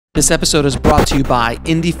This episode is brought to you by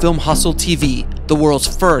Indie Film Hustle TV, the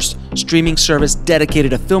world's first streaming service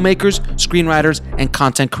dedicated to filmmakers, screenwriters, and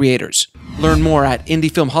content creators. Learn more at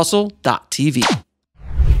indiefilmhustle.tv.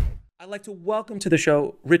 I'd like to welcome to the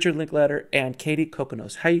show Richard Linklater and Katie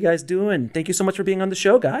Cokinos. How you guys doing? Thank you so much for being on the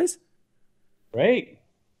show, guys. Great.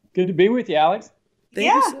 Good to be with you, Alex.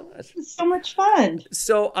 Thank you so much. It's so much fun.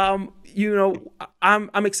 So,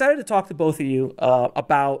 I'm excited to talk to both of you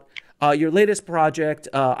about your latest project,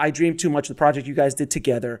 I Dream Too Much, the project you guys did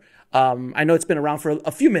together. I know it's been around for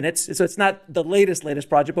a few minutes, so it's not the latest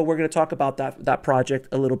project, but we're going to talk about that project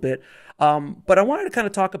a little bit. But I wanted to kind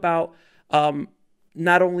of talk about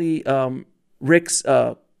not only Rick's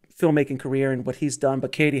filmmaking career and what he's done,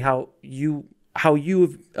 but Katie, how you've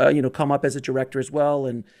come up as a director as well,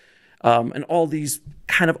 and all these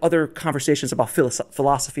kind of other conversations about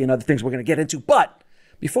philosophy and other things we're going to get into. But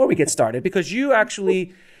before we get started, because you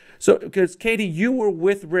actually... because Katie, you were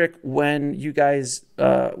with Rick when you guys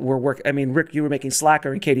were working. I mean, Rick, you were making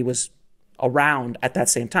Slacker, and Katie was around at that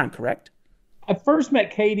same time, correct? I first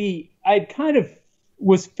met Katie. I kind of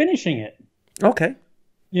was finishing it. Okay.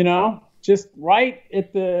 Just right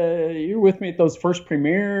at you were with me at those first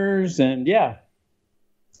premieres, and yeah.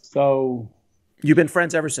 So. You've been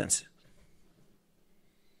friends ever since?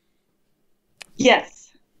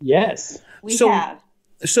 Yes. Yes. We have.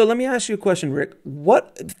 So let me ask you a question, Rick.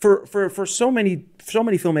 What for so many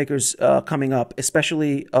filmmakers coming up,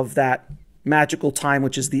 especially of that magical time,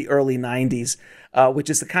 which is the early '90s,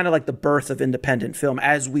 which is kind of like the birth of independent film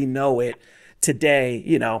as we know it today.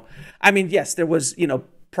 I mean, yes, there was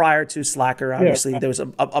prior to Slacker, obviously there was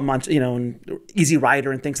a month, and Easy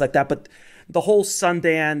Rider and things like that. But the whole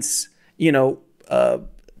Sundance,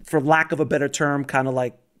 for lack of a better term, kind of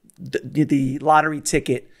like the lottery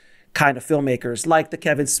ticket kind of filmmakers like the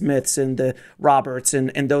Kevin Smiths and the Roberts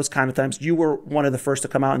and those kind of times. You were one of the first to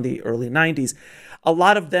come out in the early 90s. A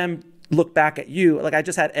lot of them look back at you. Like I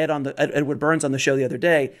just had Edward Burns on the show the other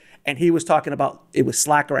day, and he was talking about, it was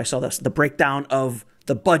Slacker. I saw the breakdown of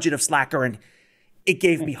the budget of Slacker, and it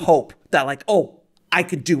gave me hope that like, oh, I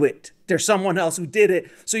could do it. There's someone else who did it.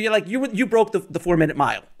 So you're like, you broke the 4-minute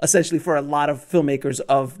mile, essentially, for a lot of filmmakers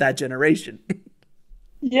of that generation.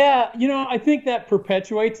 Yeah, I think that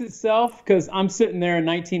perpetuates itself because I'm sitting there in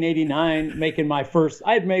 1989 making my first.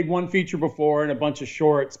 I had made one feature before and a bunch of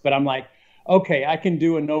shorts, but I'm like, okay, I can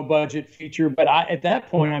do a no-budget feature. But at that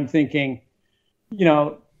point, I'm thinking,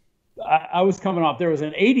 I was coming off. There was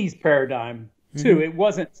an 80s paradigm, too. Mm-hmm. It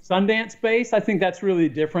wasn't Sundance-based. I think that's really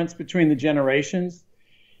the difference between the generations.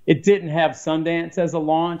 It didn't have Sundance as a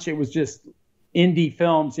launch. It was just indie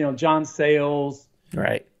films, John Sayles.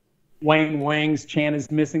 Right. Wayne Wang's Chan is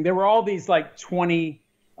Missing. There were all these like 20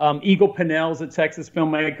 Eagle Pinnell's a Texas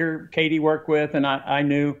filmmaker Katie worked with, and I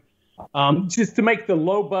knew just to make the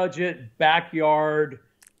low budget, backyard,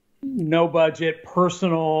 no budget,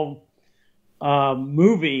 personal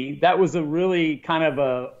movie. That was a really kind of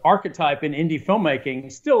a archetype in indie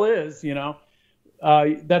filmmaking. Still is,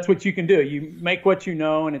 that's what you can do. You make what you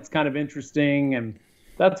know, and it's kind of interesting, and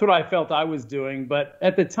that's what I felt I was doing. But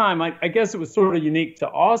at the time, I guess it was sort of unique to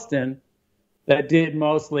Austin that did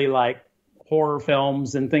mostly like horror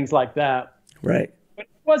films and things like that. Right. But it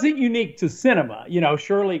wasn't unique to cinema.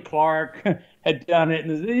 Shirley Clark had done it,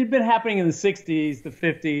 and it had been happening in the 60s, the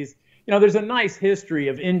 50s. There's a nice history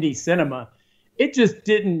of indie cinema. It just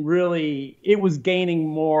didn't really, it was gaining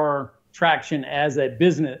more traction as a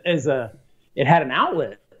business, it had an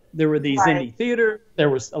outlet. There were these indie theater.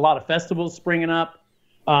 There was a lot of festivals springing up.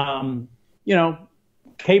 Cable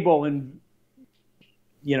and,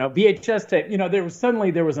 VHS tape,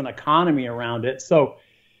 there was an economy around it. So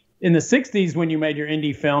in the 60s, when you made your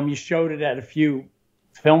indie film, you showed it at the few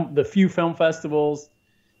film festivals.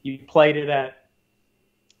 You played it at,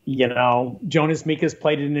 Jonas Mekas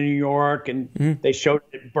played it in New York, and they showed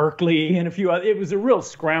it at Berkeley and a few other. It was a real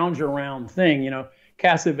scrounge around thing.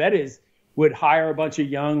 Cassavetes would hire a bunch of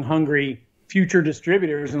young, hungry future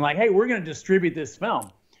distributors and like, hey, we're going to distribute this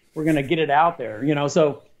film. We're going to get it out there,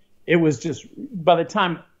 So it was just, by the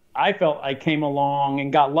time I felt I came along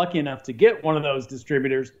and got lucky enough to get one of those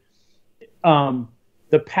distributors,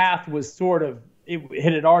 the path was sort of, it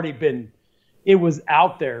had already been, it was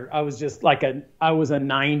out there. I was just like I was a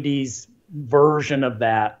 90s version of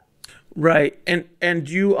that. Right. And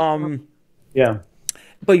you, yeah.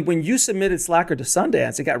 But when you submitted Slacker to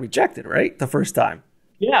Sundance, it got rejected, right? The first time.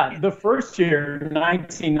 Yeah, the first year,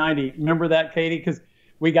 1990. Remember that, Katie? Because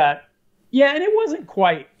we got, and it wasn't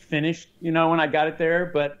quite finished, when I got it there,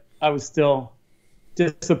 but I was still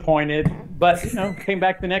disappointed. But, came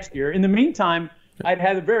back the next year. In the meantime, I'd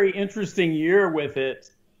had a very interesting year with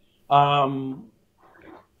it.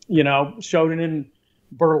 showed it in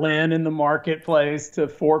Berlin in the marketplace to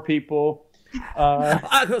 4 people.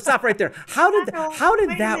 Stop right there. How did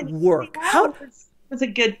that work? It was a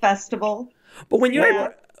good festival. But when you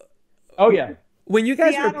when you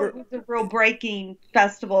guys Seattle was a real breaking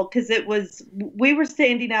festival, because we were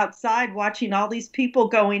standing outside watching all these people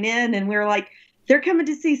going in, and we were like, they're coming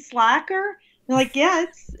to see Slacker? They're like, yeah,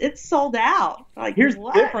 it's sold out. Like, here's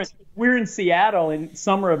what? the difference. We're in Seattle in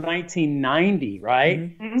summer of 1990, right?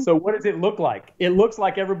 Mm-hmm. So what does it look like? It looks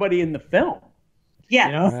like everybody in the film.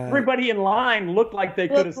 Yes. Right. Everybody in line looked like they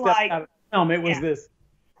could have stepped out of the film. It was this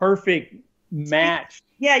perfect match.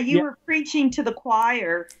 Yeah, you were preaching to the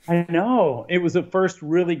choir. I know. It was a first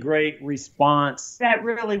really great response. That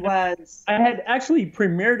really was. I had actually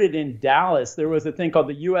premiered it in Dallas. There was a thing called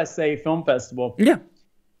the USA Film Festival. Yeah.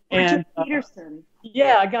 Richard Peterson.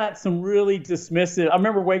 I got some really dismissive. I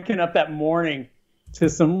remember waking up that morning to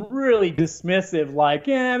some really dismissive, like,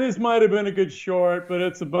 yeah, this might have been a good short, but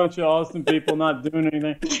it's a bunch of awesome people not doing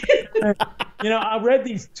anything. I read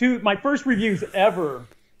these my first reviews ever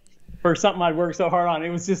for something I'd worked so hard on. It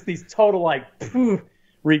was just these total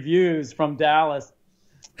reviews from Dallas.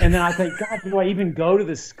 And then I think, God, do I even go to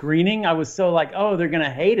the screening? I was so like, oh, they're going to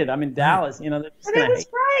hate it. I'm in Dallas. They're just But going it to was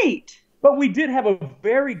great. But we did have a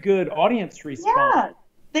very good audience response. Yeah,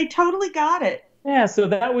 they totally got it. Yeah, so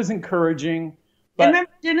that was encouraging. But And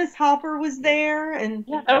remember Dennis Hopper was there? And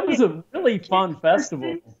that was a really fun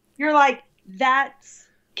festival. You're like, that's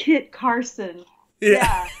Kit Carson.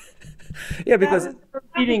 Yeah. Yeah, because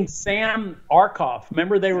Meeting Sam Arkoff.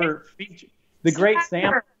 Remember they were featured, the great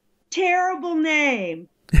Sam. Terrible name.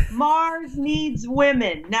 Mars Needs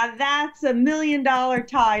Women. Now that's $1 million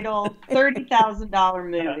title, $30,000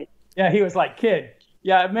 movie. Yeah, he was like, kid.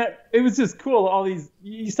 Yeah, it was just cool. All these,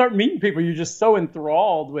 you start meeting people, you're just so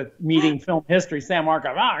enthralled with meeting film history. Sam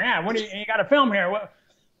Arkoff. Oh yeah, you got a film here?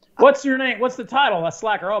 What's your name? What's the title? A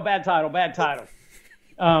Slacker. Oh, bad title.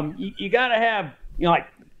 You got to have, like,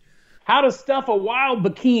 How to Stuff a Wild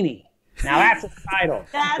Bikini. Now that's a title.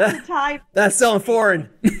 That's a title. That's selling foreign.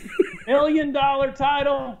 $1 million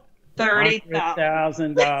title.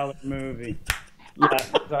 $30,000 movie.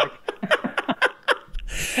 Yeah.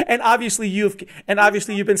 And obviously you've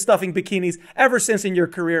been stuffing bikinis ever since in your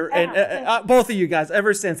career, and both of you guys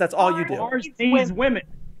ever since. That's all you do. Mars Needs Women.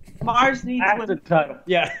 Mars Needs That's Women. the title.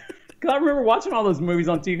 Yeah. Because I remember watching all those movies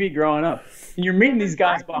on TV growing up, and you're meeting these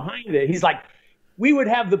guys behind it. He's like, we would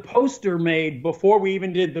have the poster made before we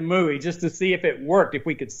even did the movie just to see if it worked, if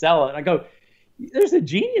we could sell it. And I go, there's a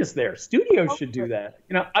genius there. Studios should do that.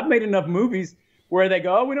 I've made enough movies where they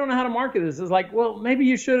go, oh, we don't know how to market this. It's like, well, maybe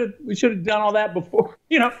we should have done all that before.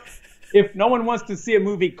 If no one wants to see a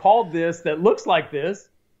movie called this that looks like this,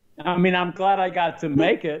 I mean, I'm glad I got to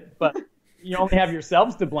make it, but you only have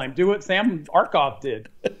yourselves to blame. Do what Sam Arkoff did.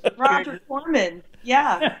 Roger Corman.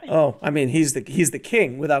 Yeah. Oh, I mean, he's the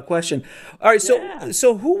king without question. All right,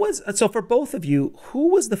 so for both of you, who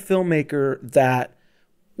was the filmmaker that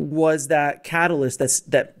was that catalyst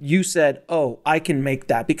that you said, oh, I can make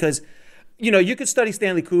that? Because you could study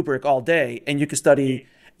Stanley Kubrick all day, and you could study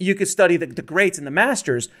the greats and the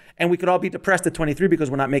masters, and we could all be depressed at 23 because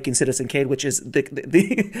we're not making Citizen Kane, which is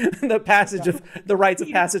the passage of the rites of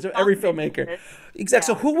passage of every filmmaker.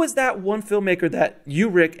 Exactly. Yeah. So who was that one filmmaker that you,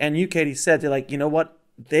 Rick, and you, Katie, said, they're like, you know what?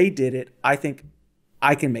 They did it. I think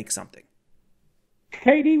I can make something.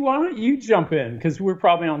 Katie, why don't you jump in? Because we're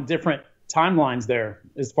probably on different timelines there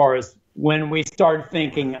as far as when we started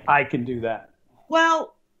thinking I can do that.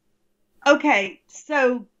 Well, okay.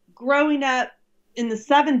 So growing up in the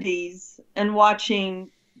 70s and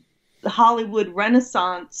watching the Hollywood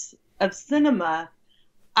renaissance of cinema,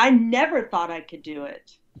 I never thought I could do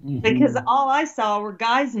it because all I saw were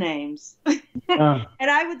guys' names. And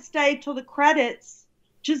I would stay till the credits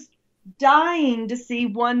just dying to see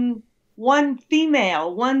one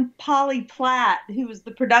female, one Polly Platt, who was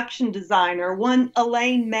the production designer, one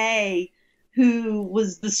Elaine May, who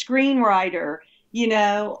was the screenwriter,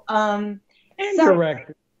 and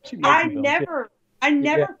director. I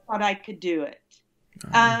never thought I could do it.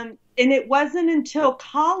 And it wasn't until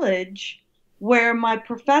college where my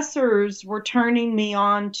professors were turning me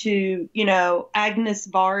on to, Agnes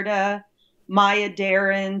Varda, Maya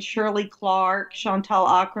Deren, Shirley Clark, Chantal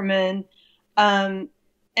Ackerman.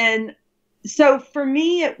 And so for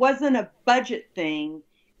me, it wasn't a budget thing.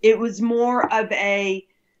 It was more of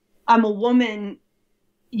I'm a woman,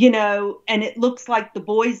 and it looks like the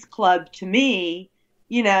boys' club to me.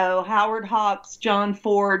 Howard Hawks, John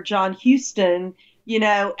Ford, John Huston,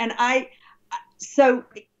 and so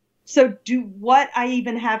do what I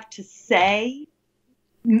even have to say,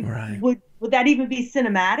 right. Would that even be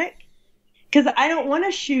cinematic? because I don't want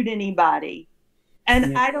to shoot anybody.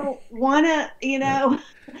 And I don't want to,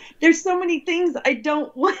 there's so many things I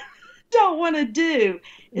don't want to do.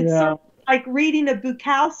 It's sort of like reading a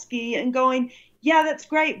Bukowski and going, yeah, that's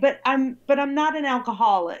great, but I'm not an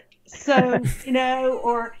alcoholic. So,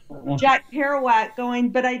 or Jack Kerouac going,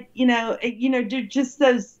 but do just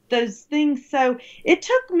those things. So it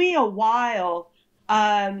took me a while,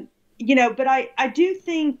 but I do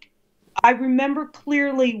think I remember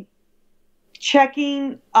clearly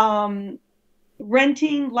checking,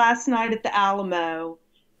 renting Last Night at the Alamo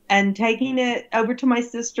and taking it over to my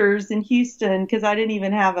sister's in Houston because I didn't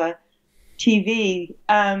even have a TV,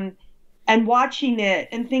 and watching it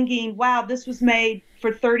and thinking, wow, this was made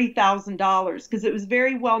for $30,000 because it was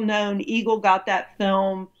very well known. Eagle got that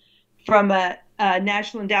film from a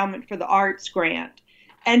National Endowment for the Arts grant,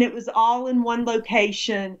 and it was all in one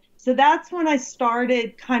location. So that's when I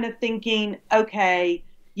started kind of thinking, okay,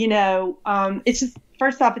 it's just,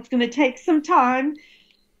 first off, it's going to take some time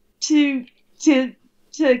to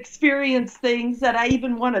experience things that I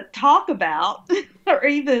even want to talk about or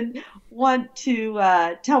even want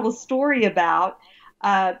to tell a story about.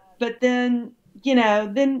 But then,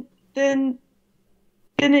 then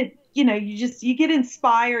it, you get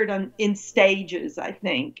inspired in stages, I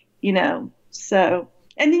think, so,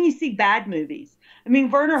 and then you see bad movies. I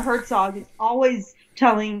mean, Werner Herzog is always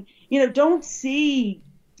telling, don't see,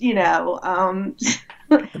 the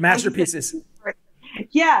masterpieces.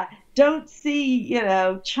 Yeah. Don't see,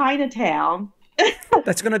 Chinatown.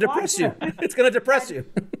 That's going to depress you. It's going to depress you.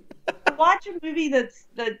 Watch a movie that's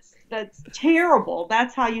terrible.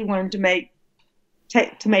 That's how you learn to make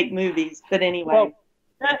movies. But anyway. Well,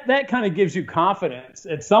 that kind of gives you confidence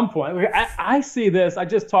at some point. I see this. I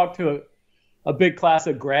just talked to a big class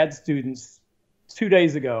of grad students 2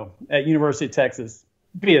 days ago at University of Texas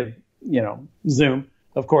via, Zoom,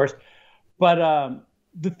 of course. But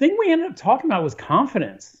the thing we ended up talking about was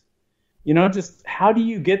confidence. Just how do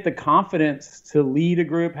you get the confidence to lead a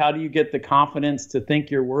group? How do you get the confidence to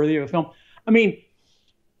think you're worthy of a film? I mean,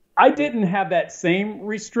 I didn't have that same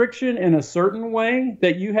restriction in a certain way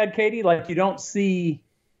that you had, Katie. Like, you don't see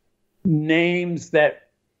names that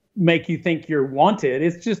make you think you're wanted.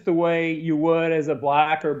 It's just the way you would as a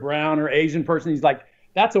Black or brown or Asian person. He's like,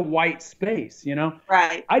 that's a white space,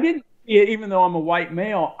 Right. I didn't see it, even though I'm a white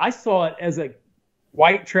male. I saw it as a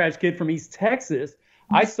white trash kid from East Texas.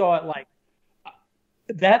 I saw it like,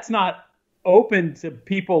 that's not open to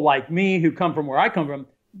people like me who come from where I come from.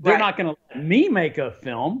 They're not going to let me make a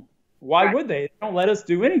film. Why would they? They don't let us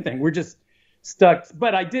do anything. We're just stuck.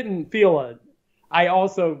 But I didn't feel I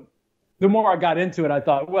also, the more I got into it, I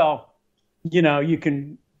thought, well, you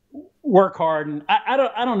can work hard. And I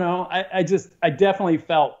don't know. I definitely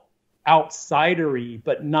felt outsidery,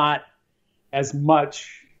 but not as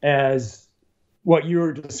much as what you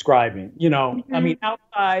were describing, Mm-hmm. I mean,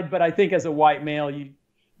 outside, but I think as a white male,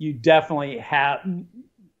 you definitely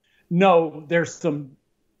there's some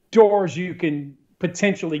doors you can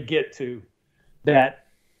potentially get to that,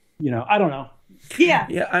 I don't know. Yeah.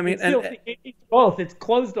 Yeah. I mean, it's both. It's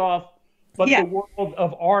closed off, but the world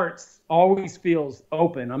of arts always feels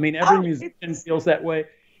open. I mean, every musician feels that way.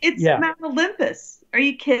 It's Mount Olympus. Are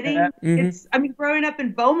you kidding? Mm-hmm. Growing up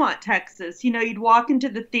in Beaumont, Texas, you'd walk into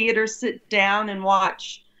the theater, sit down and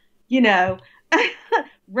watch,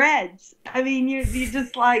 Reds. I mean, you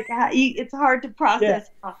just like, it's hard to process.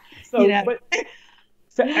 Yeah. But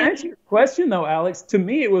to answer your question though, Alex, to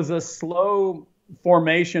me, it was a slow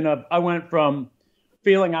formation I went from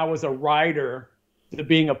feeling I was a writer to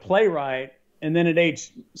being a playwright. And then at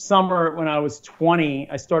summer, when I was 20,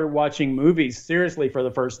 I started watching movies seriously for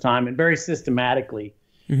the first time and very systematically.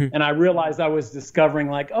 Mm-hmm. And I realized I was discovering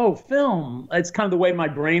like, oh, film. It's kind of the way my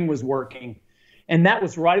brain was working. And that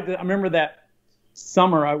was I remember that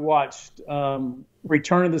summer I watched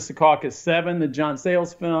Return of the Secaucus 7, the John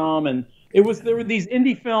Sayles film. And there were these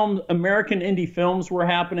American indie films were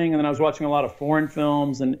happening. And then I was watching a lot of foreign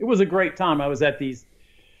films. And it was a great time. I was at these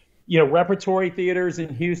repertory theaters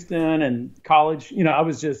in Houston and college. I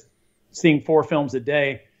was just seeing 4 films a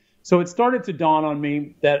day. So it started to dawn on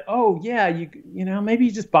me that, oh yeah, maybe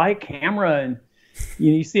you just buy a camera and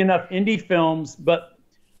you see enough indie films. But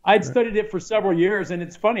I'd studied it for several years, and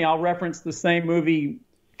it's funny. I'll reference the same movie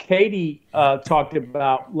Katie talked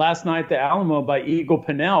about, Last Night at the Alamo by Eagle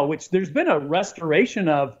Pennell, which there's been a restoration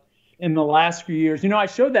of in the last few years. I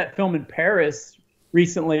showed that film in Paris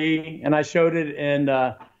recently, and I showed it in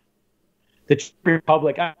the Czech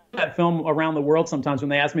Republic. I show that film around the world sometimes when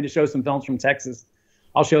they ask me to show some films from Texas.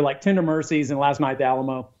 I'll show like Tender Mercies and Last Night at the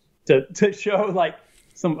Alamo to show like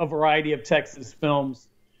a variety of Texas films.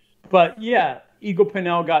 But yeah, Eagle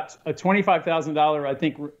Pinnell got a $25,000, I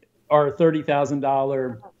think, or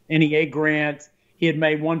 $30,000 NEA grant. He had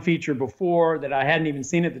made one feature before that I hadn't even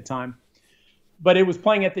seen at the time. But it was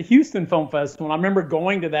playing at the Houston Film Festival. And I remember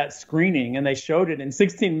going to that screening and they showed it in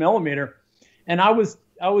 16 millimeter. And I was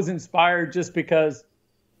inspired just because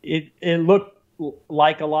it looked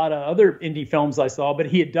like a lot of other indie films I saw, but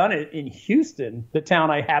he had done it in Houston, the town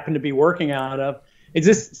I happened to be working out of. It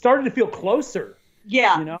just started to feel closer.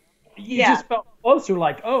 Yeah. You know, it just felt closer,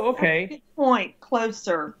 like, oh, okay. Good point.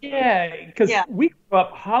 Closer. Yeah. Because we grew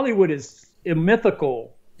up, Hollywood is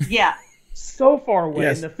mythical. Yeah. So far away.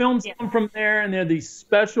 Yes. And the films come from there, and they're these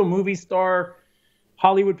special movie star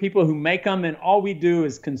Hollywood people who make them, and all we do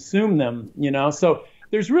is consume them, you know? So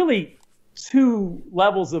there's really two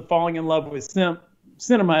levels of falling in love with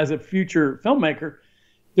cinema as a future filmmaker.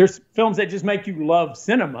 There's films that just make you love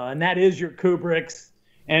cinema, and that is your Kubricks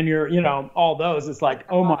and your, you know, all those. It's like,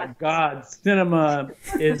 oh my God, cinema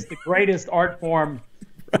is the greatest art form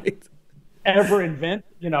ever invented.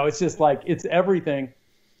 You know, it's just like, it's everything,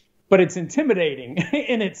 but it's intimidating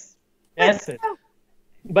in its essence.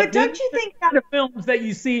 But don't you think that the films that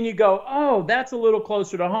you see and you go, oh, that's a little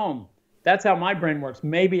closer to home. That's how my brain works.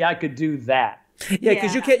 Maybe I could do that. Yeah,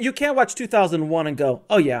 because you can't watch 2001 and go,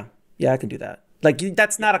 oh yeah, I can do that. Like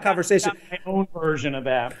that's not a conversation. My own version of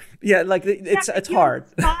that. Yeah, like it's hard.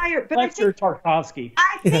 Inspired, but Tarkovsky.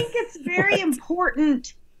 I think it's very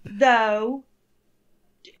important, though,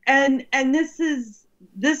 and this is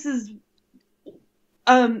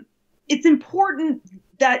it's important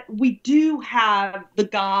that we do have the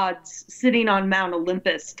gods sitting on Mount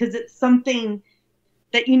Olympus, because it's something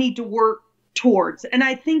that you need to work towards. And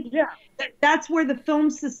I think that's where the Film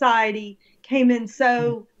Society came in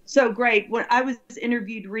so great. When I was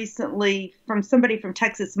interviewed recently from somebody from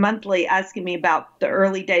Texas Monthly asking me about the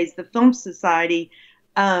early days of the Film Society,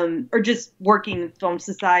 or just working in the Film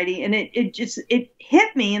Society. And it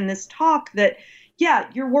hit me in this talk that,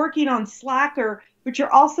 you're working on Slacker, but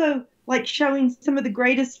you're also like showing some of the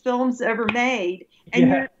greatest films ever made.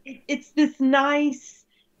 And it's this nice,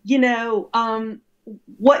 you know,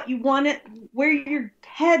 what you want it, where you're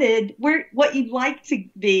headed, what you'd like to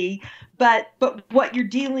be, but what you're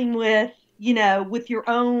dealing with, you know, with your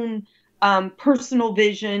own personal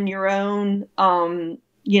vision, your own,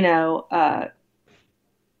 you know,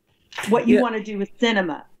 what you want to do with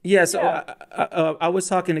cinema. Yeah, so I was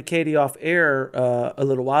talking to Katie off air a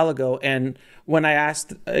little while ago, and when I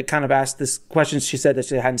kind of asked this question, she said that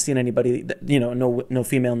she hadn't seen anybody, you know, no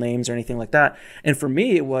female names or anything like that. And for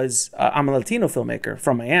me, it was I'm a Latino filmmaker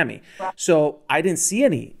from Miami, so I didn't see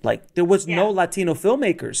any. Like there was no Latino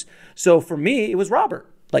filmmakers. So for me, it was Robert.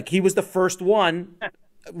 Like he was the first one.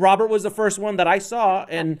 Robert was the first one that I saw,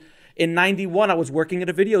 and in '91, I was working at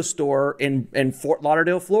a video store in Fort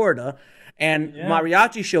Lauderdale, Florida. And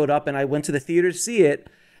Mariachi showed up, and I went to the theater to see it,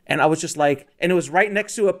 and I was just like, and it was right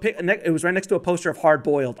next to a poster of Hard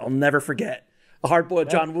Boiled. I'll never forget a Hard Boiled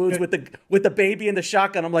John Woods with the baby and the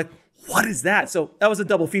shotgun. I'm like, what is that? So that was a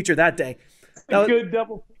double feature that day. Good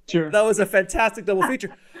double feature. That was a fantastic double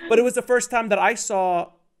feature. But it was the first time that I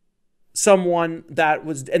saw someone that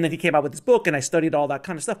was, and then he came out with his book, and I studied all that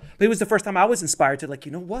kind of stuff. But it was the first time I was inspired to, like,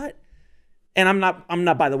 you know what? And I'm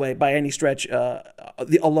not, by the way, by any stretch,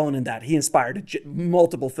 alone in that. He inspired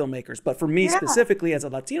multiple filmmakers. But for me specifically, as a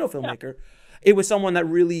Latino filmmaker, it was someone that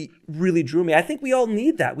really, really drew me. I think we all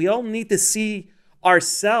need that. We all need to see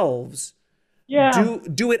ourselves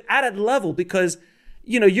do it at a level, because,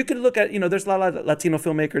 you know, you could look at, you know, there's a lot of Latino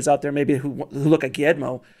filmmakers out there maybe who look at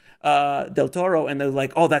Guillermo del Toro, and they're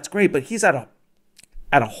like, oh, that's great, but he's at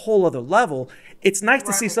a whole other level. It's nice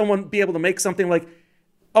to see someone be able to make something like,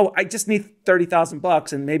 oh, I just need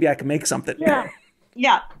 $30,000 and maybe I can make something.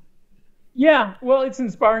 Yeah. Well, it's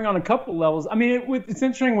inspiring on a couple levels. I mean, it's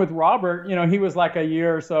interesting with Robert. You know, he was like a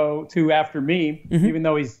year or so, two after me, even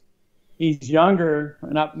though he's younger,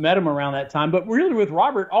 and I met him around that time. But really, with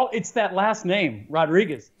Robert, it's that last name,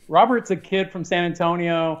 Rodriguez. Robert's a kid from San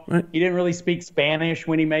Antonio. Right. He didn't really speak Spanish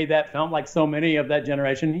when he made that film, like so many of that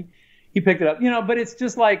generation. He picked it up, you know. But it's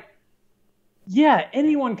just like, yeah,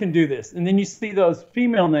 anyone can do this. And then you see those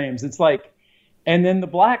female names. It's like, and then the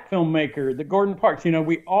black filmmaker, the Gordon Parks, you know,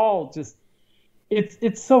 we all just,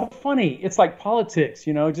 it's so funny. It's like politics,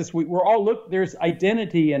 you know, just we're all there's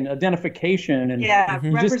identity and identification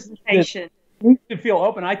and representation. Just to feel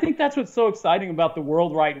open. I think that's what's so exciting about the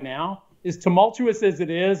world right now, is tumultuous as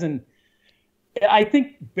it is. And I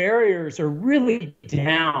think barriers are really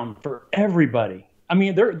down for everybody. I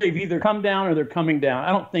mean, they've either come down or they're coming down. I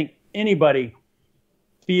don't think anybody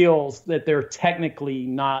feels that they're technically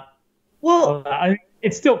not. Well,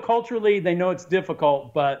 it's still culturally, they know it's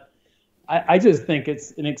difficult, but I just think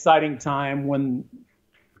it's an exciting time when,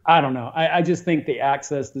 I don't know. I just think the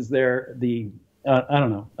access is there. I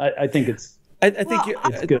don't know. I think it's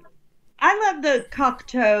good. I love the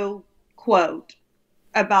Cocteau quote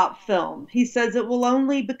about film. He says it will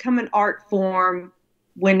only become an art form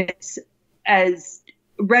when it's as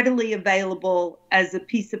readily available as a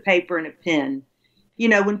piece of paper and a pen.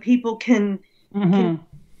 When people can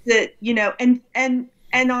sit,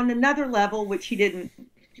 and on another level, which he didn't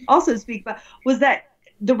also speak about, was that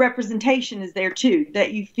the representation is there too,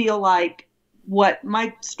 that you feel like what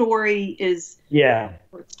my story is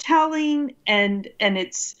worth telling, and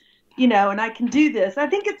it's, and I can do this. I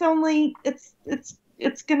think it's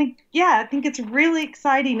gonna, I think it's really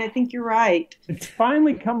exciting. I think you're right. It's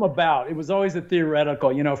finally come about. It was always a theoretical,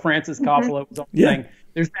 Francis Coppola was always saying,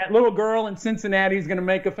 there's that little girl in Cincinnati who's going to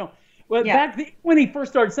make a film. Well, when he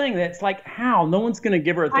first started saying that, it's like, how? No one's going to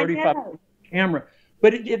give her a 35 camera.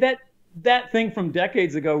 But that thing from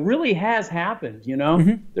decades ago really has happened,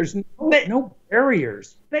 There's no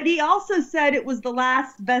barriers. But he also said it was the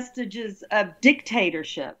last vestiges of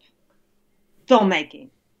dictatorship filmmaking.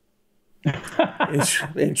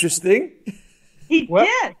 Interesting. He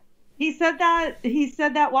did. He said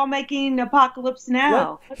that while making Apocalypse Now.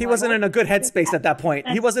 Well, he wasn't in a good headspace at that point.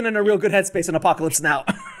 He wasn't in a real good headspace in Apocalypse Now.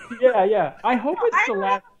 Yeah. I hope it's the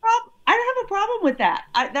last. I don't have a problem with that.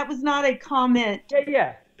 That was not a comment.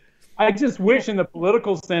 Yeah. I just wish, in the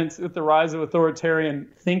political sense, with the rise of authoritarian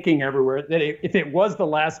thinking everywhere, that if it was the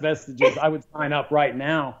last vestiges, I would sign up right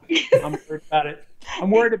now. I'm worried about it. I'm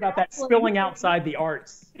worried about that spilling outside the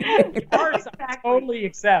arts. The arts, I totally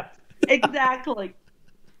accept. Exactly.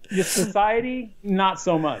 Your society, not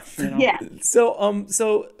so much. Yeah.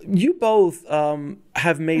 So you both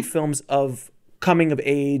have made films of coming of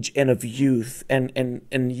age and of youth,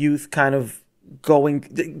 and youth kind of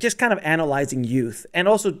just kind of analyzing youth, and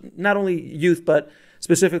also not only youth, but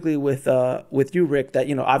specifically with you, Rick,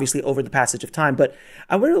 that obviously over the passage of time. But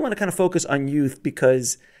I really want to kind of focus on youth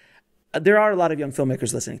because there are a lot of young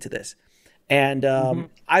filmmakers listening to this, and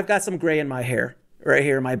I've got some gray in my hair. Right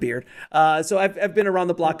here in my beard. So I've been around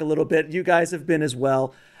the block a little bit. You guys have been as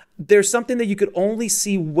well. There's something that you could only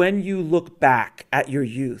see when you look back at your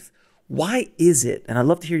youth. Why is it, and I'd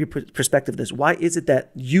love to hear your perspective of this, why is it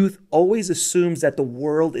that youth always assumes that the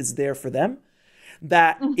world is there for them,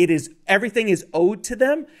 that everything is owed to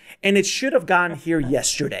them, and it should have gotten here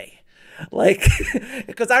yesterday? Like,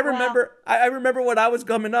 because I remember when I was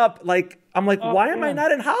coming up, like, I'm like, why am I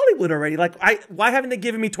not in Hollywood already? Like, why haven't they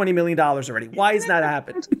given me $20 million already? Why is that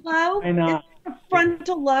happening? I know. The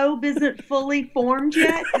frontal lobe isn't fully formed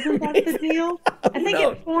yet. Isn't that the deal? I think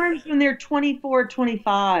it forms when they're 24,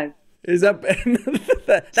 25. Is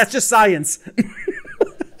that's just science?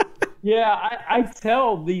 Yeah, I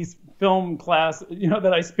tell these film class,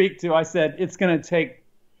 that I speak to, I said, it's going to take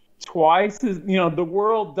twice as, the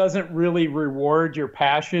world doesn't really reward your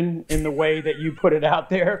passion in the way that you put it out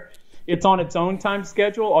there. It's on its own time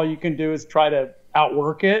schedule. All you can do is try to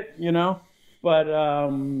outwork it, but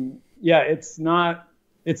it's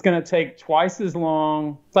going to take twice as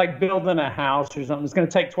long. It's like building a house or something. It's going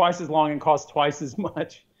to take twice as long and cost twice as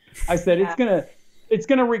much. I said, it's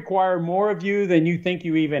going to require more of you than you think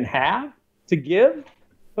you even have to give,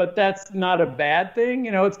 but that's not a bad thing.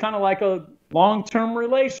 It's kind of like a long-term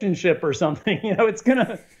relationship or something. There's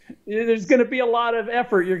going to be a lot of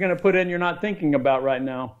effort you're going to put in you're not thinking about right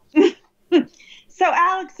now. So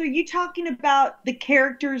Alex, are you talking about the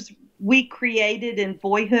characters we created in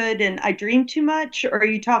Boyhood and I Dream Too Much, or are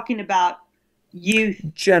you talking about youth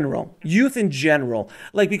in general?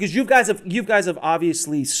 Like, because you guys have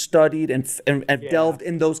obviously studied and delved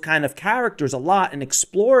in those kind of characters a lot and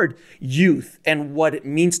explored youth and what it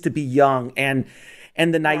means to be young and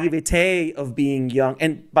the naivete of being young.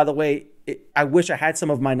 And by the way, I wish I had some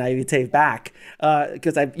of my naivete back,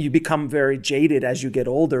 because you become very jaded as you get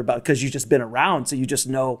older, because you've just been around, so you just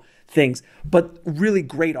know things. But really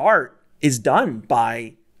great art is done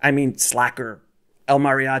by, Slacker, El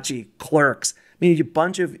Mariachi, Clerks. A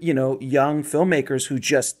bunch of, young filmmakers who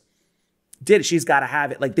just did it. She's Got to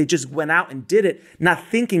Have It. Like, they just went out and did it, not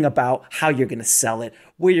thinking about how you're going to sell it,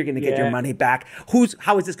 where you're going to get your money back,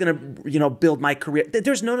 how is this going to, build my career.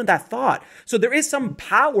 There's none of that thought. So there is some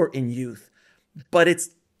power in youth, but it's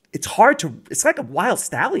hard to, it's like a wild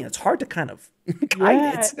stallion. It's hard to kind of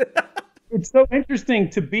guide it. It's so interesting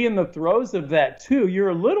to be in the throes of that too. You're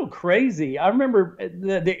a little crazy. I remember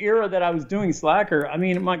the era that I was doing Slacker.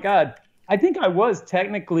 My God, I think I was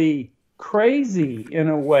technically crazy in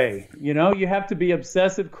a way. You have to be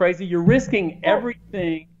obsessive crazy. You're risking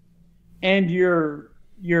everything, and you're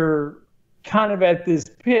kind of at this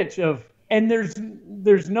pitch of and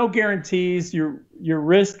there's no guarantees. You're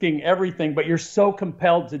risking everything, but you're so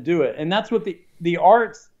compelled to do it. And that's what the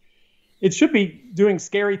arts, it should be doing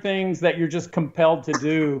scary things that you're just compelled to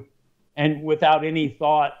do, and without any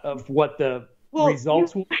thought of what the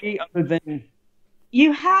results will be, other than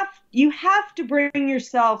you have to bring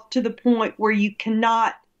yourself to the point where you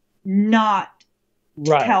cannot not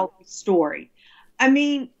tell the story. I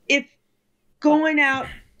mean, if going out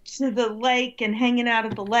to the lake and hanging out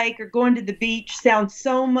at the lake or going to the beach sounds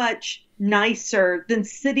so much nicer than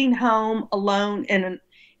sitting home alone in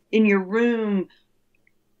your room,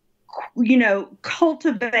 you know,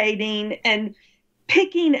 cultivating and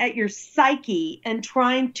picking at your psyche and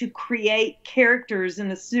trying to create characters in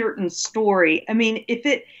a certain story. I mean, if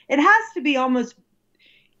it has to be almost,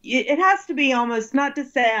 not to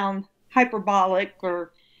sound hyperbolic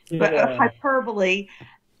or hyperbole,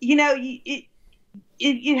 you know,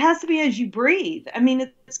 it has to be as you breathe. I mean,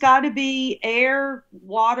 it's got to be air,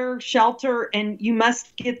 water, shelter, and you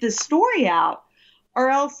must get this story out, or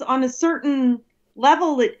else on a certain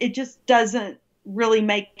level, it just doesn't really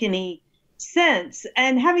make any sense.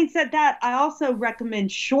 And having said that, I also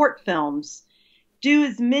recommend short films. Do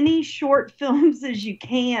as many short films as you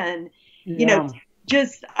can. You know,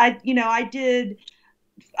 just I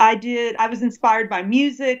was inspired by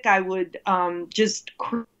music. I would just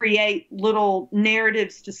create little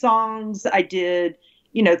narratives to songs. I did,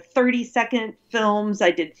 30-second films.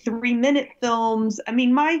 I did 3-minute films. I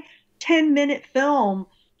mean, my 10-minute film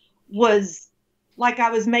was like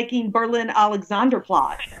I was making Berlin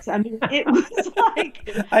Alexanderplatz. I mean, it was like...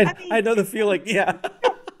 I know the feeling, yeah.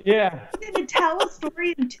 Yeah. To tell a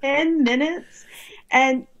story in 10 minutes.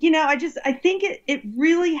 And, I think it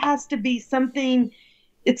really has to be something...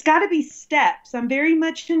 It's got to be steps. I'm very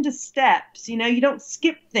much into steps. You don't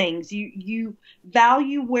skip things. You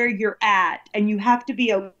value where you're at, and you have to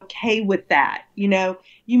be okay with that. You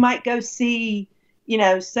might go see...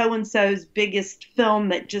 so-and-so's biggest film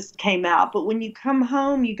that just came out. But when you come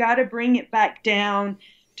home, you got to bring it back down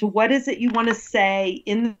to what is it you want to say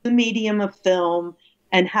in the medium of film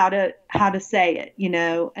and how to say it,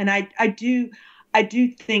 And I do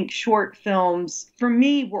think short films, for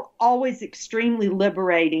me, were always extremely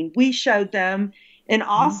liberating. We showed them in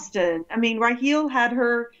Austin. I mean, Raheel had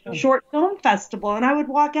her short film festival, and I would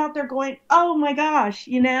walk out there going, oh my gosh,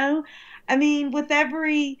 I mean, with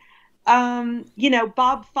every...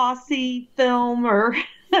 Bob Fosse film or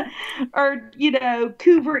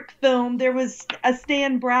Kubrick film, there was a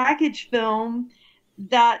Stan Brakhage film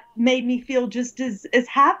that made me feel just as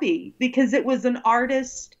happy, because it was an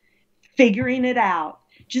artist figuring it out,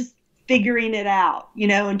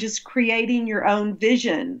 and just creating your own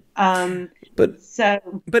vision. But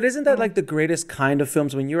isn't that like the greatest kind of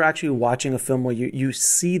films, when you're actually watching a film where you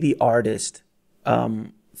see the artist,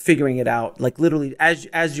 figuring it out, like literally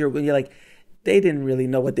when you're like, they didn't really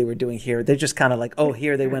know what they were doing here. They're just kind of like, oh,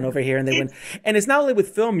 here they went over here and they went. And it's not only with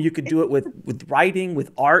film, you could do it with writing,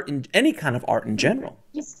 with art, and any kind of art in general.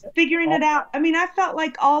 Just figuring it out. I mean, I felt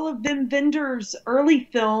like all of Wim Wenders' early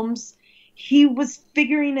films, he was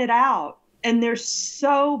figuring it out, and they're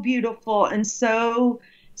so beautiful and so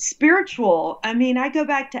spiritual. I mean, I go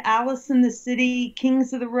back to Alice in the City,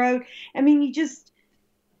 Kings of the Road. I mean,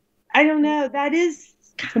 I don't know, that is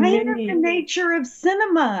kind of the nature of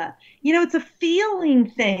cinema. It's a feeling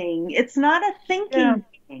thing. It's not a thinking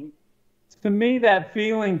thing. To me, that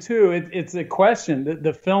feeling too, it's a question.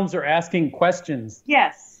 The films are asking questions.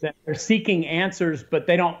 Yes. That they're seeking answers, but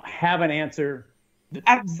they don't have an answer.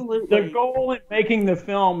 Absolutely. The goal in making the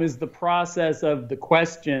film is the process of the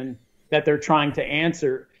question that they're trying to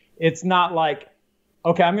answer. It's not like,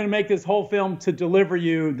 okay, I'm going to make this whole film to deliver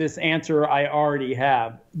you this answer I already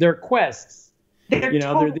have. They're quests. They're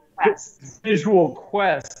the visual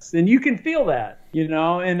quests, and you can feel that,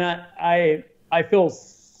 and I feel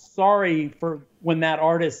sorry for when that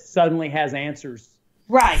artist suddenly has answers.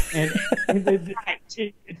 Right. And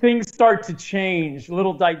things start to change,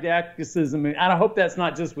 little didacticism. And I hope that's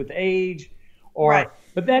not just with age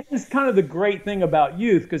but that is kind of the great thing about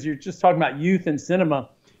youth, because you're just talking about youth in cinema.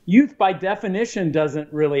 Youth by definition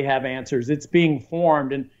doesn't really have answers. It's being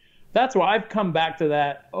formed. And that's why I've come back to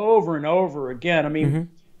that over and over again. I mean,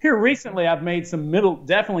 here recently I've made some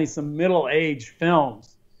middle-aged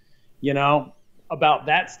films, about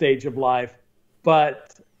that stage of life.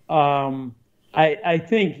 But I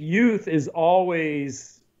think youth is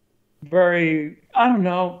always very,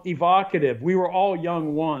 evocative. We were all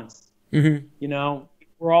young once,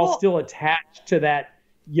 we're all still attached to that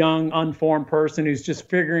young, unformed person who's just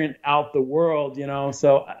figuring out the world,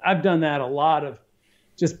 So I've done that a lot of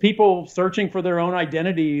just people searching for their own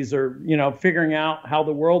identities, or, you know, figuring out how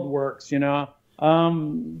the world works, you know.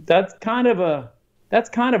 That's kind of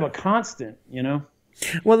a constant, you know.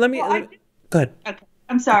 Well, let me go ahead. Okay.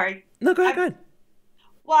 I'm sorry. No, go ahead.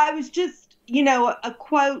 Well, I was just, you know, a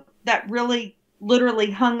quote that really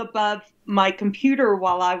literally hung above my computer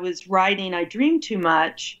while I was writing I Dream Too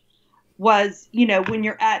Much was, you know, when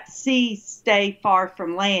you're at sea, stay far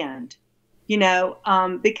from land, you know,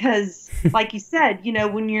 because like you said, you know,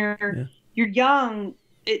 when you're young,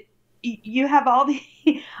 you have all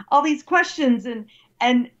these questions and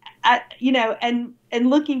you know, and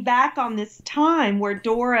looking back on this time where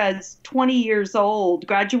Dora's 20 years old,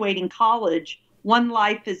 graduating college, one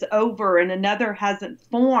life is over and another hasn't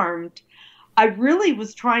formed. I really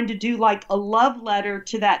was trying to do like a love letter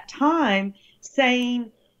to that time,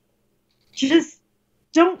 saying, just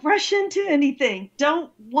don't rush into anything.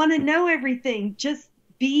 Don't want to know everything. Just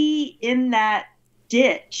be in that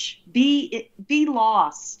ditch. Be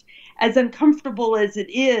lost. As uncomfortable as it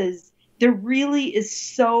is, there really is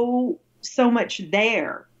so much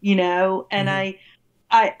there, you know. And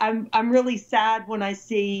I'm really sad when I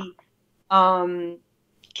see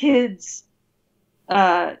kids,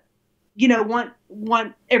 you know,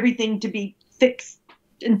 want everything to be fixed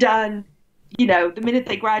and done, you know, the minute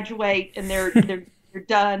they graduate and they're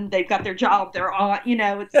done, they've got their job, they're on, you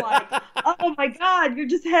know, it's like, oh my God, you're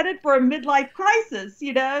just headed for a midlife crisis,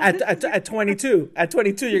 you know. At 22,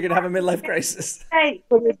 you're gonna have a midlife crisis. Hey,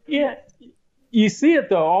 yeah, you see it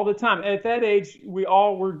though all the time. At that age, we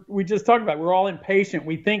just talked about, we're all impatient.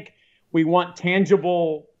 We think we want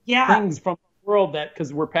tangible things from the world that,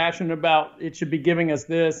 because we're passionate about, it should be giving us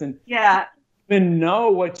this, and even know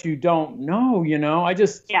what you don't know, you know. I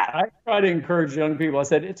try to encourage young people. I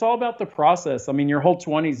said, it's all about the process. I mean, your whole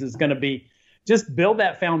 20s is going to be, just build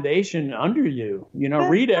that foundation under you, you know,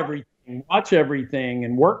 read everything, watch everything,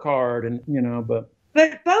 and work hard, and, you know, but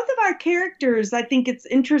both of our characters, I think it's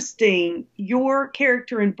interesting, your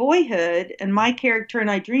character in Boyhood and my character in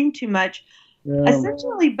I Dream Too Much,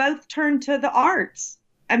 essentially both turned to the arts.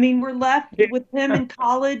 I mean, we're left with him in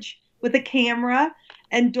college with a camera,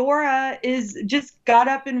 and Dora just got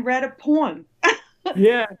up and read a poem.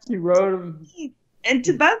 Yeah, she wrote them. And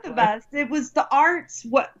to both of us, it was the arts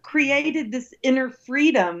what created this inner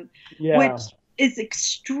freedom, which is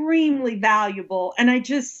extremely valuable. And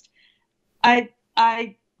I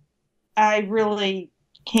really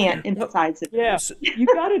can't emphasize it. Yeah, you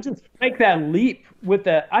got to just make that leap with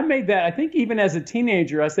that. I made that, I think, even as a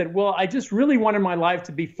teenager. I said, well, I just really wanted my life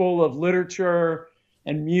to be full of literature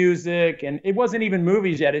and music, and it wasn't even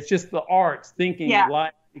movies yet. It's just the arts, thinking,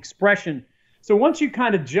 life, expression. So once you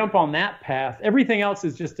kind of jump on that path, everything else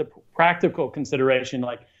is just a practical consideration.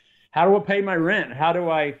 Like, how do I pay my rent? How do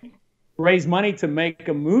I raise money to make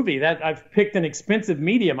a movie? That I've picked an expensive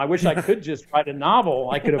medium. I wish I could just write a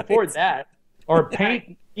novel. I could afford that. Or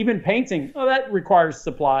paint, even painting. Oh, that requires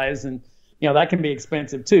supplies, and, you know, that can be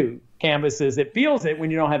expensive too. Canvases, it feels it when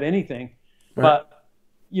you don't have anything. Right. But,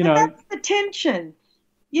 you know, that's the tension.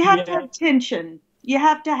 You have to have tension. You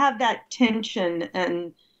have to have that tension,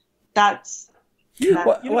 and that's.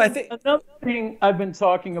 Well, I think another thing I've been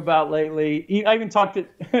talking about lately, I even talked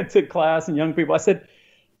to class and young people. I said,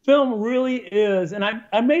 film really is, and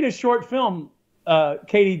I made a short film.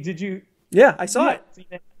 Katie, did you? Yeah, I saw it.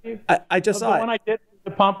 I just saw it. The one I did,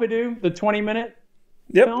 the Pompidou, the 20-minute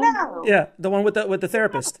Yep. film. No. Yeah, the one with the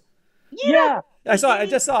therapist. Yeah. I saw it. I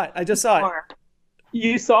just saw it.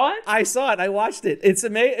 You saw it? I saw it. I watched it. It's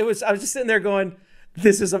amazing. I was just sitting there going,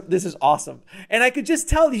 this is awesome. And I could just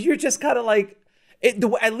tell you're just kind of like,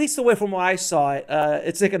 at least the way from what I saw it,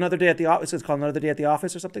 it's like Another Day at the Office. It's called Another Day at the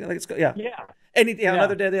Office or something. Like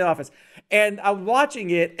Another Day at the Office. And I'm watching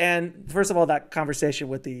it, and first of all, that conversation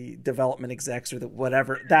with the development execs or the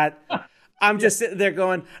whatever, that I'm just sitting there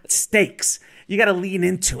going, stakes. You got to lean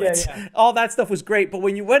into it. Yeah. All that stuff was great. But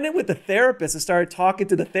when you went in with the therapist and started talking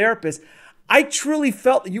to the therapist, I truly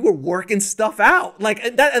felt that you were working stuff out.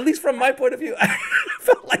 Like that, at least from my point of view, I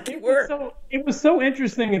felt like you were. It was so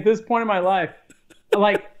interesting at this point in my life.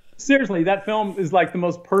 Like, seriously, that film is like the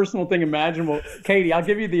most personal thing imaginable. Katie, I'll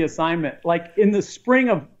give you the assignment. Like, in the spring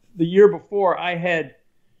of the year before, the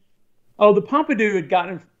Pompidou had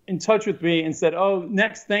gotten in touch with me and said,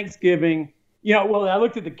 next Thanksgiving, I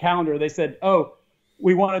looked at the calendar. They said,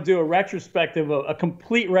 we want to do a retrospective, a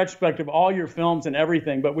complete retrospective of all your films and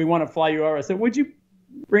everything, but we want to fly you over. I said, would you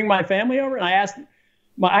bring my family over? And I asked,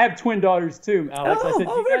 I have twin daughters too, Alex. I said,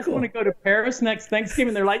 do you guys want to go to Paris next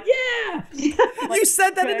Thanksgiving? They're like, yeah. You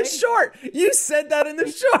said that in the short.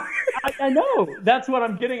 I know. That's what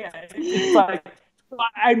I'm getting at. It's like,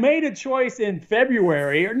 I made a choice in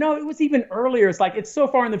February, or no, it was even earlier. It's like, it's so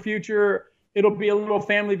far in the future. It'll be a little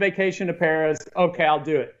family vacation to Paris. Okay, I'll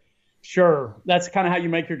do it. Sure. That's kind of how you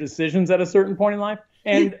make your decisions at a certain point in life.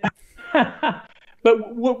 And,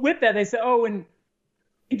 but with that, they say, oh, and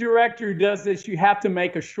the director who does this, you have to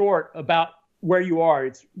make a short about where you are.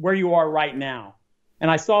 It's where you are right now. And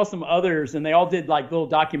I saw some others, and they all did like little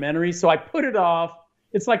documentaries. So I put it off.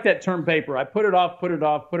 It's like that term paper. I put it off.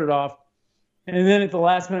 And then at the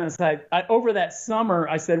last minute, I over that summer,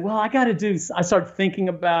 I said, well, I started thinking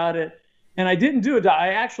about it. And I didn't do it.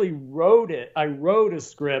 I actually wrote it. I wrote a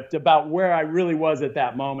script about where I really was at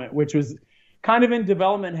that moment, which was kind of in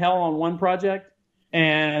development hell on one project.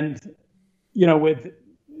 And, with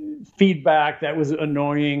feedback that was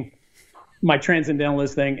annoying, my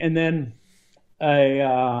transcendentalist thing. And then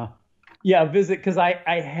a visit, because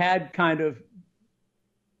I had kind of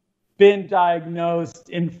been diagnosed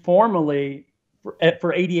informally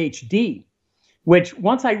for ADHD, which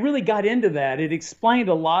once I really got into that, it explained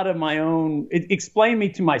a lot of it explained me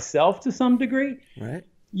to myself to some degree. Right.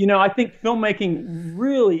 I think filmmaking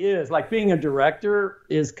really is like being a director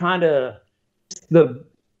is kind of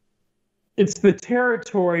it's the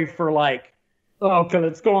territory for like, okay,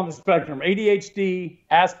 let's go on the spectrum. ADHD,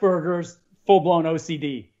 Asperger's, full-blown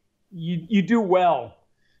OCD. You do well.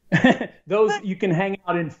 Those you can hang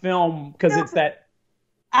out in film because it's that.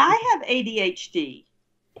 I have ADHD.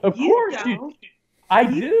 Of course I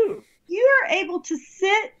do. You are able to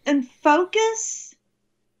sit and focus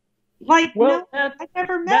like I've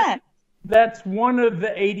never met. That's one of the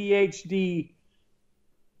ADHD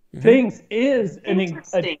things is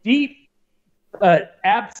a deep,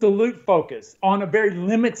 absolute focus on a very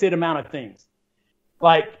limited amount of things.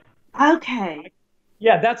 Like, okay.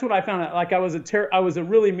 Yeah, that's what I found out. Like I was a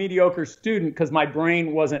really mediocre student because my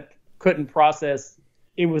brain couldn't process.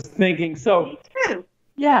 It was thinking. So, me too.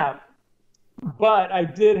 Yeah. But I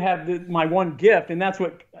did have my one gift, and that's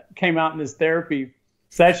what came out in this therapy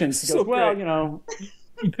session. She goes, well,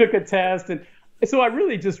 you took a test. And so I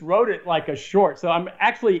really just wrote it like a short. So I'm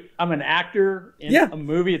an actor in a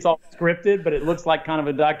movie. It's all scripted, but it looks like kind of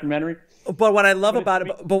a documentary. But what I love about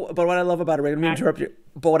it, but what I love about it, let me interrupt you.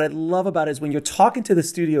 But what I love about it is when you're talking to the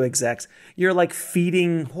studio execs, you're like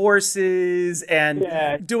feeding horses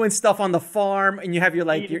and doing stuff on the farm, and you have your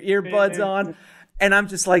earbuds on, and I'm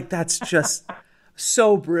just like, that's just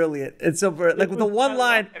so brilliant. It's so brilliant. Like with the one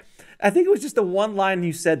line, I think it was just the one line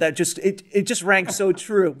you said that it just rang so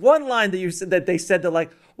true. One line that you said that they said that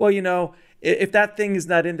like, well, if that thing is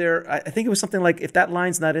not in there, I think it was something like, if that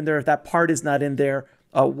line's not in there, if that part is not in there,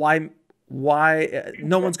 why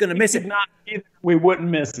no one's going to miss it? Not either. We wouldn't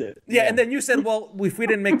miss it. Yeah, and then you said, well, if we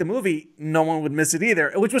didn't make the movie, no one would miss it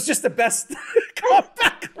either, which was just the best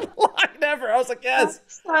comeback line ever. I was like, yes.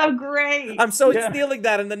 That's so great. I'm stealing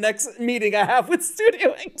that in the next meeting I have with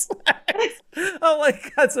studio execs. I'm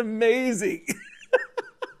like, that's amazing.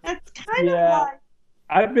 That's kind of like...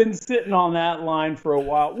 I've been sitting on that line for a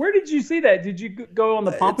while. Where did you see that? Did you go on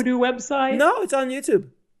the Pompidou website? No, it's on YouTube.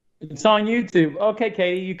 It's on YouTube. Okay,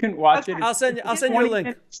 Katie, you can watch it. I'll send you a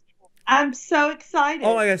link. I'm so excited.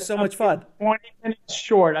 Oh my gosh, so much fun. 20 minutes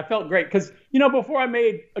short. I felt great because, before I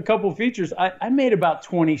made a couple features, I made about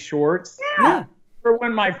 20 shorts. Yeah. For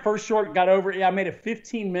when my first short got over, I made a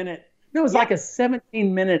 15-minute. No, it was like a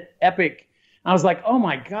 17-minute epic. I was like, oh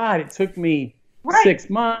my God, it took me 6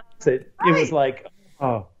 months. It was like,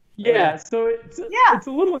 oh. Yeah, so it's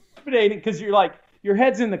a little intimidating because you're like, your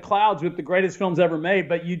head's in the clouds with the greatest films ever made,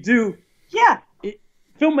 but you do. Yeah.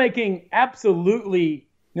 Filmmaking absolutely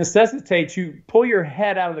necessitates you pull your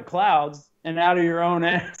head out of the clouds and out of your own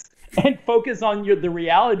ass and focus on the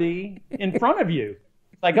reality in front of you.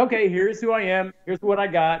 Like, okay, here's who I am. Here's what I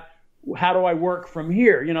got. How do I work from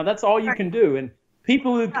here? That's all you can do. And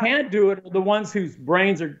people who can't do it are the ones whose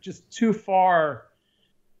brains are just too far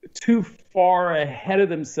ahead of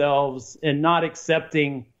themselves and not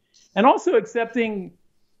accepting. And also accepting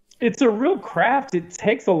it's a real craft. It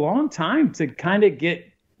takes a long time to kind of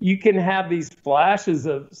you can have these flashes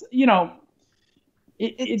of,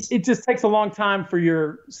 it just takes a long time for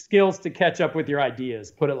your skills to catch up with your ideas,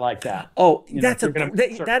 put it like that. Oh,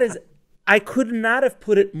 that is, I could not have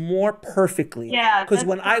put it more perfectly. Yeah. Because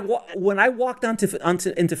when I walked into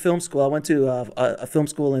film school, I went to a film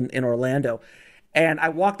school in Orlando, and I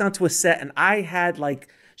walked onto a set and I had like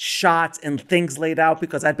shots and things laid out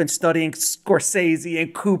because I'd been studying Scorsese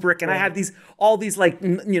and Kubrick, and I had all these like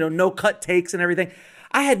no cut takes and everything.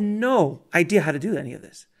 I had no idea how to do any of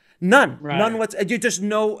this. None. Right. None whatsoever. You just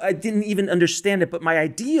know, I didn't even understand it, but my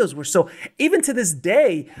ideas were so, even to this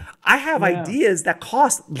day, I have ideas that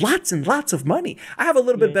cost lots and lots of money. I have a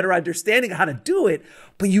little bit better understanding of how to do it,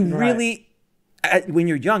 but you really, when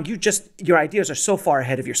you're young, your ideas are so far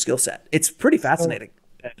ahead of your skill set. It's pretty fascinating.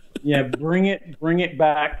 Yeah, bring it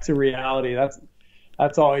back to reality.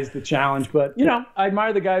 That's always the challenge. But, I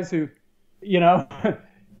admire the guys who,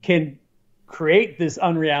 can create this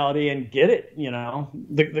unreality and get it,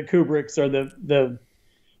 the Kubricks are the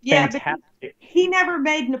fantastic. But he never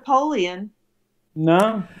made Napoleon.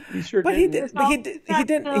 No, he sure but didn't. He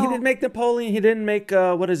didn't make Napoleon. He didn't make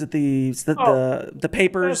what is it, the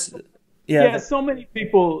Papers. Yeah, so many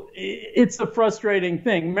people. It's a frustrating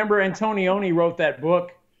thing. Remember, Antonioni wrote that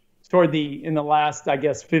book in the last, I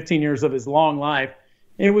guess, 15 years of his long life.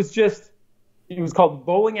 It was called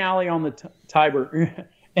Bowling Alley on the Tiber,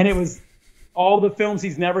 and it was all the films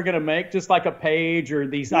he's never going to make, just like a page or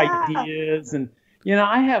these ideas. And,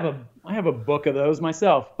 I have a book of those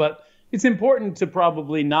myself, but it's important to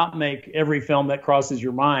probably not make every film that crosses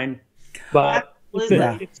your mind. But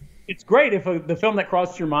it's great if the film that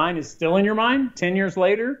crossed your mind is still in your mind 10 years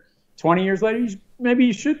later, 20 years later, maybe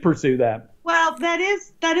you should pursue that. Well, that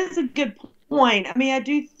is a good point. I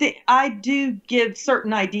mean, I do give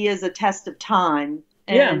certain ideas a test of time.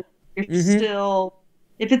 And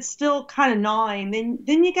if it's still kind of gnawing,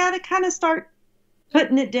 then you got to kind of start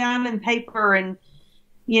putting it down in paper and,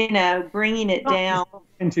 bringing it down.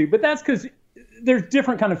 But that's because there's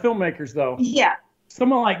different kind of filmmakers, though. Yeah.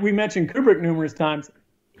 Someone like we mentioned Kubrick numerous times,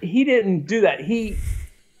 he didn't do that. He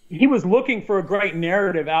was looking for a great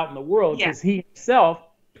narrative out in the world because he himself,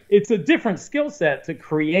 it's a different skill set to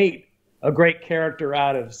create a great character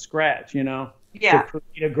out of scratch, to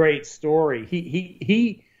create a great story.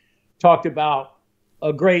 He talked about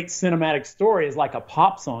a great cinematic story is like a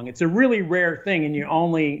pop song. It's a really rare thing, and you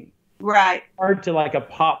only hard to like a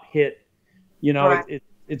pop hit.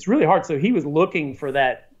 It's really hard. So he was looking for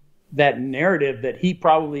that narrative that he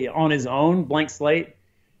probably on his own, blank slate,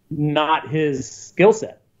 not his skill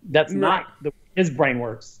set. That's not his brain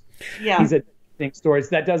works. Yeah, he's a think stories.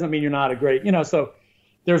 That doesn't mean you're not a great. So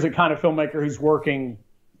there's a kind of filmmaker who's working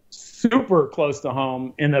super close to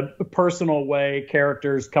home in a personal way.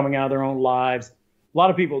 Characters coming out of their own lives. A lot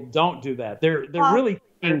of people don't do that. They're really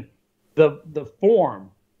thinking the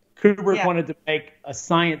form. Kubrick wanted to make a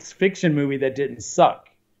science fiction movie that didn't suck,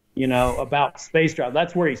 about space travel.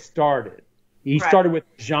 That's where he started. He started with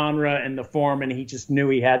genre and the form, and he just knew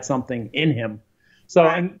he had something in him. So,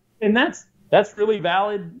 and that's really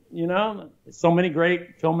valid. So many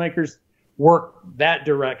great filmmakers work that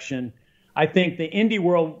direction. I think the indie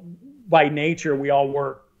world, by nature, we all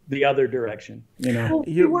work the other direction. Well,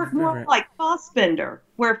 you work more like Fassbinder,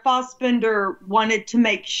 where Fassbinder wanted to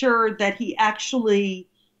make sure that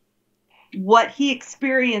what he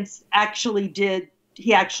experienced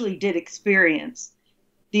he actually did experience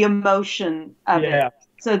the emotion of it.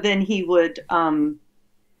 So then he would,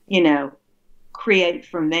 create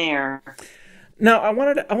from there. Now, I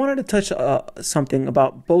wanted to touch something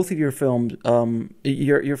about both of your films.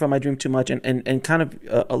 Your film, I Dream Too Much, and kind of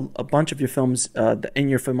a bunch of your films in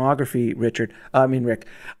your filmography, Rick.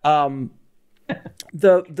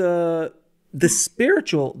 The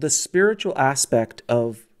spiritual aspect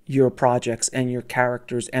of your projects and your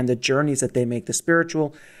characters and the journeys that they make, the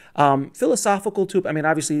spiritual, philosophical too. I mean,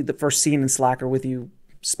 obviously, the first scene in Slacker with you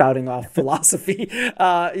spouting off philosophy,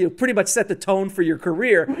 pretty much set the tone for your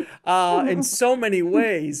career in so many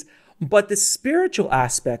ways. But the spiritual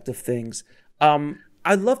aspect of things,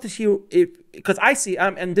 I'd love to hear it, because I see,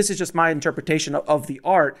 and this is just my interpretation of the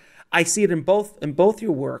art, I see it in both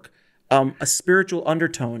your work, a spiritual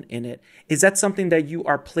undertone in it. Is that something that you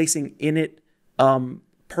are placing in it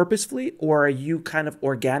purposefully, or are you kind of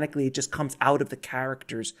organically, it just comes out of the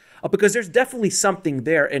characters? Because there's definitely something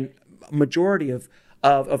there in majority of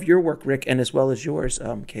your work, Rick, and as well as yours,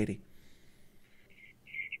 Katie.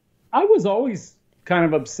 I was always kind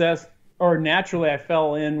of obsessed, or naturally I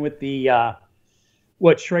fell in with the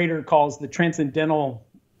what Schrader calls the transcendental,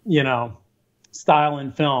 style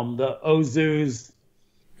in film. The Ozus,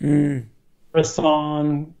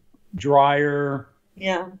 Bresson, Dreyer,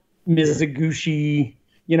 Mizoguchi,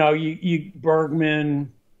 you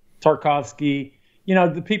Bergman, Tarkovsky,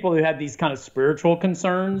 the people who had these kind of spiritual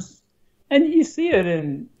concerns. And you see it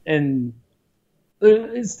in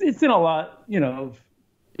it's in a lot,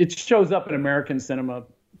 it shows up in American cinema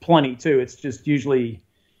plenty too. It's just usually,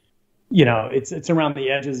 it's around the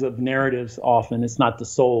edges of narratives often. It's not the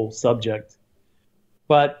sole subject.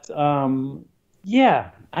 But I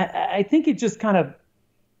think it just kind of,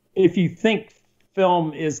 if you think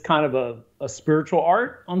film is kind of a spiritual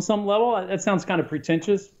art on some level. That sounds kind of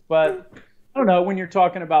pretentious, but I don't know, when you're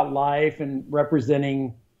talking about life and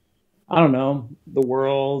representing, I don't know, the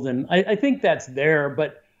world, and I think that's there,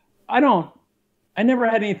 but I never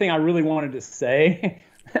had anything I really wanted to say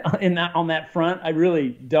on that front. I really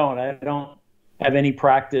don't. I don't have any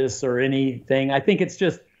practice or anything. I think it's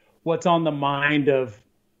just what's on the mind of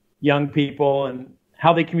young people and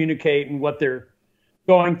how they communicate and what they're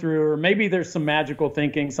going through, or maybe there's some magical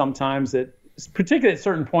thinking sometimes that, particularly at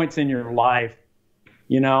certain points in your life,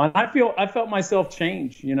 and I felt myself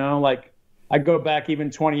change, like I go back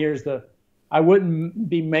even 20 years, I wouldn't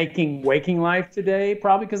be making Waking Life today,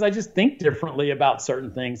 probably because I just think differently about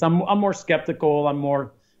certain things. I'm more skeptical. I'm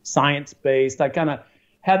more science-based. I kind of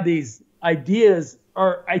had these ideas,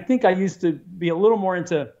 or I think I used to be a little more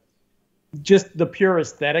into just the pure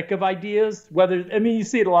aesthetic of ideas. You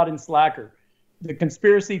see it a lot in Slacker, the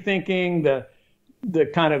conspiracy thinking, the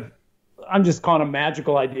kind of, I'm just calling them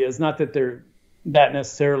magical ideas. Not that they're that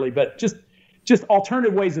necessarily, but just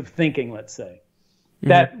alternative ways of thinking, let's say. Mm-hmm.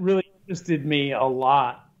 That really interested me a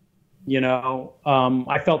lot.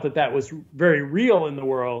 I felt that was very real in the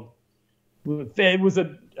world. It was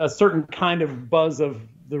a certain kind of buzz of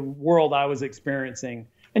the world I was experiencing.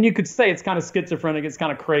 And you could say it's kind of schizophrenic, it's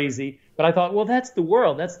kind of crazy, but I thought, well, that's the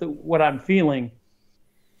world, that's what I'm feeling.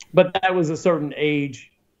 But that was a certain age,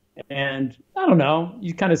 and I don't know,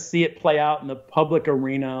 you kind of see it play out in the public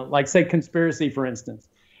arena, like say conspiracy, for instance.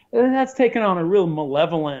 And that's taken on a real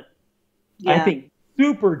malevolent, I think,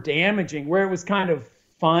 super damaging, where it was kind of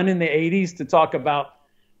fun in the 80s to talk about,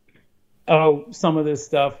 some of this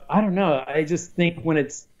stuff. I don't know. I just think when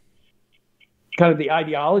it's kind of the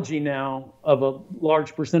ideology now of a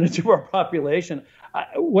large percentage of our population,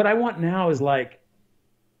 what I want now is like,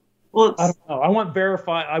 I don't know. I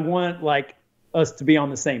want like us to be on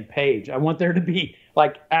the same page. I want there to be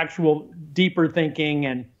like actual deeper thinking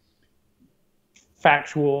and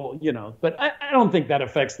factual, but I don't think that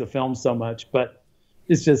affects the film so much, but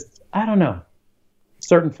it's just, I don't know,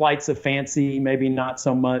 certain flights of fancy, maybe not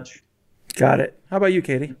so much. Got it. How about you,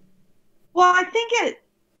 Katie? Well, I think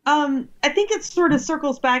it sort of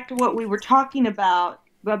circles back to what we were talking about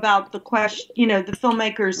the question, the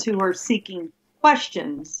filmmakers who are seeking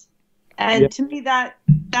questions. And to me,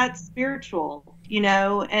 that's spiritual,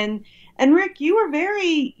 and Rick, you were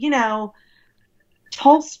very,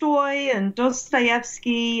 Tolstoy and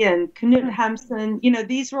Dostoevsky and Knut Hamsun,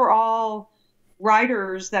 these were all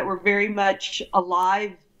writers that were very much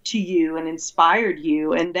alive to you and inspired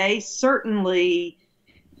you. And they certainly,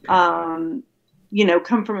 come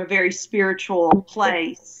from a very spiritual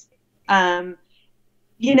place. I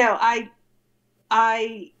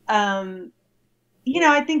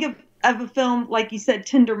think of a film, like you said,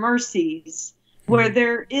 Tender Mercies, where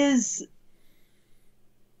there is,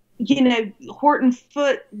 Horton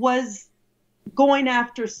Foote was going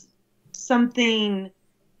after something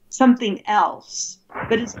else.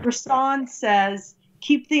 But as Bresson says,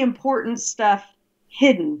 keep the important stuff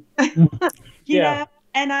hidden. you know,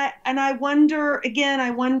 and I wonder,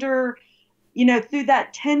 through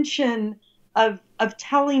that tension of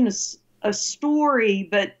telling a story,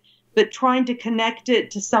 but trying to connect it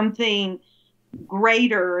to something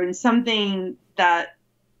greater and something that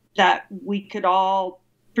we could all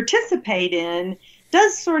participate in,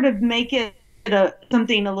 does sort of make it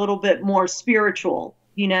something a little bit more spiritual.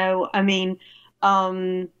 I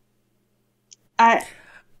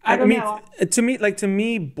don't know. To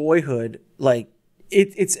me, Boyhood, like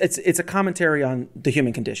it's a commentary on the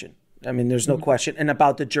human condition. I mean, there's no question, and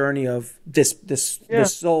about the journey of this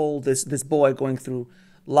soul, this boy going through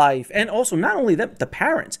life, and also not only the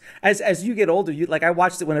parents. As you get older, I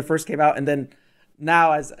watched it when it first came out, and then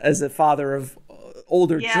now as a father of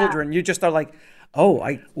older children, you just are like,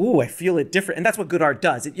 I feel it different, and that's what good art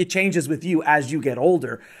does. It changes with you as you get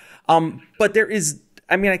older. But there is,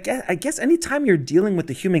 I guess anytime you're dealing with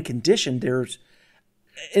the human condition, there's,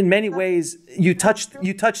 in many ways, you touch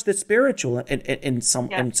the spiritual in some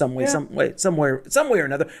way, somewhere or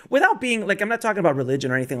another, without being like, I'm not talking about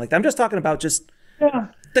religion or anything like that. I'm just talking about just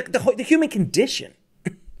the human condition.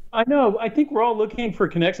 I know. I think we're all looking for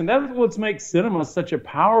connection. That's what makes cinema such a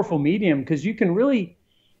powerful medium, because you can really,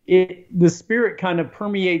 the spirit kind of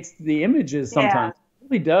permeates the images sometimes. It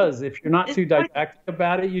really does. If you're not too didactic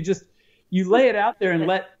about it, you lay it out there and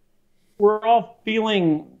we're all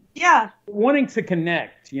feeling, wanting to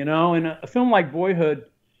connect, In a film like Boyhood,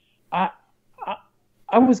 I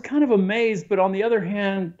was kind of amazed, but on the other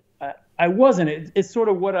hand, I wasn't. It's sort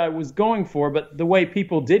of what I was going for, but the way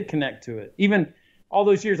people did connect to it. Even all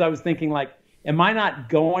those years I was thinking, like, am I not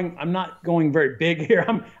going, I'm not going very big here.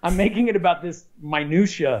 I'm making it about this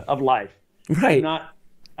minutia of life. Right.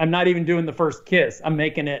 I'm not even doing the first kiss. I'm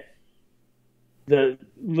making it the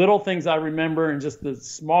little things I remember and just the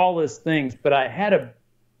smallest things. But I had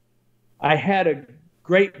a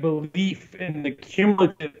great belief in the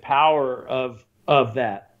cumulative power of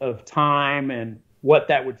that, of time, and what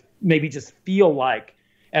that would maybe just feel like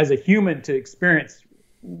as a human to experience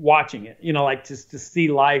watching it, like just to see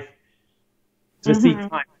life, to see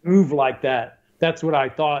time move like that. That's what I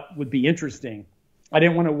thought would be interesting. I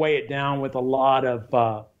didn't want to weigh it down with a lot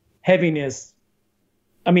of heaviness.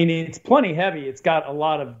 I mean, it's plenty heavy. It's got a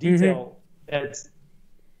lot of detail that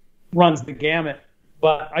runs the gamut.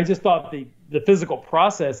 But I just thought the physical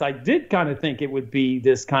process, I did kind of think it would be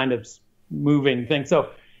this kind of moving thing.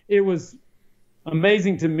 So it was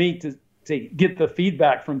amazing to me to get the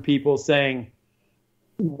feedback from people saying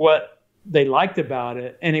what they liked about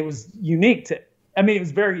it. And it was unique it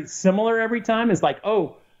was very similar every time. It's like,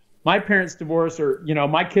 oh, my parents divorced, or,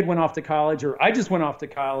 my kid went off to college, or I just went off to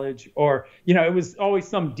college, or, it was always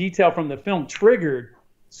some detail from the film triggered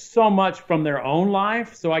so much from their own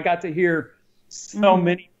life. So I got to hear so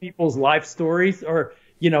many people's life stories, or,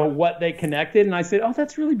 what they connected. And I said, oh,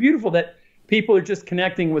 that's really beautiful that people are just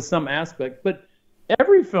connecting with some aspect. But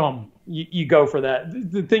every film you go for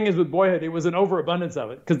that. The thing is with Boyhood, it was an overabundance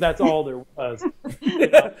of it because that's all there was. So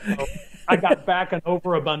I got back an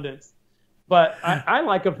overabundance. But I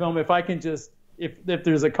like a film if I can just, if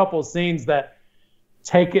there's a couple scenes that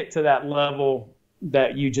take it to that level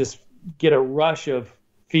that you just get a rush of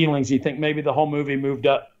feelings. You think maybe the whole movie moved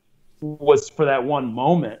up was for that one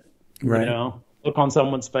moment, right? Look on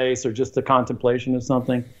someone's face, or just the contemplation of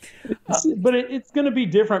something. But it's going to be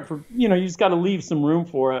different for, you just got to leave some room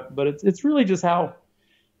for it. But it's really just how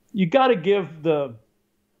you got to give the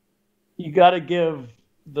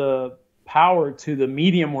power to the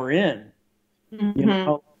medium we're in.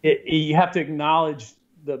 You have to acknowledge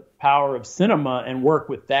the power of cinema and work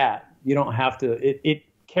with that. You don't have to, it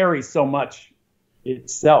carries so much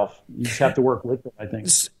itself. You just have to work with it, I think.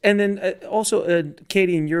 And then also,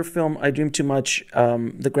 Katie, in your film, I Dream Too Much,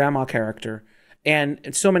 the grandma character, and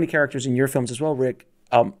so many characters in your films as well, Rick,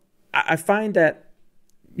 I find that,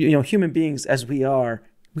 human beings as we are,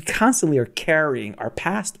 we constantly are carrying our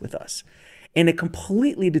past with us. And it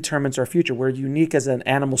completely determines our future. We're unique as an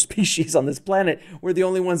animal species on this planet. We're the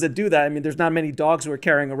only ones that do that. I mean, there's not many dogs who are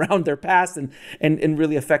carrying around their past and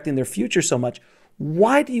really affecting their future so much.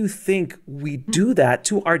 Why do you think we do that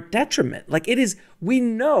to our detriment? Like, we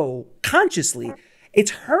know consciously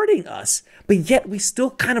it's hurting us, but yet we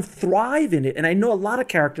still kind of thrive in it. And I know a lot of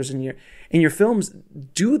characters in your films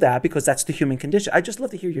do that because that's the human condition. I'd just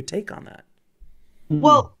love to hear your take on that.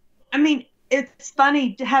 Well, I mean, it's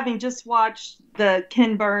funny having just watched the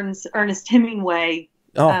Ken Burns, Ernest Hemingway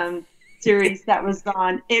series that was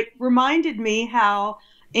on. It reminded me how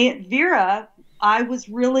Aunt Vera,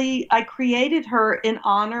 I created her in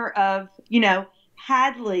honor of,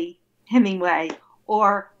 Hadley Hemingway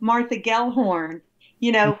or Martha Gellhorn,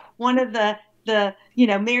 one of the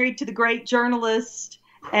married to the great journalist,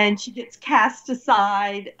 and she gets cast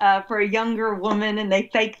aside for a younger woman, and they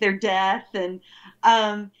fake their death. And,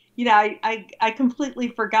 I completely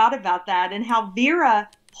forgot about that, and how Vera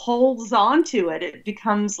holds on to it. It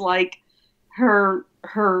becomes like her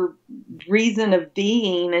reason of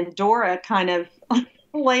being, and Dora kind of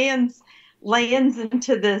lands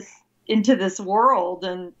into this world,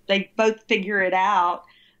 and they both figure it out.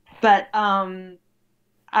 But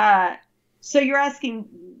so you're asking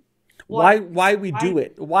Why we do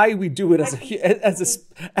it as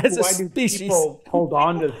a species? People hold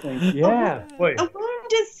on to things. Yeah. A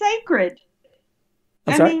wound is sacred.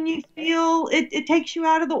 You feel it takes you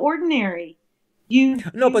out of the ordinary.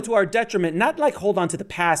 But to our detriment, not like hold on to the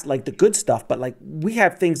past, like the good stuff, but like we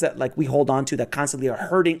have things that like we hold on to that constantly are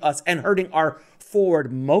hurting us and hurting our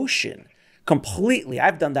forward motion completely.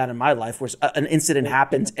 I've done that in my life where an incident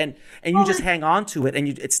happens and you just hang on to it and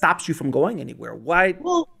it stops you from going anywhere. Why?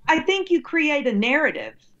 Well, I think you create a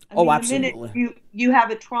narrative. Absolutely. The minute you have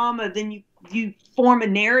a trauma, then you form a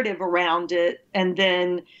narrative around it, and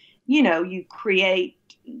then, you create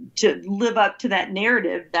to live up to that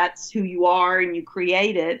narrative. That's who you are, and you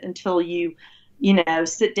create it until you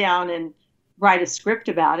sit down and write a script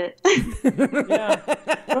about it. Yeah,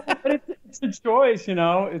 but it's a choice.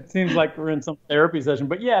 It seems like we're in some therapy session,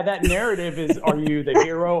 but yeah, that narrative is: are you the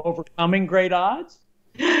hero overcoming great odds,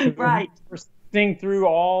 right? Seeing through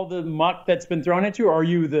all the muck that's been thrown at you, or are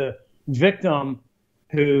you the victim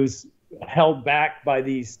who's held back by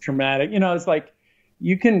these traumatic? It's like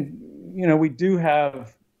you can. We do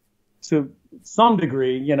have, to some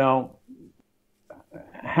degree,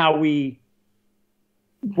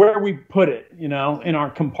 where we put it, in our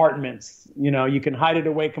compartments. You can hide it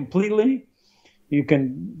away completely. You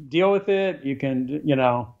can deal with it. You can,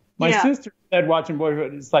 my sister said watching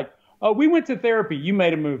Boyhood, it's like, oh, we went to therapy. You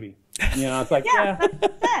made a movie. It's like, yeah.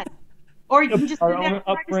 Or you can just our own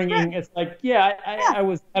upbringing. It's like, I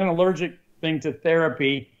had an allergic thing to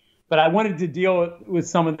therapy, but I wanted to deal with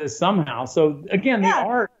some of this somehow. So again,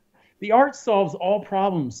 the art solves all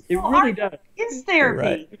problems. It really does. It's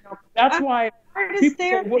therapy. Right. That's why art is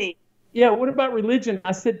therapy. What about religion?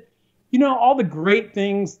 I said, all the great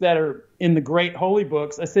things that are in the great holy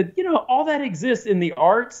books, I said, all that exists in the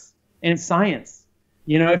arts and science.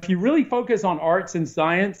 If you really focus on arts and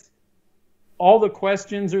science, all the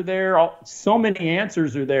questions are there, so many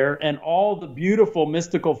answers are there, and all the beautiful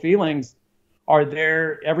mystical feelings are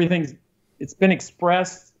there. It's been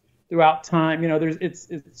expressed throughout time. It's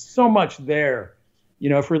so much there.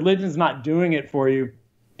 If religion's not doing it for you,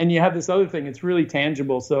 and you have this other thing, it's really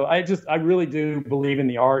tangible. So I really do believe in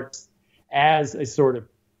the arts as a sort of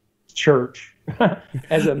church.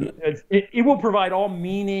 It will provide all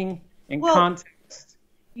meaning and context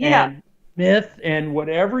and myth and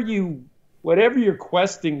whatever you're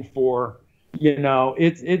questing for,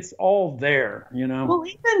 it's all there, Well,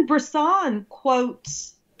 even Bresson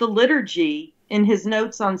quotes the liturgy in his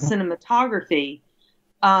notes on cinematography.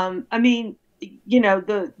 I'm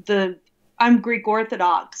Greek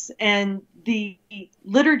Orthodox, and the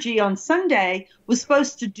liturgy on Sunday was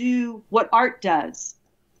supposed to do what art does.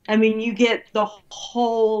 You get the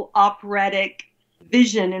whole operatic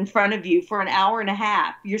vision in front of you for an hour and a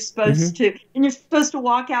half. You're supposed to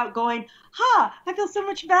walk out going, I feel so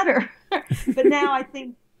much better. But now I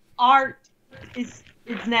think art is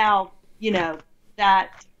now,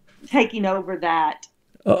 that taking over that.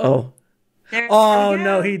 Uh-oh. Oh,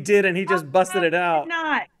 no, he didn't. He just busted it out.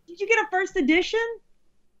 Did you get a first edition?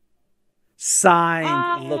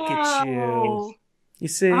 Signed. Look at you. You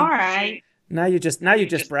see? All right. Now you're just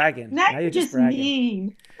bragging. Now you're just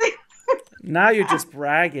mean. Now you're just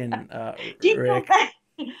bragging, Rick.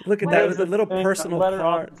 Look at that with a little personal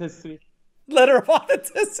part. Letter of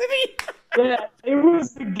authenticity. Yeah, it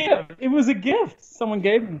was a gift. It was a gift someone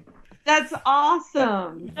gave me. That's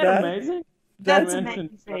awesome. Isn't that amazing? That's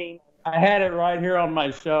amazing. I had it right here on my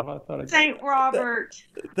shelf. I thought St. Robert.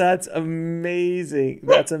 That's amazing.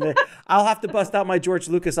 That's amazing. I'll have to bust out my George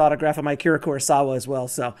Lucas autograph and my Akira Kurosawa as well.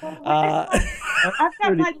 So I've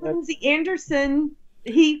got my Lindsay Anderson.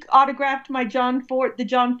 He autographed my the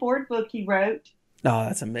John Ford book he wrote. Oh,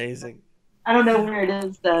 that's amazing. I don't know where it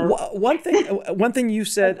is though. One thing you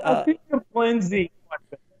said. I think of Lindsay.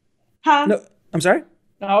 Huh? No, I'm sorry.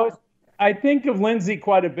 No, I think of Lindsay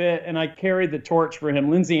quite a bit, and I carry the torch for him.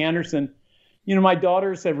 Lindsay Anderson. My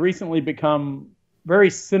daughters have recently become very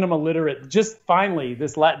cinema literate. Just finally,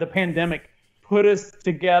 the pandemic put us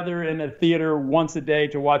together in a theater once a day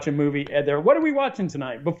to watch a movie. What are we watching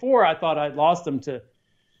tonight? Before, I thought I'd lost them to,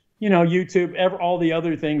 YouTube, all the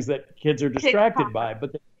other things that kids are distracted by.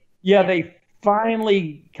 But they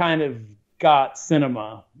finally kind of got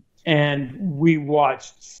cinema, and we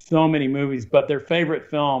watched so many movies. But their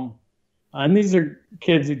favorite film, and these are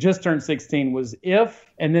kids who just turned 16, was If,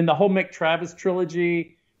 and then the whole Mick Travis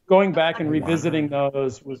trilogy. Going back and revisiting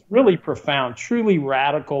those was really profound, truly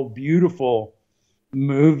radical, beautiful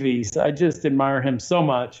movies. I just admire him so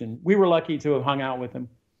much, and we were lucky to have hung out with him.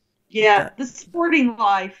 Yeah, the sporting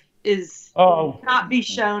life is not be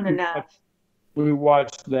shown enough. We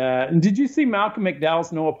watched that. And did you see Malcolm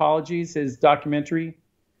McDowell's No Apologies, his documentary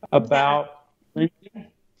about Lincoln?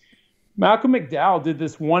 Malcolm McDowell did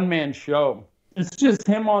this one-man show. It's just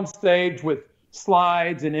him on stage with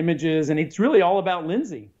slides and images, and it's really all about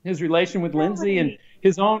Lindsay, his relation with Lindsay and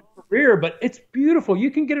his own career. But it's beautiful.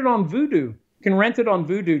 You can get it on Vudu. You can rent it on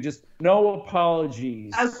Vudu. Just No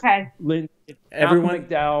Apologies. Okay. Malcolm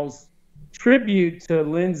McDowell's tribute to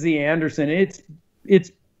Lindsay Anderson. It's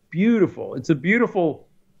beautiful. It's a beautiful,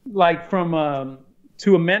 from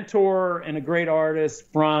to a mentor and a great artist,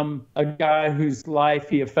 from a guy whose life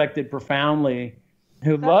he affected profoundly,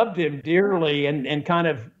 who loved him dearly and kind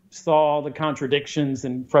of saw the contradictions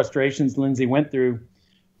and frustrations Lindsay went through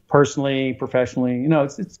personally, professionally.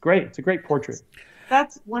 It's great. It's a great portrait.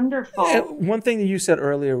 That's wonderful. One thing that you said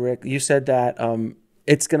earlier, Rick, you said that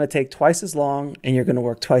it's going to take twice as long and you're going to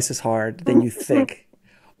work twice as hard than you think,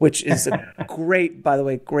 which is a great, by the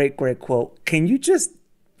way, great quote. Can you just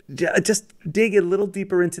dig a little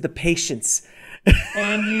deeper into the patience?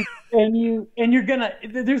 And you're gonna.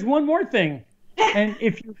 There's one more thing, and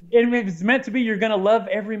if it's meant to be, you're gonna love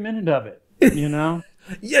every minute of it.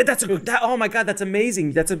 Yeah, oh my God, that's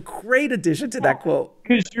amazing. That's a great addition to that quote.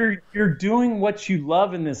 Because you're doing what you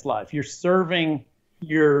love in this life. You're serving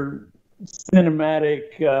your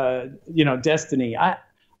cinematic, destiny.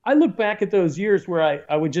 I look back at those years where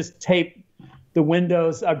I would just tape the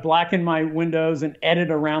windows. I blacken my windows and edit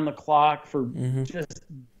around the clock for just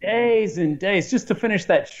days and days just to finish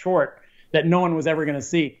that short that no one was ever going to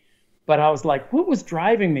see. But I was like, what was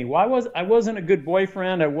driving me? I wasn't a good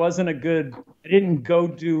boyfriend. I didn't go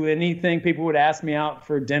do anything. People would ask me out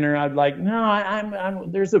for dinner. I'd like, no,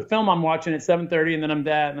 there's a film I'm watching at 7:30 and then I'm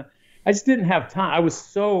dead. And I just didn't have time. I was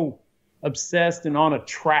so obsessed and on a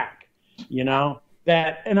track, and I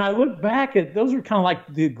look back at those were kind of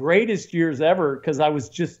like the greatest years ever because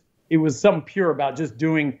it was something pure about just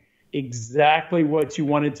doing exactly what you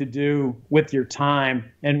wanted to do with your time.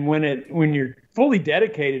 And when you're fully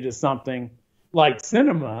dedicated to something like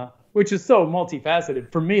cinema, which is so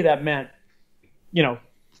multifaceted, for me, that meant,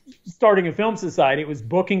 starting a film society. It was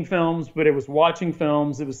booking films, but it was watching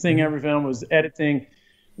films. It was seeing every film, it was editing, it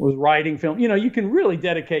was writing film. You can really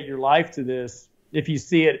dedicate your life to this if you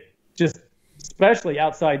see it just, especially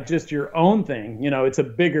outside just your own thing. It's a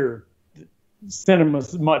bigger,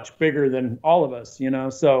 cinema's much bigger than all of us,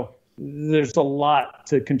 so there's a lot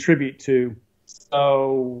to contribute to.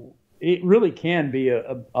 So it really can be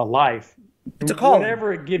a life. It's a call.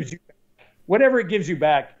 Whatever it gives you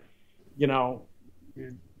back,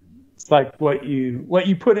 it's like what you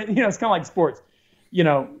put in, it's kind of like sports,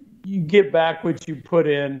 you get back what you put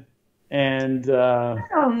in. And I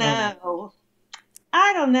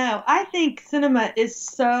don't know. I think cinema is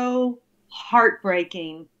so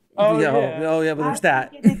heartbreaking. Oh yeah, but there's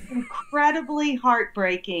that. It is incredibly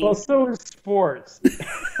heartbreaking. Well, so is sports.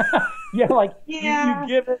 You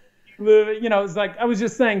give it, it's like I was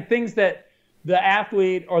just saying, things that the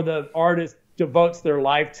athlete or the artist devotes their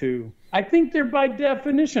life to, I think they're by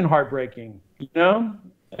definition heartbreaking. I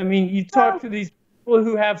mean, you talk to these people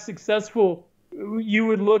who have successful, you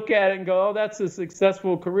would look at it and go, oh, that's a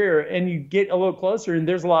successful career. And you get a little closer and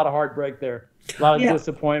there's a lot of heartbreak there, a lot of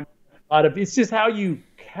disappointment, it's just how you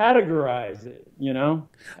categorize it, Well,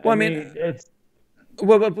 I mean it's.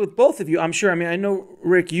 Well, but with both of you, I'm sure. I mean, I know,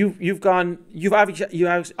 Rick, you've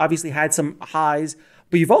obviously had some highs,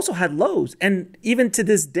 but you've also had lows. And even to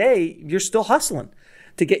this day, you're still hustling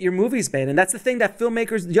to get your movies made. And that's the thing that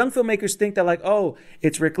young filmmakers think that like, oh,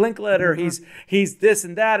 it's Rick Linklater. He's this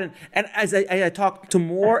and that. And as I talk to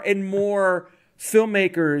more and more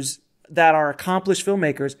filmmakers that are accomplished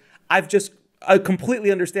filmmakers, I completely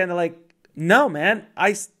understand that like, no, man,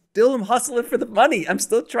 I still am hustling for the money. I'm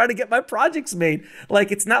still trying to get my projects made.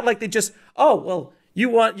 Like, it's not like they just, oh, well,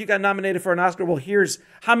 you got nominated for an Oscar. Well, here's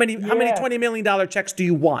how many $20 million checks do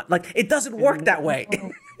you want? Like, it doesn't work that way.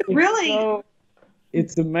 Really?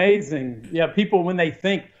 It's amazing. Yeah. People, when they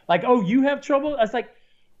think like, oh, you have trouble. I was like,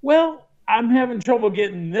 well, I'm having trouble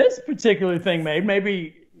getting this particular thing made.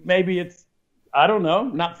 Maybe it's, I don't know,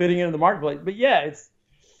 not fitting into the marketplace, but yeah,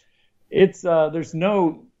 it's there's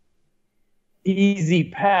no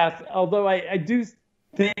easy path. Although I do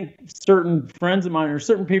think certain friends of mine or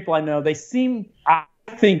certain people I know, I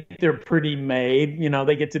think they're pretty made,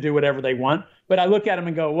 they get to do whatever they want, but I look at them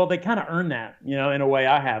and go, well, they kind of earn that, in a way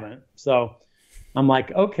I haven't. So I'm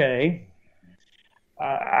like, okay,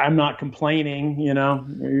 I'm not complaining,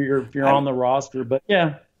 if you're on the roster, but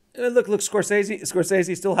yeah. Look,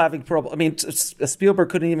 Scorsese still having trouble. I mean, Spielberg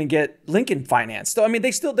couldn't even get Lincoln financed. So, I mean,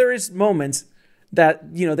 there is moments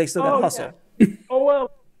that, they still got to hustle. Yeah. Oh,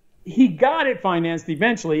 well, he got it financed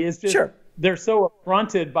eventually. It's just they're so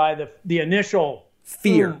affronted by the initial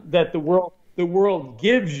fear that the world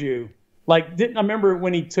gives you. Like, I remember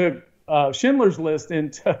when he took Schindler's List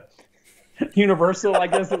into Universal, I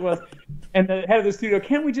guess it was, and the head of the studio,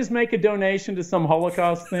 can't we just make a donation to some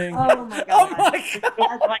Holocaust thing? Oh my God.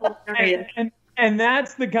 And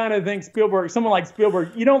that's the kind of thing someone like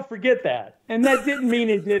Spielberg, you don't forget that. And that didn't mean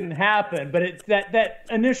it didn't happen, but it's that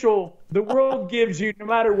initial, the world gives you, no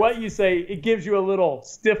matter what you say, it gives you a little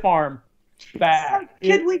stiff arm back. So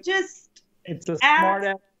could we just it's a smart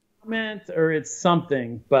ass comment or it's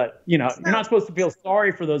something, but you're not supposed to feel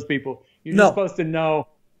sorry for those people. You're just supposed to know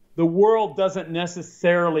the world doesn't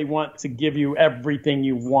necessarily want to give you everything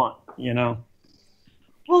you want,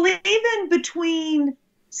 Well, even between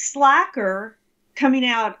Slacker coming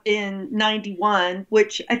out in 91,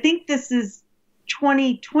 which I think this is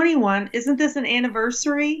 2021. Isn't this an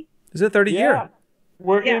anniversary? Is it 30 year?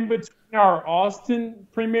 We're in between our Austin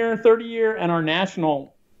premiere 30 year and our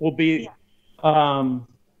national will be,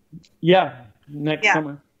 next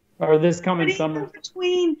summer or this coming summer.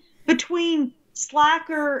 Between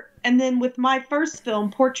Slacker, and then with my first film,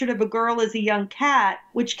 Portrait of a Girl as a Young Cat,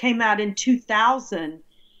 which came out in 2000,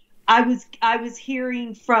 I was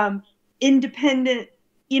hearing from independent,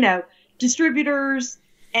 distributors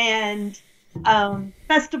and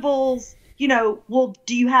festivals, well,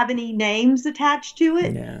 do you have any names attached to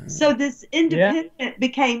it? Yeah. So this independent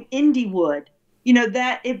became Indiewood,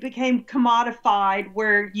 that it became commodified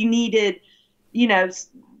where you needed,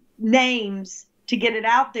 names to get it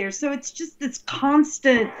out there. So it's just this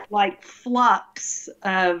constant like flux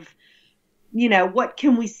of, what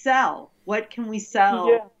can we sell? What can we sell?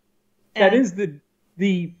 Yeah. That is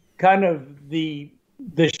the kind of the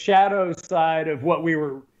shadow side of what we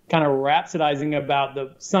were kind of rhapsodizing about the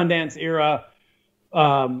Sundance era,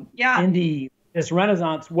 indie, this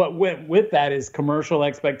renaissance. What went with that is commercial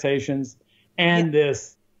expectations and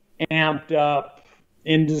this amped up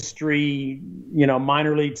industry,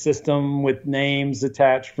 minor league system with names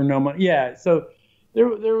attached for no money. Yeah. So there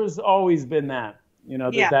was always been that,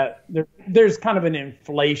 there's kind of an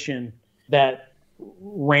inflation that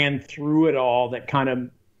ran through it all that kind of,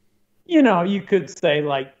 you could say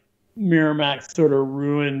like Miramax sort of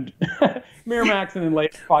ruined Miramax and then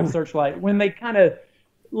later Fox Searchlight when they kind of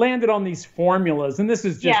landed on these formulas. And this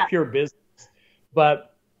is just pure business,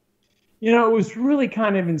 but it was really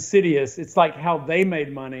kind of insidious. It's like how they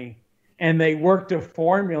made money, and they worked a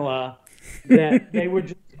formula that they would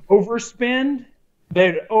just overspend,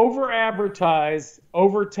 they'd over-advertise,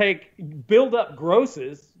 build up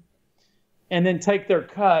grosses, and then take their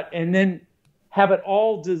cut, and then have it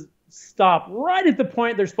all just stop right at the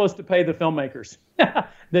point they're supposed to pay the filmmakers.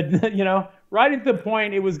 Right at the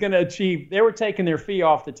point it was going to achieve, they were taking their fee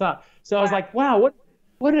off the top. So I was like, wow,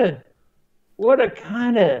 what a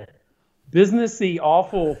kind of businessy,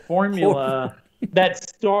 awful formula that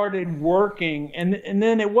started working, and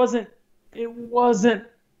then it wasn't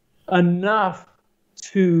enough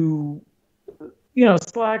to,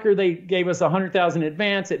 Slacker. They gave us $100,000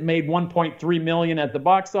 advance. It made $1.3 million at the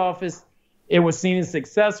box office. It was seen as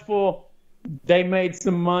successful. They made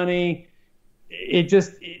some money.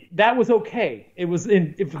 That was okay. It was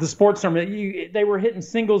if the sports term. They were hitting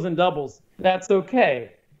singles and doubles. That's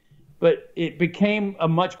okay. But it became a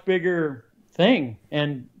much bigger thing,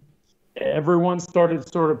 and everyone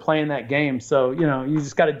started sort of playing that game. So, you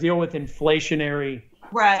just got to deal with inflationary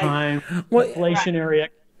time, inflationary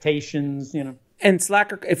expectations, And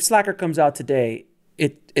if Slacker comes out today,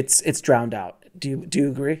 it's drowned out. Do you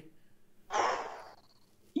agree?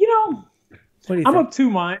 What do you think? I'm of two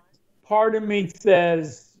minds. Part of me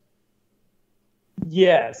says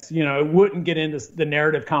yes, it wouldn't get into the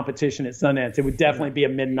narrative competition at Sundance. It would definitely be a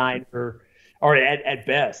midnight or at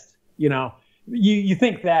best, you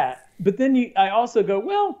think that, but then I also go,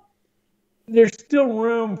 well, there's still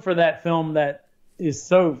room for that film that is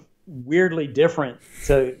so weirdly different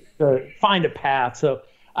to find a path. So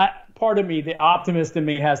part of me, the optimist in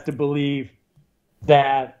me, has to believe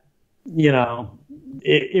that,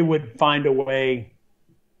 it would find a way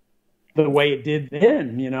the way it did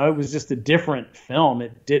then. It was just a different film.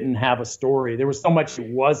 It didn't have a story. There was so much it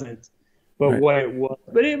wasn't, but what it was.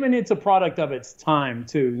 But it's a product of its time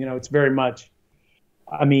too. It's very much,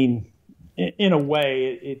 in a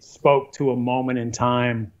way, it spoke to a moment in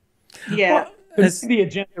time. Yeah. Well, the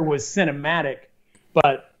agenda was cinematic,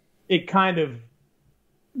 but it kind of,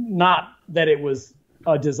 not that it was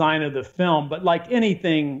a design of the film, but like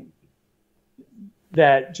anything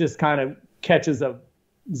that just kind of catches a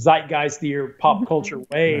zeitgeistier pop culture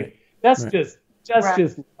wave, that's just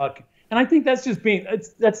luck. And I think that's just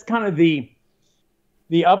that's kind of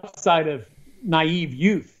the upside of naive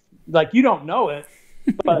youth. Like, you don't know it,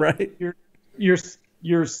 but you're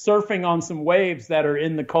surfing on some waves that are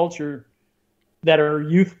in the culture that are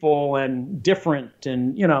youthful and different,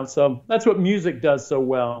 and so that's what music does so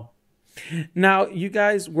well. Now, you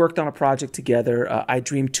guys worked on a project together, I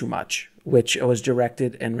Dream Too Much, which was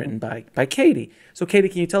directed and written by Katie. So, Katie,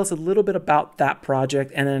 can you tell us a little bit about that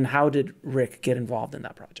project, and then how did Rick get involved in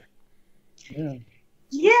that project?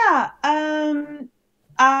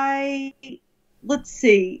 Let's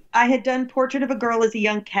see. I had done Portrait of a Girl as a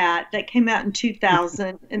Young Cat that came out in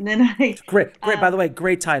 2000, and then great. By the way,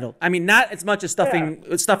 great title. Not as much as stuffing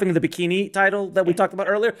the bikini title that we talked about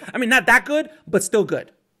earlier. Not that good, but still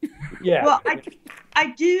good. Yeah. Well, I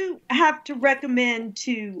do have to recommend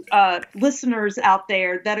to listeners out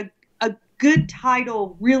there that a good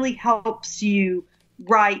title really helps you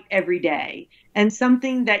write every day, and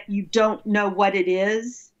something that you don't know what it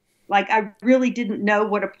is. Like, I really didn't know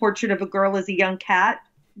what a Portrait of a Girl as a Young Cat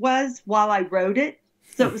was while I wrote it.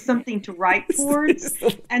 So it was something to write towards.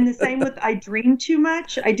 And the same with I Dream Too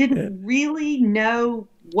Much. I didn't really know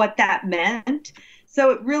what that meant.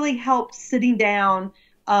 So it really helped sitting down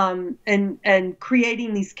and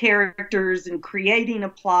creating these characters and creating a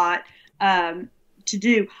plot to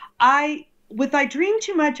do. With I Dream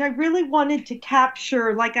Too Much, I really wanted to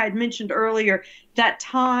capture, like I had mentioned earlier, that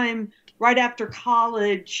time right after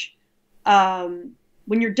college, when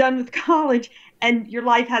you're done with college and your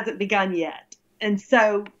life hasn't begun yet. And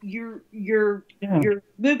so you're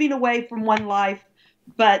moving away from one life,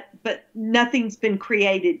 but nothing's been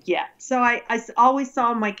created yet. So I always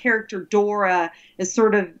saw my character Dora as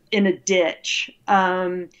sort of in a ditch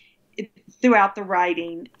throughout the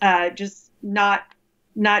writing, just not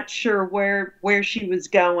sure where she was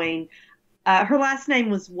going. Her last name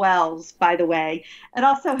was Welles, by the way. It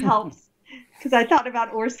also helps because I thought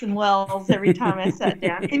about Orson Welles every time I sat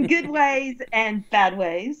down, in good ways and bad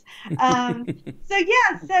ways. So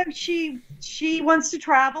she wants to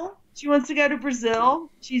travel. She wants to go to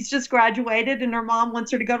Brazil. She's just graduated, and her mom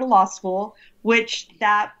wants her to go to law school, which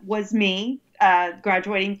that was me,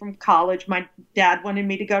 graduating from college. My dad wanted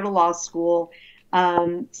me to go to law school.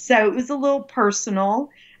 So it was a little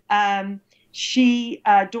personal. Dora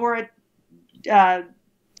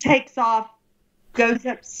takes off, goes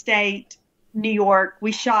upstate New York.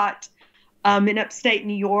 We shot in upstate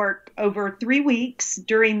New York over 3 weeks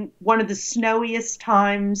during one of the snowiest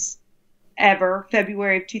times ever,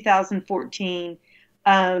 February of 2014.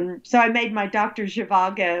 So I made my Dr.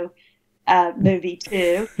 Zhivago movie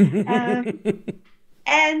too.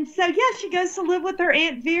 And so, she goes to live with her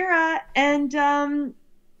Aunt Vera, and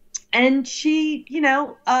she,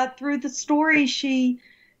 through the story,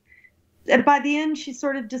 by the end, she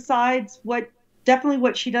sort of decides definitely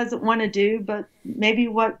what she doesn't want to do, but maybe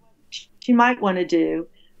what she might want to do.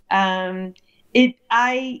 There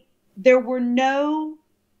were no,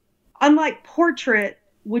 unlike Portrait,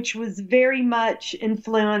 which was very much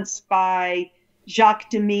influenced by Jacques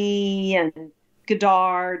Demy and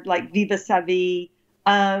Godard, like Viva sa vie.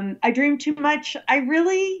 I Dream Too Much. I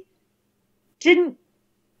really didn't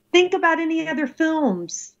think about any other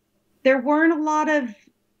films. There weren't a lot of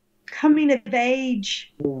coming of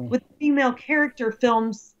age with female character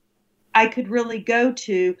films I could really go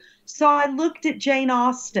to. So I looked at Jane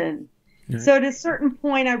Austen. Right. So at a certain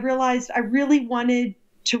point, I realized I really wanted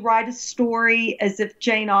to write a story as if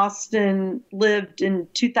Jane Austen lived in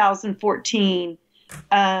 2014.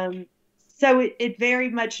 So it very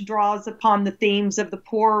much draws upon the themes of the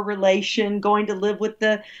poor relation, going to live with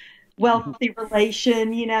the wealthy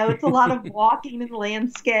relation. It's a lot of walking in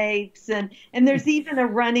landscapes, and there's even a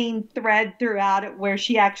running thread throughout it where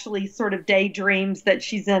she actually sort of daydreams that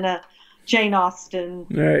she's in a Jane Austen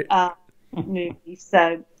movie.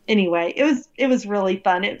 So anyway, it was really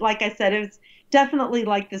fun. Like I said, it was definitely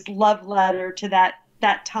like this love letter to that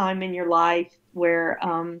time in your life where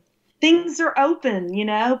things are open,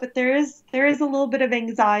 but there is a little bit of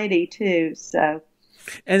anxiety too. So.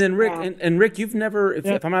 And then Rick, and Rick, you've never,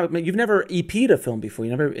 if I'm not, you've never EP'd a film before. You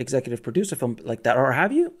never executive produced a film like that, or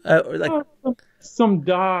have you? Some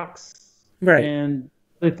docs, right, and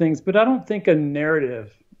other things, but I don't think a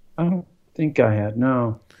narrative. I don't think I had.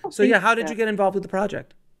 No. So how did you get involved with the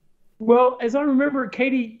project? Well, as I remember,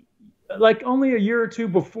 Katie, like only a year or two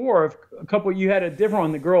before, you had a different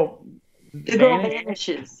one. The girl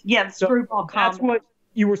vanishes. Yeah, the screwball comedy. That's what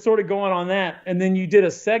you were sort of going on that, and then you did a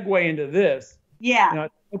segue into this. Yeah.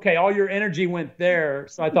 Okay, all your energy went there.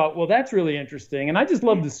 So I thought, well, that's really interesting. And I just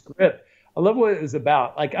love the script. I love what it was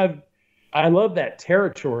about. Like I love that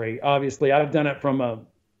territory. Obviously, I've done it from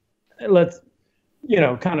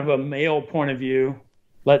kind of a male point of view,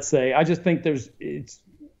 let's say. I just think it's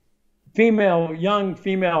young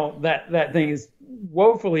female, that thing is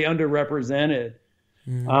woefully underrepresented.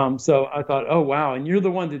 So I thought, oh, wow. And you're the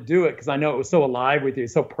one to do it because I know it was so alive with you,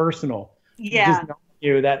 so personal. Yeah. Just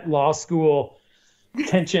knowing that law school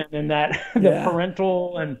tension and that the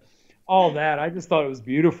parental and all that. I just thought it was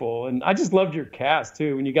beautiful. And I just loved your cast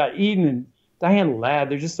too. When you got Eden and Diane Ladd,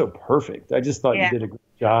 they're just so perfect. I just thought you did a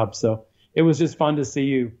great job. So it was just fun to see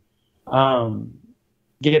you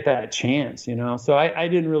get that chance, So I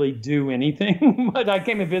didn't really do anything, but I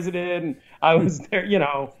came and visited and I was there,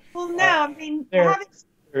 Well, no, I mean, having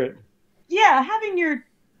your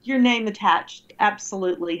name attached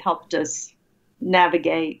absolutely helped us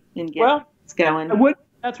navigate and get going.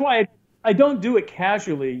 That's why I don't do it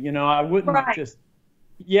casually. I wouldn't just.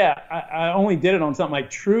 Yeah, I only did it on something I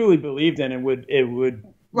truly believed in, and would if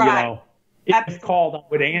called, I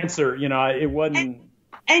would answer. It wasn't.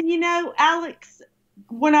 And Alex,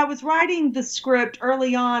 when I was writing the script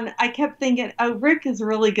early on, I kept thinking, "Oh, Rick is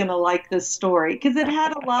really going to like this story," because it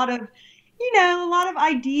had a lot of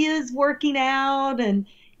ideas working out, and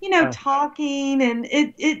talking, and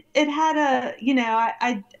it had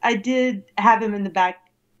a, I did have him in the back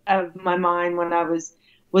of my mind when I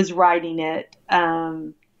was writing it.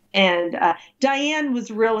 And Diane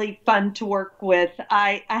was really fun to work with.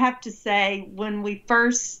 I have to say, when we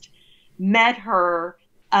first met her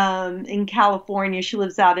in California, she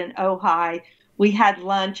lives out in Ojai. We had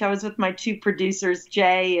lunch. I was with my two producers,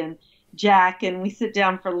 Jay and Jack, and we sit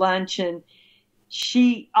down for lunch, and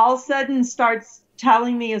she all of a sudden starts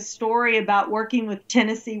telling me a story about working with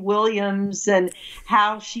Tennessee Williams and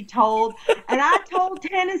how she told, and I told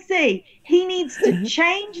Tennessee he needs to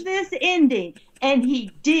change this ending, and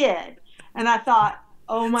he did. And I thought,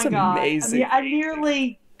 oh my God, amazing. I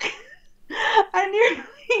nearly,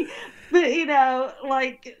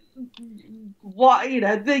 like, what,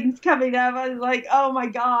 things coming up. I was like, oh my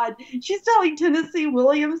God, she's telling Tennessee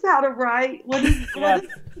Williams how to write. What is it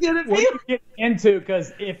gonna be? What you get into,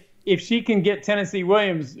 because if she can get Tennessee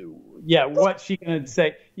Williams, what's she gonna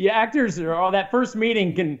say? Actors are all that first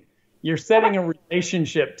meeting you're setting a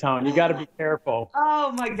relationship tone. You got to be careful.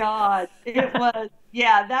 Oh my God, it was.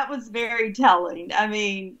 Yeah, that was very telling. I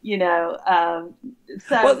mean,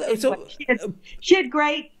 she had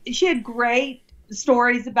great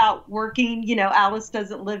stories about working. Alice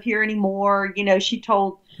doesn't live here anymore. She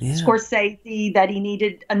told Scorsese that he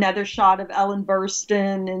needed another shot of Ellen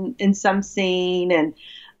Burstyn in some scene, and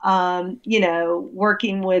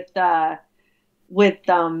working with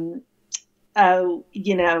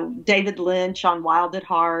David Lynch on Wild at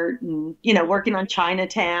Heart, and working on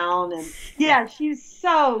Chinatown, and she's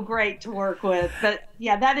so great to work with. But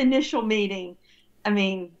that initial meeting, I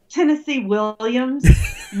mean, Tennessee Williams,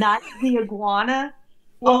 not the iguana.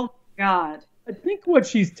 Oh my God! I think what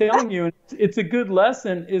she's telling you, and it's a good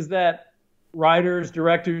lesson, is that writers,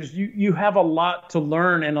 directors, you have a lot to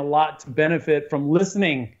learn and a lot to benefit from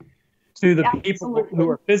listening to the people who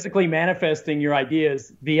are physically manifesting your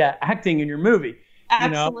ideas via acting in your movie.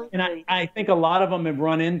 Absolutely. And I think a lot of them have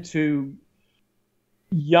run into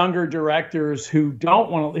younger directors who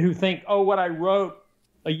who think, oh, what I wrote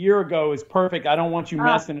a year ago is perfect. I don't want you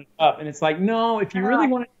messing it up. And it's like, no, if you really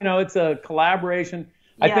want to, it's a collaboration.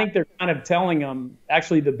 I think they're kind of telling them,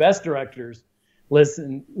 actually the best directors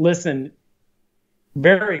listen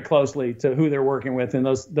very closely to who they're working with, and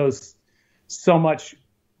those so much,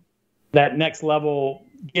 that next level,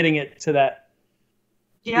 getting it to that,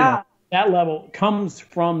 that level comes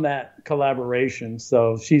from that collaboration.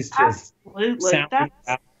 So she's just absolutely.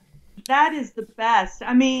 That is the best.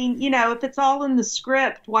 I mean, if it's all in the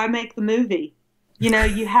script, why make the movie? You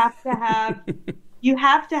have to have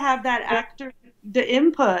that actor, the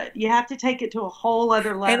input. You have to take it to a whole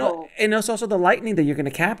other level. And it's also the lightning that you're going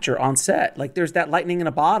to capture on set. Like, there's that lightning in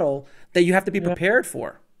a bottle that you have to be prepared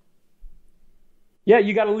for. Yeah,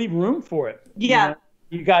 you got to leave room for it. Yeah,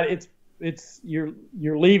 you got you're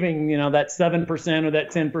leaving that 7% or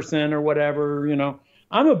that 10% or whatever.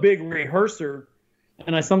 I'm a big rehearser,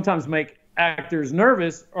 and I sometimes make actors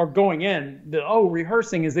nervous or going in.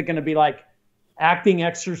 Rehearsing, is it going to be like acting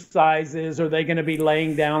exercises? Are they going to be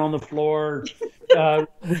laying down on the floor,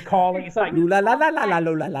 recalling? It's like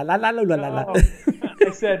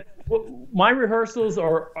I said, my rehearsals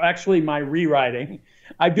are actually my rewriting.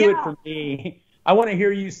 I do it for me. I want to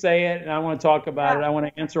hear you say it, and I want to talk about it. I want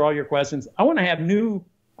to answer all your questions. I want to have new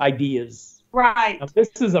ideas. Right. Now, this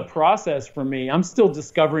is a process for me. I'm still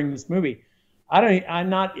discovering this movie. I'm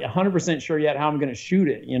not 100% sure yet how I'm going to shoot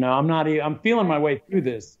it. I'm feeling my way through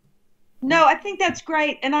this. No, I think that's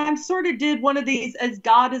great. And I sort of did one of these, as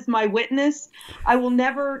God is my witness. I will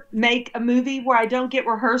never make a movie where I don't get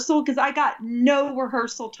rehearsal, because I got no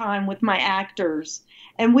rehearsal time with my actors.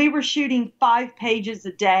 And we were shooting 5 pages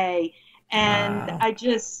a day. And I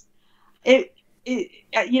just, I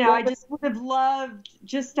just would have loved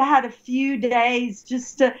just to have a few days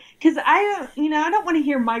just to, because I don't want to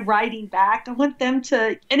hear my writing back. I want them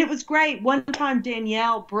to, and it was great. One time,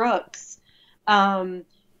 Danielle Brooks, in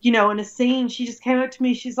a scene, she just came up to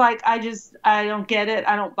me. She's like, I don't get it.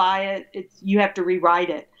 I don't buy it. You have to rewrite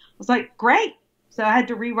it. I was like, great. So I had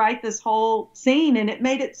to rewrite this whole scene, and it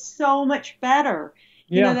made it so much better.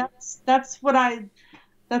 Yeah. That's what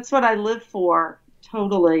I live for.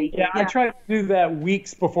 Totally. Yeah, I try to do that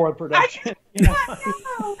weeks before production. I know.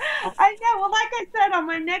 Well, like I said, on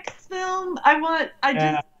my next film,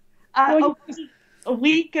 a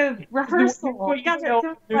week of rehearsal.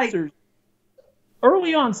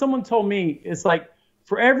 Early on, someone told me it's like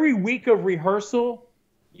for every week of rehearsal,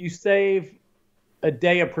 you save a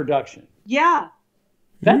day of production. Yeah.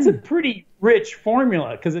 That's a pretty rich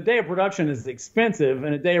formula, because a day of production is expensive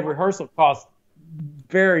and a day of rehearsal costs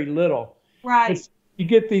very little. Right. You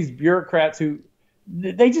get these bureaucrats who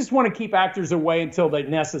they just want to keep actors away until they're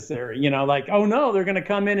necessary. You know, like, oh no, they're going to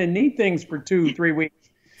come in and need things for 2-3 weeks.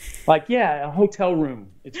 Like, yeah, a hotel room.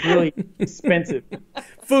 It's really expensive.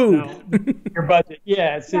 Food. You know, your budget.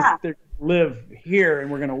 Yeah, it's just they live here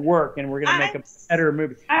and we're going to work and we're going to make a better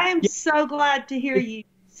movie. I am so glad to hear you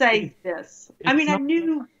say this. I mean, I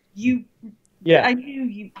knew you. Yeah. I knew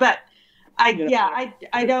you, but I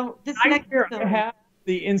don't. This next year I have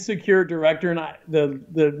the insecure director,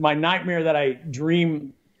 and my nightmare that I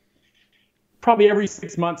dream. Probably every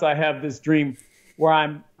 6 months, I have this dream where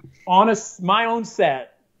I'm on my own set.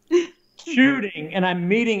 Shooting, and I'm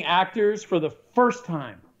meeting actors for the first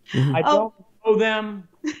time. Mm-hmm. I don't know them.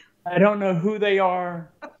 I don't know who they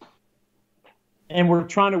are. And we're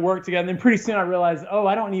trying to work together. And then pretty soon I realize,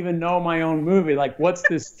 I don't even know my own movie. Like, what's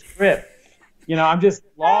this script? You know, I'm just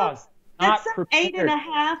lost. That's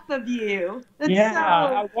 8.5 of you. That's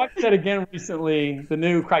I watched that again recently. The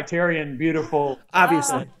new Criterion, beautiful.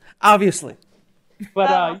 Obviously.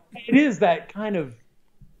 But it is that kind of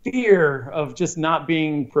fear of just not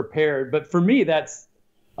being prepared. But for me, that's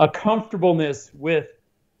a comfortableness with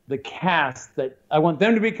the cast that I want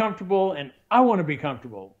them to be comfortable and I want to be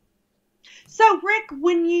comfortable. So Rick,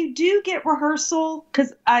 when you do get rehearsal,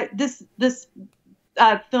 because this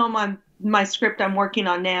film my script I'm working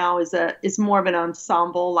on now is more of an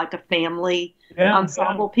ensemble, like a family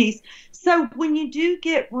ensemble piece. So when you do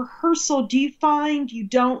get rehearsal, do you find you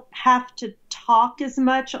don't have to talk as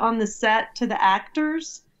much on the set to the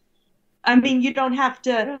actors? I mean, you don't have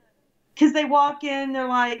to, because they walk in, they're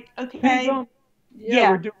like, okay.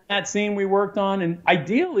 We're doing that scene we worked on. And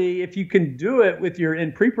ideally, if you can do it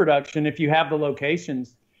in pre-production, if you have the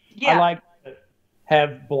locations, I like to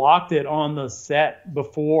have blocked it on the set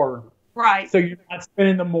before. Right. So you're not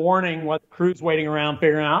spending the morning while the crew's waiting around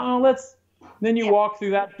figuring out, then you walk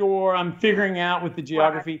through that door. I'm figuring out with the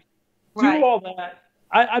geography. Right. Do all that.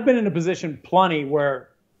 I've been in a position plenty where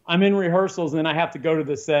I'm in rehearsals and then I have to go to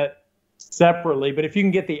the set separately. But if you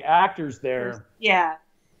can get the actors there. Yeah.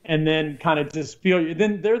 And then kind of just feel,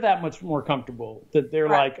 then they're that much more comfortable that they're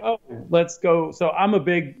like, let's go. So I'm a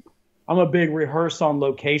big rehearse on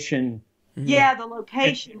location. Yeah, the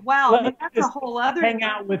location. Wow, that's a whole other hang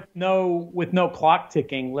out with no clock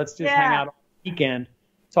ticking. Let's just hang out on the weekend,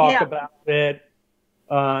 talk about it,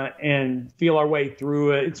 and feel our way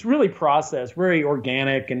through it. It's really processed, very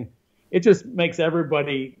organic, and it just makes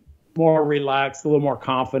everybody more relaxed, a little more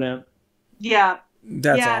confident. Yeah,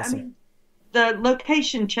 that's awesome. I mean, the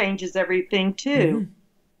location changes everything too. Mm-hmm.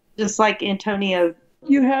 Just like Antonio,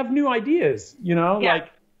 you have new ideas. You know,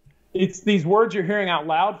 like. It's these words you're hearing out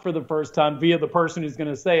loud for the first time via the person who's going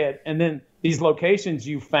to say it. And then these locations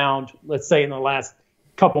you found, let's say in the last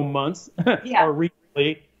couple months or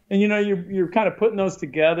recently. And, you know, you're kind of putting those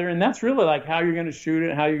together. And that's really like how you're going to shoot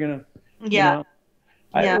it, how you're going to,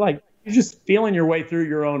 you're just feeling your way through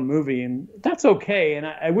your own movie. And that's okay. And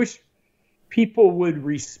I wish people would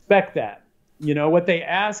respect that. You know, what they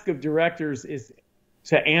ask of directors is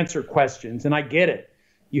to answer questions. And I get it.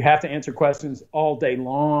 You have to answer questions all day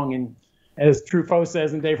long. And as Truffaut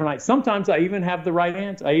says in Day for Night, sometimes I even have the right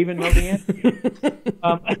answer. I even know the answer.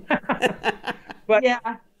 But,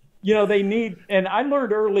 you know, they need, and I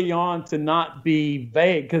learned early on to not be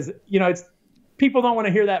vague because, you know, people don't want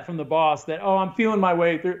to hear that from the boss that, I'm feeling my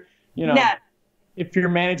way through, you know. Yeah. If you're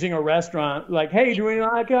managing a restaurant, like, hey, do we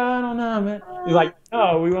like, I don't know, man. You're like,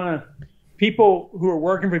 we want to, people who are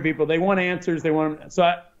working for people, they want answers.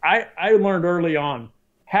 So I learned early on.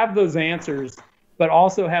 Have those answers, but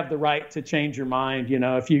also have the right to change your mind. You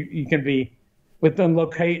know, if you can be with the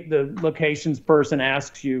locations person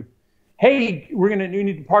asks you, hey, you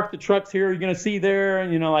need to park the trucks here. You're going to see there.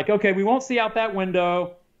 And, you know, like, okay, we won't see out that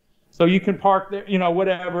window. So you can park there, you know,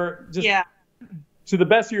 whatever. Just to the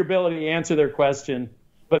best of your ability, answer their question,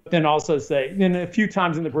 but then also say, then a few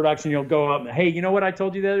times in the production, you'll go up and, hey, you know what I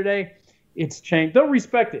told you the other day? It's changed. They'll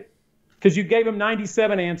respect it because you gave them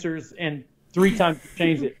 97 answers and 3 times you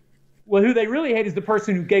changed it. Well, who they really hate is the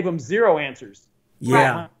person who gave them 0 answers.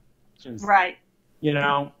 Yeah. Right. You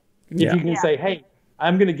know, if you can say, hey,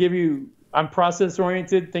 I'm going to give you, I'm process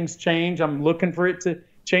oriented. Things change. I'm looking for it to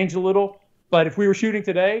change a little. But if we were shooting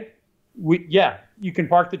today, you can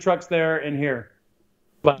park the trucks there and here.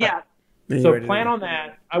 But so plan on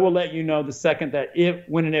that. I will let you know the second that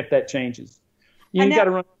when and if that changes. You got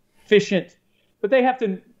to run efficient, but they have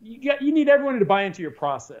to. You need everyone to buy into your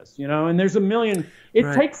process, you know. And there's a million. It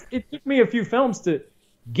took me a few films to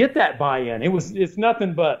get that buy-in. It's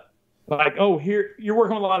nothing but like, here you're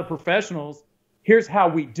working with a lot of professionals. Here's how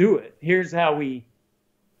we do it. Here's how we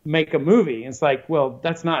make a movie. And it's like, well,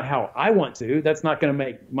 that's not how I want to. That's not going to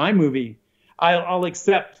make my movie. I'll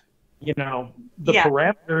accept you know, the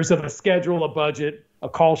parameters of a schedule, a budget, a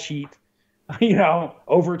call sheet, you know,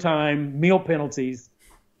 overtime, meal penalties.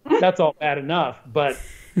 That's all bad enough. But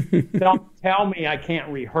don't tell me I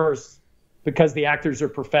can't rehearse because the actors are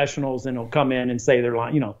professionals and will come in and say their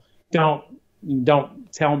line. You know,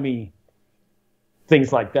 don't tell me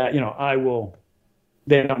things like that. You know,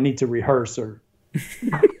 they don't need to rehearse or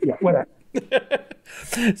whatever.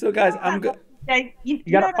 So guys, I'm good. You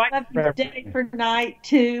gotta fight for day for night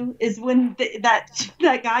too is when that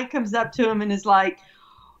guy comes up to him and is like,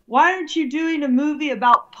 "Why aren't you doing a movie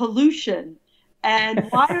about pollution? And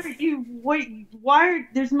why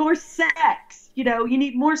there's more sex? You know, you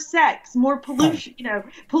need more sex, more pollution. You know,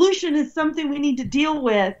 pollution is something we need to deal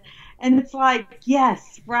with." And it's like,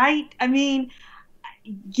 yes, right? I mean,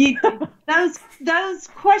 those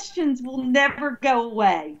questions will never go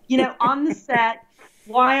away. You know, on the set.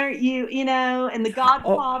 Why aren't you, you know, and the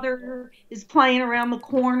Godfather is playing around the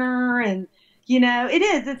corner and, you know,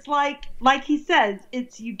 it's like he says,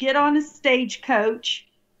 it's you get on a stagecoach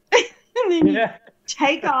and then you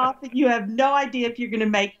take off and you have no idea if you're going to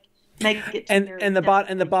make it. And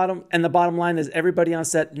the bottom line is everybody on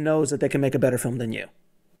set knows that they can make a better film than you.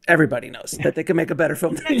 Everybody knows that they can make a better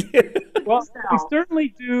film than you. Well, you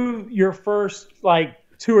certainly do your first like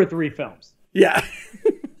 2 or 3 films. Yeah.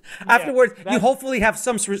 Afterwards, you hopefully have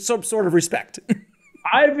some sort of respect.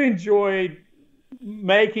 I've enjoyed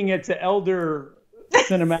making it to elder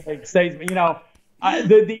cinematic stage. You know,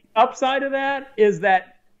 the upside of that is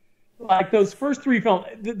that, like those first 3 films,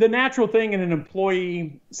 the natural thing in an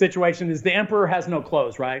employee situation is the emperor has no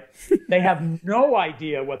clothes, right? They have no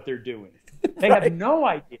idea what they're doing. They have no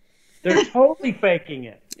idea. They're totally faking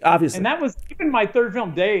it. Obviously. And that was, even my 3rd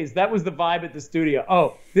film, Days, that was the vibe at the studio.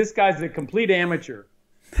 Oh, this guy's a complete amateur.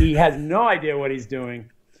 He has no idea what he's doing,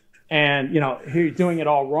 and you know he's doing it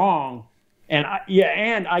all wrong. And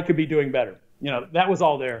I could be doing better. You know, that was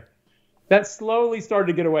all there. That slowly started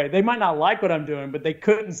to get away. They might not like what I'm doing, but they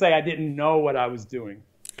couldn't say I didn't know what I was doing.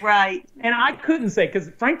 Right. And I couldn't say because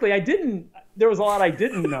frankly I didn't. There was a lot I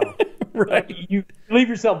didn't know. Right. Like, you leave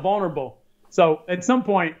yourself vulnerable. So at some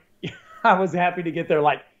point, I was happy to get there.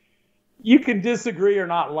 Like, you can disagree or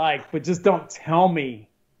not like, but just don't tell me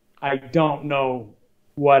I don't know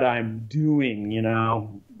what I'm doing, you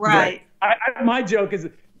know? Right. My joke is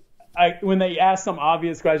when they ask some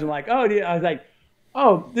obvious question like, I was like,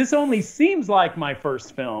 this only seems like my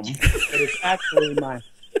first film, but it's actually my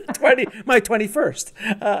 21st.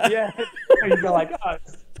 You go like,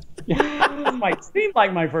 this might seem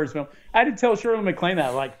like my first film. I had to tell Shirley MacLaine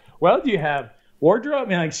that, like, well, do you have wardrobe? I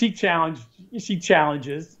mean, like she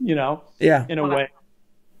challenges, you know, in a way.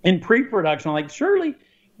 In pre-production, I'm like, Shirley,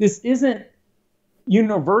 this isn't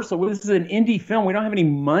Universal. This is an indie film. We don't have any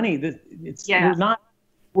money.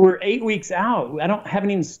 We're 8 weeks out.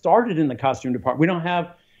 Haven't even started in the costume department. We don't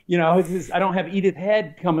have, you know, I don't have Edith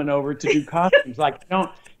Head coming over to do costumes. Like,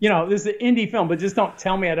 this is an indie film, but just don't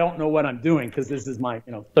tell me I don't know what I'm doing because this is my,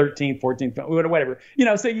 13th, 14th film, whatever. You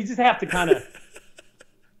know, so you just have to kind of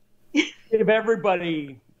give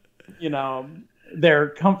everybody, their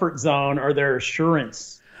comfort zone or their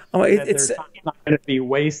assurance. Oh, it's not going to be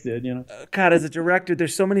wasted, you know. God, as a director,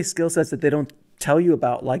 there's so many skill sets that they don't tell you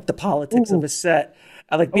about, like the politics of a set,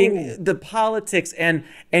 like being the politics and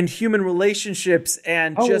human relationships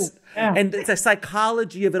and and the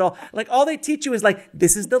psychology of it all. Like all they teach you is like,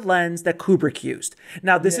 this is the lens that Kubrick used.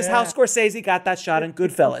 Now this is how Scorsese got that shot in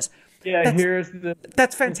Goodfellas. Yeah,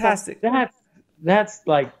 that's fantastic. That's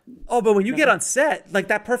like, but when you get on set, like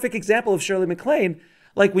that perfect example of Shirley MacLaine,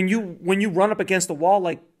 like when you run up against the wall,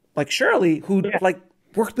 like Shirley, who like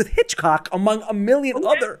worked with Hitchcock among a million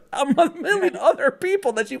other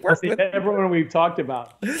people that she worked with. Everyone we've talked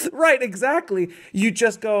about. Right, exactly. You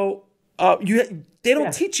just go, they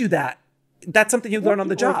don't teach you that. That's something you learn on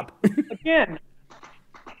the job. Again,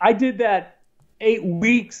 I did that 8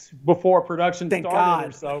 weeks before production started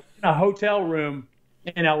or so in a hotel room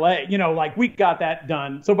in LA. Like we got that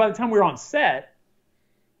done. So by the time we were on set,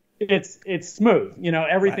 it's smooth.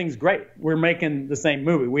 Everything's great. We're making the same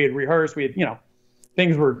movie. We had rehearsed. We had,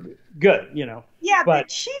 things were good. Yeah,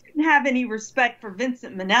 but she didn't have any respect for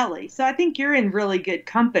Vincent Minnelli, so I think you're in really good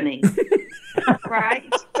company,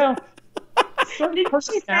 right? Well, didn't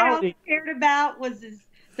she say all he cared about was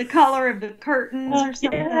the color of the curtains or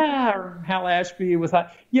something? Yeah, or Hal Ashby was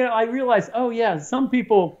hot. I realized, some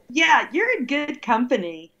people. Yeah, you're in good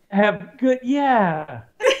company. Have good, yeah.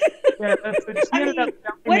 That's what she ended up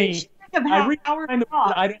telling me. Did you think of Howard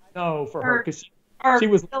Hawks? I don't know for her because she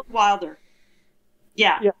was Bill Wilder.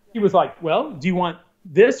 Yeah. He was like, well, do you want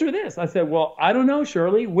this or this? I said, well, I don't know,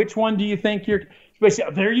 Shirley. Which one do you think you're? She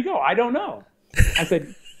said, there you go. I don't know. I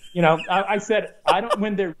said, I said, I don't,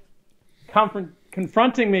 when they're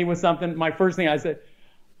confronting me with something, my first thing I said,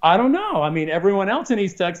 I don't know. I mean, everyone else in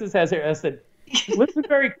East Texas has it. I said, listen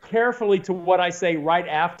very carefully to what I say right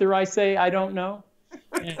after I say I don't know.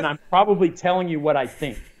 And I'm probably telling you what I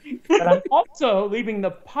think. But I'm also leaving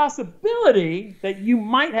the possibility that you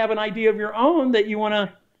might have an idea of your own that you want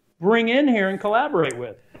to bring in here and collaborate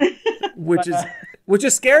with. Which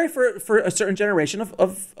is scary for a certain generation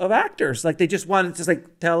of actors. Like, they just want to just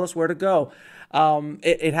like tell us where to go.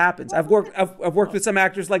 It happens. I've worked with some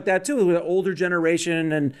actors like that too, with an older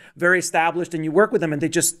generation and very established, and you work with them and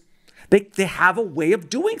they have a way of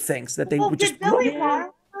doing things that they would just.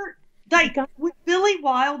 Would Billy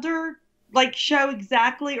Wilder like show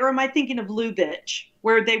exactly, or am I thinking of Lubitsch,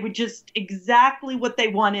 where they would just exactly what they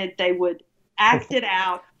wanted, they would act it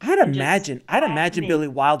out. I'd imagine Billy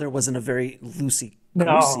Wilder wasn't a very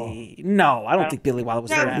loosey-goosey. No, I don't think Billy Wilder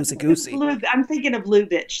was very loosey-goosey. I'm thinking of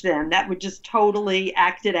Lubitsch then. That would just totally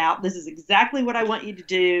act it out. This is exactly what I want you to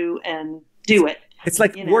do, and do it. It's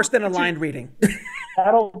like worse than a line reading.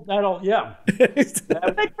 That'll, yeah.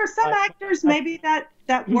 But for some actors, maybe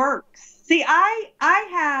that works. See, I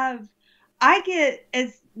get,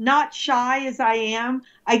 as not shy as I am,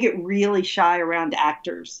 I get really shy around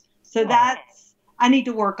actors. So I need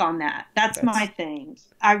to work on that. That's my thing.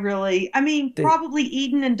 Probably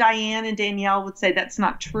Eden and Diane and Danielle would say that's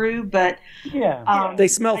not true, but they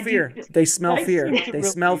smell fear. They smell fear. They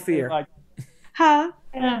smell fear. Huh?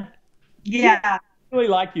 Yeah. I really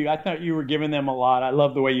like you. I thought you were giving them a lot. I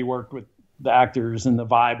love the way you worked with the actors and the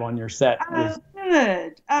vibe on your set.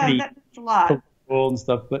 Good. That's a lot. And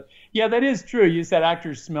stuff. But yeah, that is true. You said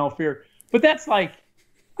actors smell fear. But that's why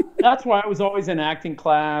I was always in acting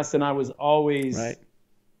class, and I was always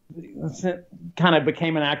kind of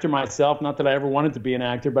became an actor myself. Not that I ever wanted to be an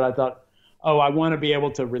actor, but I thought, I want to be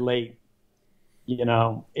able to relate.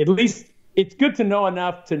 At least it's good to know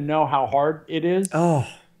enough to know how hard it is.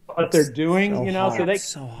 What they're doing,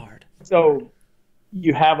 so hard. So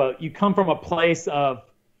you come from a place of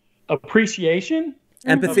appreciation,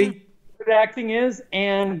 empathy, of what acting is,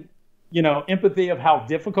 and empathy of how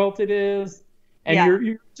difficult it is, and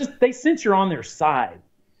you're just, they sense you're on their side.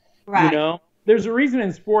 Right. There's a reason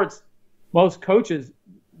in sports, most coaches,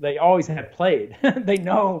 they always have played. They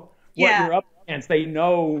know what you're up against. They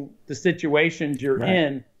know the situations you're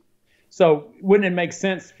in. So wouldn't it make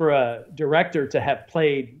sense for a director to have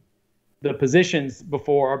played the positions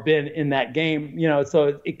before or been in that game?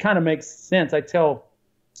 So it kind of makes sense. I tell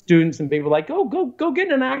students and people like, go get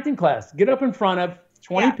in an acting class. Get up in front of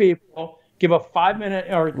 20 people, give a 5-minute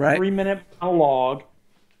or 3-minute monologue,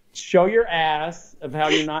 show your ass of how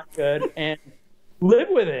you're not good, and live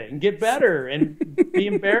with it and get better and be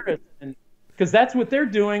embarrassed. And because that's what they're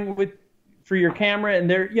doing for your camera, and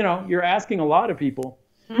you're asking a lot of people.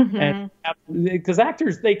 Mm-hmm. And because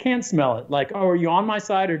actors, they can smell it. Like, are you on my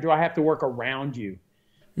side, or do I have to work around you?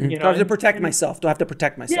 Do I have to protect myself? Do I have to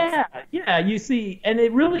protect myself? Yeah. You see, and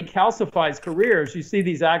it really calcifies careers. You see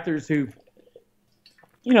these actors who,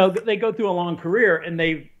 they go through a long career and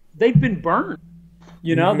they've been burned.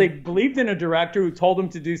 They believed in a director who told them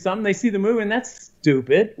to do something. They see the movie and that's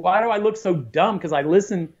stupid. Why do I look so dumb? Because I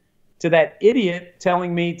listened to that idiot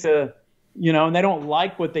telling me to. And they don't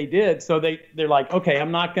like what they did. So they're like, okay,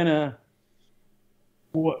 I'm not going to,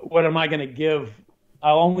 what am I going to give?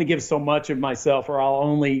 I'll only give so much of myself, or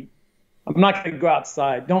I'm not going to go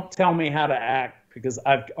outside. Don't tell me how to act because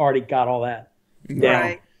I've already got all that down.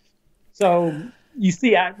 Right. So you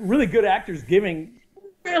see really good actors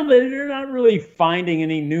they're not really finding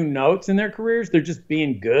any new notes in their careers. They're just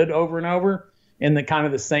being good over and over in the kind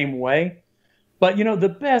of the same way. But,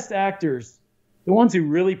 the best actors, the ones who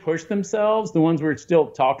really push themselves, the ones we're still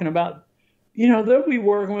talking about, they'll be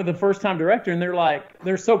working with a first-time director, and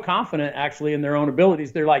they're so confident actually in their own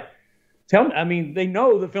abilities. They're like, they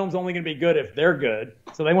know the film's only going to be good if they're good,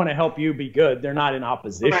 so they want to help you be good. They're not in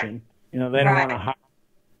opposition. They don't want a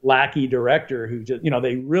lackey director who just,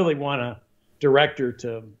 they really want a director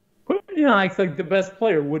to put, I think the best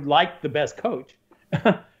player would like the best coach.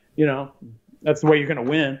 That's the way you're going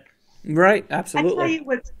to win. Right, absolutely. I tell you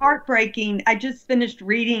what's heartbreaking. I just finished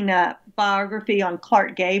reading a biography on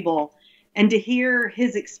Clark Gable, and to hear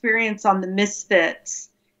his experience on The Misfits,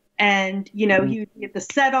 and he would get the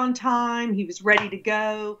set on time, he was ready to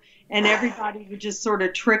go, and everybody would just sort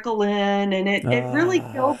of trickle in, and it really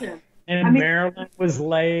killed him. And Marilyn was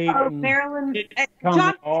late. Marilyn,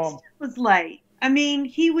 John was late.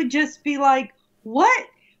 He would just be like, what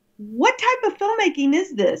type of filmmaking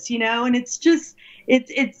is this? And it's just.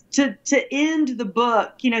 It's to end the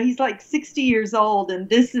book, he's like 60 years old, and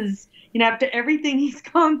this is, after everything he's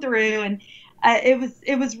gone through, and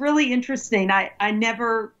it was really interesting. I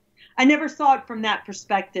never saw it from that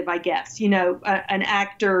perspective, I guess. You know, an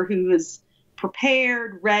actor who was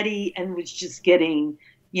prepared, ready, and was just getting,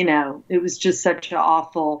 you know, it was just such an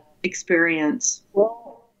awful experience.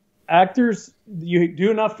 Well, actors, you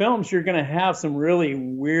do enough films, you're going to have some really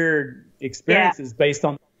weird experiences based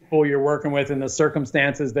on the people you're working with and the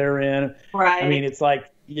circumstances they're in. Right. I mean, it's like,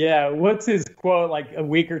 yeah, what's his quote? Like a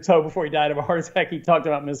week or so before he died of a heart attack, he talked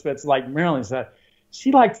about Misfits. Like Marilyn said,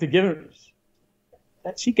 she likes to give it.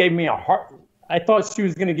 She gave me a heart. I thought she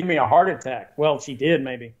was going to give me a heart attack. Well, she did,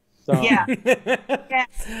 maybe. So. Yeah. Yeah.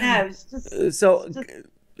 No, it's just,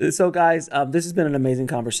 So guys, this has been an amazing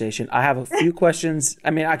conversation. I have a few questions. I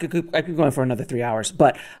mean, I could keep going for another 3 hours,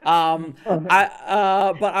 but I'm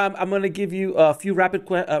going to give you a few rapid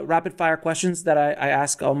fire questions that I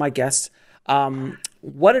ask all my guests.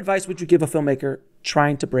 What advice would you give a filmmaker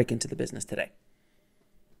trying to break into the business today?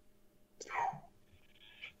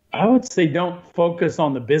 I would say don't focus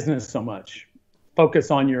on the business so much.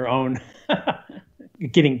 Focus on your own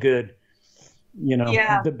getting good. You know,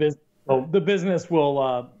 the business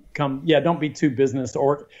will come. Yeah, don't be too business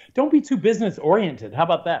oriented. How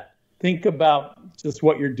about that? Think about just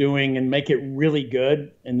what you're doing and make it really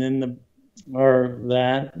good, and then I don't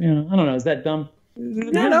know. Is that dumb?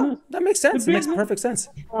 No, that makes sense. It makes perfect sense.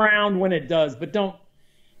 Around when it does, but don't.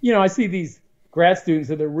 You know, I see these grad students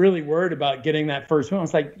that they're really worried about getting that first film.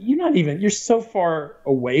 It's like, you're so far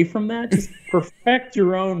away from that. Just perfect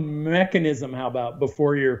your own mechanism. How about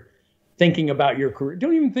before you're thinking about your career?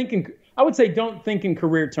 I would say don't think in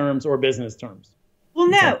career terms or business terms. Well,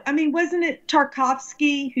 no, I mean, wasn't it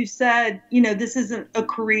Tarkovsky who said, you know, this isn't a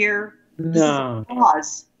career, this is a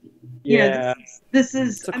cause. Yeah. You know, this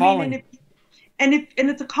is, it's a calling. And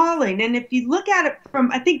it's a calling. And if you look at it from,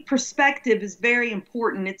 I think perspective is very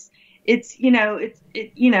important. It's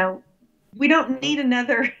we don't need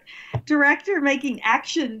another director making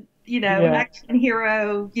action, an action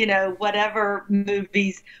hero, whatever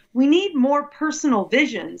movies. We need more personal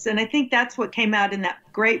visions. And I think that's what came out in that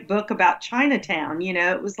great book about Chinatown. You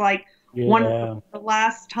know, it was like one of the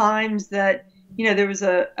last times that, there was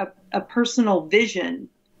a personal vision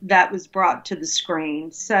that was brought to the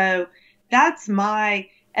screen. So that's my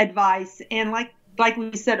advice. And like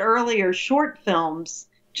we said earlier, short films,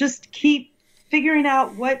 just keep figuring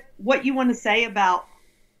out what you want to say about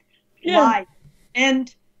life.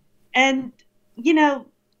 And if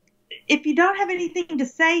you don't have anything to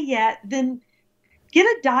say yet, then get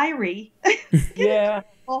a diary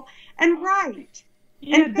and write.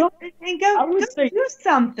 Yeah, and go do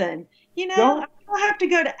something. You don't have to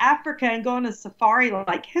go to Africa and go on a safari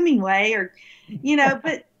like Hemingway or,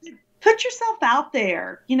 but put yourself out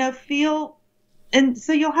there, feel. And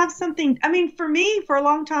so you'll have something. I mean, for me, for a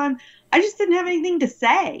long time, I just didn't have anything to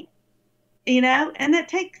say, and that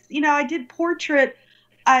takes, I did portrait.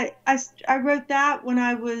 I wrote that when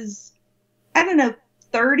I was,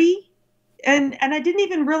 30, and I didn't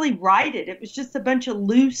even really write it. It was just a bunch of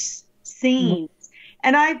loose scenes.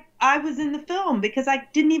 And I was in the film because I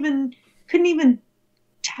couldn't even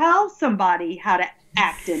tell somebody how to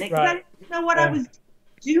act in it because I didn't know what I was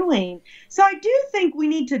doing. So I do think we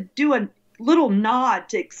need to do a little nod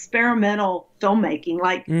to experimental filmmaking.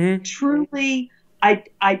 Like truly, I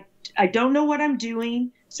don't know what I'm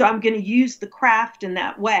doing, so I'm going to use the craft in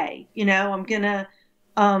that way. I'm going to,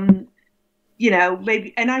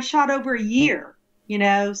 maybe, and I shot over a year,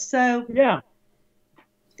 so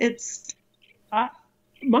it's, I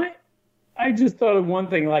just thought of one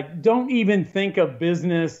thing, like, don't even think of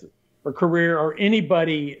business or career or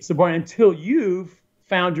anybody subordinate until you've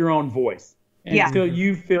found your own voice. Until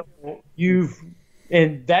you feel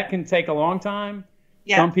and that can take a long time.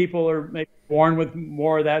 Yeah. Some people are maybe born with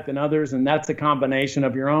more of that than others, and that's a combination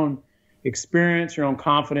of your own experience, your own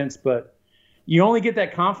confidence, but you only get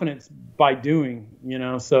that confidence by doing,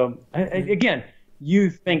 so again,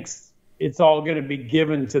 youth thinks it's all going to be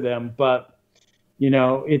given to them, but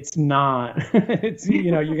it's not. It's,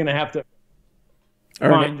 you're going to have to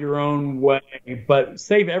find your own way, but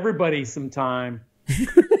save everybody some time.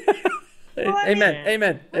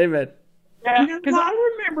 Amen. Yeah, because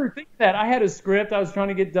I remember thinking that I had a script I was trying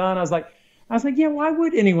to get done. I was like, yeah, why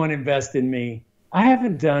would anyone invest in me? I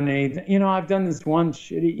haven't done anything. I've done this one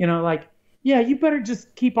shitty, you better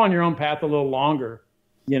just keep on your own path a little longer.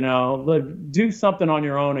 Do something on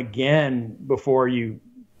your own again before you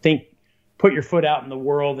put your foot out in the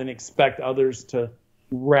world and expect others to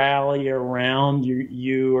rally around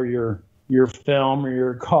you or your film or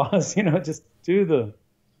your cause. Just do the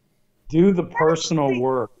personal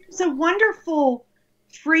work. There's a wonderful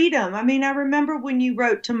freedom. I mean, I remember when you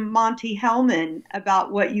wrote to Monty Hellman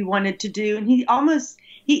about what you wanted to do, and he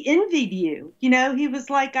envied you. You know, he was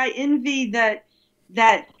like, I envy that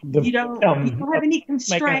you don't have any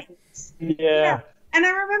constraints. Yeah. And I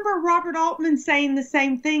remember Robert Altman saying the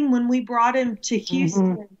same thing when we brought him to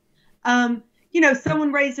Houston. You know,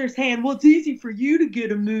 someone raised their hand. Well, it's easy for you to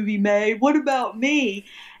get a movie made. What about me?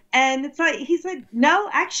 And it's like, he said, no,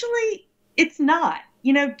 actually, it's not.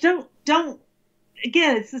 You know, don't.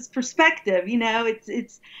 Again, it's this perspective. You know,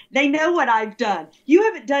 it's. They know what I've done. You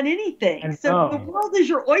haven't done anything, so the world is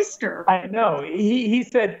your oyster. I know. He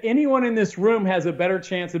said anyone in this room has a better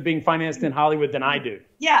chance of being financed in Hollywood than I do.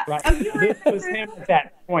 Yeah. Right. Oh, you were This was him at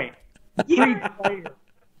that point. You were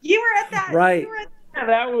at that. Right. Yeah,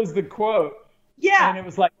 that was the quote. Yeah. And it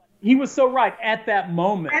was like, he was so right at that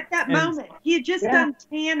moment. At that moment. He had just done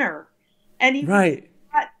Tanner. And he right.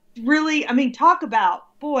 Really, I mean, talk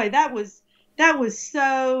about, boy, that was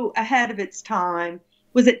so ahead of its time.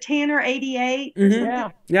 Was it Tanner 88? Mm-hmm.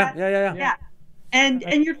 Yeah.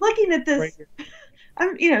 And you're looking at this,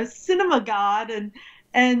 you know, cinema god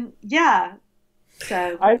and yeah.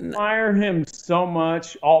 So I admire him so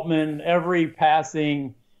much, Altman. Every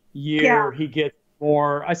passing year he gets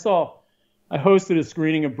more. I hosted a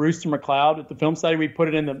screening of Brewster McCloud at the Film Society. We put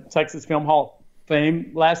it in the Texas Film Hall of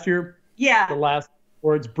Fame last year. Yeah. The last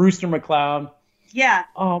words, Brewster McCloud. Yeah.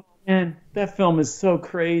 Oh, man, that film is so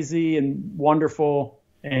crazy and wonderful.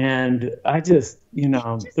 And I just, you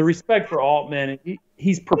know, the respect for Altman,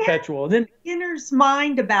 he's perpetual. And then beginner's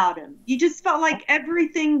mind about him. You just felt like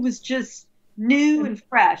everything was just new and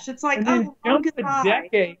fresh. It's like, jump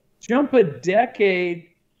a decade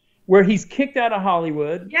where he's kicked out of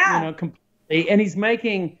Hollywood. Yeah. You know, completely, and he's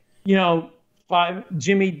making, you know,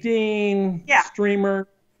 Jimmy Dean, Streamer.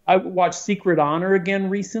 I watched Secret Honor again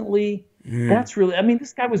recently. That's really, I mean,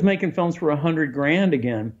 this guy was making films for $100,000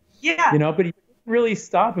 again. Yeah. You know, but he didn't really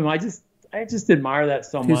stop him. I just admire that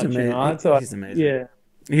so much. Amazing. You know? So, he's amazing. Yeah.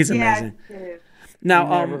 He's amazing.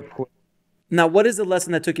 Now, now, what is the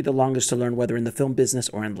lesson that took you the longest to learn, whether in the film business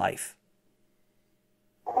or in life?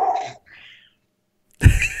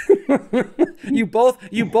 You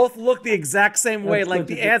both look the exact same way, like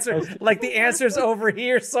the answer's over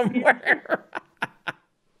here somewhere.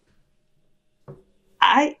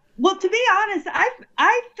 Well, to be honest,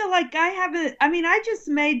 I feel like I haven't. I mean, I just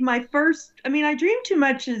made my first. I mean, I Dream Too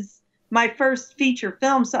Much is my first feature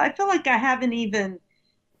film, so I feel like I haven't even.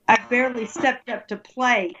 I barely stepped up to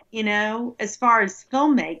play, you know, as far as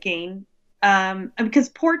filmmaking, because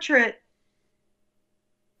Portrait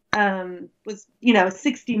was, you know, a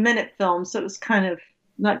 60-minute film, so it was kind of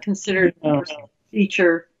not considered a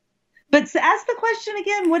feature. But ask the question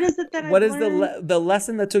again. What is it that What is the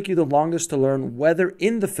lesson that took you the longest to learn, whether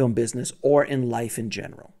in the film business or in life in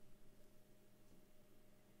general?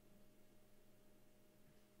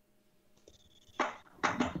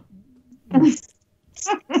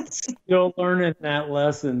 Still learning that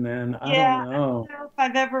lesson, man. I don't know. I don't know if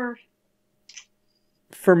I've ever.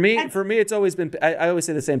 For me, it's always been. I always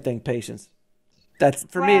say the same thing: patience. That's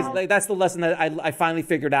for me. That's the lesson that I finally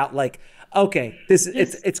figured out. Like, okay,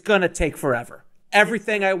 it's gonna take forever.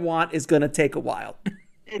 Everything I want is gonna take a while,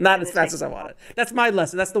 not as fast as I want it. That's my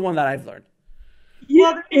lesson. That's the one that I've learned.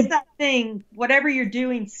 Well, there's that thing. Whatever you're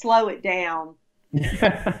doing, slow it down.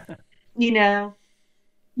 You know.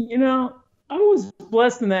 You know, I was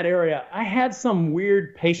blessed in that area. I had some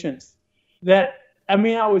weird patience that. I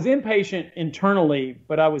mean, I was impatient internally,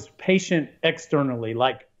 but I was patient externally.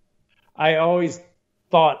 Like, I always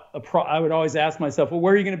thought, I would always ask myself, well,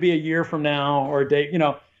 where are you going to be a year from now or a day? You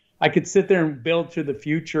know, I could sit there and build to the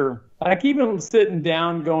future. Like, even sitting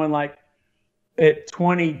down going like at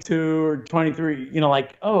 22 or 23, you know,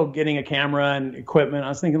 like, oh, getting a camera and equipment. I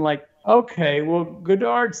was thinking like, okay, well,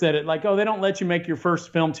 Godard said it like, oh, they don't let you make your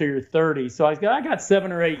first film till you're 30. So I got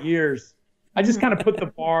 7 or 8 years. I just kind of put the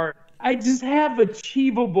bar. I just have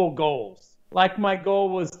achievable goals. Like, my goal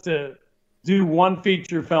was to do 1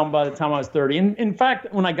 feature film by the time I was 30. And in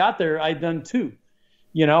fact, when I got there, I'd done 2,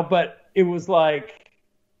 you know, but it was like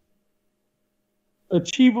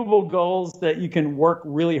achievable goals that you can work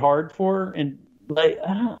really hard for. And like,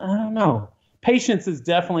 I don't know. Patience is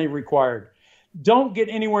definitely required. Don't get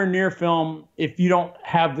anywhere near film if you don't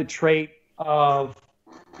have the trait of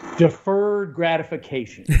deferred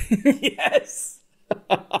gratification. Yes.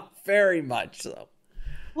 Very much so.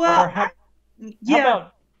 Well, how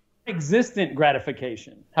about existent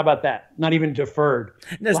gratification? How about that? Not even deferred.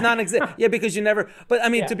 There's non-existent. Yeah, because you never. But I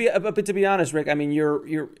mean, to be honest, Rick, I mean,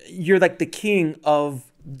 you're like the king of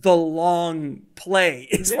the long play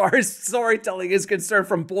as far as storytelling is concerned,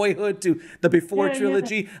 from Boyhood to the Before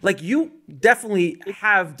trilogy. Like, you definitely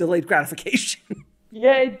have delayed gratification.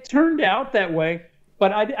 Yeah, it turned out that way,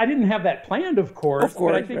 but I didn't have that planned, of course. Of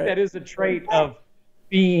course, but I think that is a trait of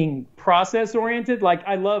being process oriented. Like,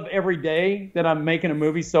 I love every day that I'm making a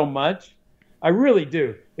movie so much. I really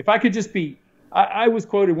do. If I could just be, I was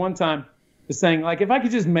quoted one time as saying, like, if I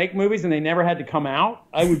could just make movies and they never had to come out,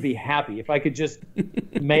 I would be happy. If I could just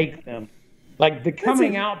make them. Like, the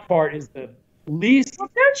coming out part is the least. Well,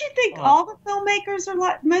 don't you think all the filmmakers are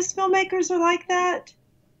like, most filmmakers are like that?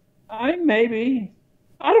 Maybe.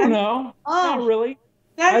 I don't know. Not really.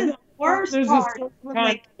 That is the worst There's part. There's a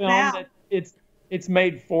kind of film that it's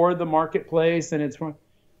made for the marketplace, and it's for,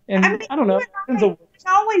 and I don't know. It's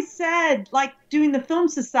always said, like, doing the Film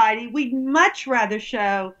Society, we'd much rather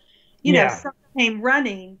show, you know, something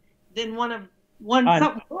running than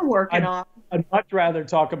something we're working on. I'd much rather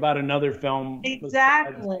talk about another film.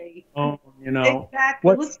 Exactly. You know.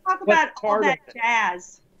 Exactly. Let's talk about all that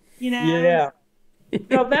jazz. You know. Yeah. You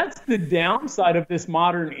know, that's the downside of this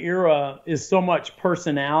modern era, is so much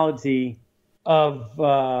personality of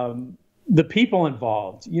the people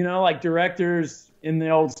involved. You know, like directors in the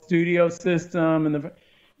old studio system, and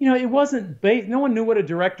you know, it wasn't based. No one knew what a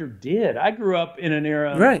director did. I grew up in an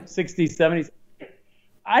era, 60s, 70s.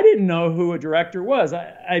 I didn't know who a director was.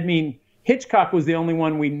 I mean, Hitchcock was the only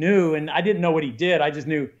one we knew, and I didn't know what he did. I just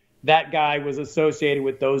knew that guy was associated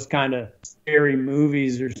with those kind of scary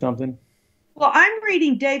movies or something. Well, I'm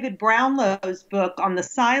reading David Brownlow's book on the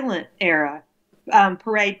silent era,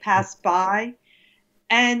 Parade Passed By,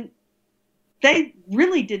 and they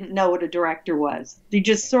really didn't know what a director was. They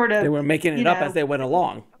just sort of... They were making it up as they went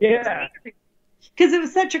along. Yeah. Because it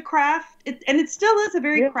was such a craft, and it still is a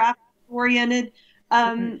very craft-oriented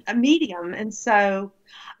a medium. And so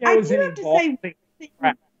I do have to say...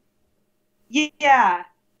 Yeah.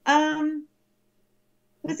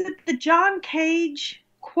 Was it the John Cage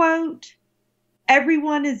quote?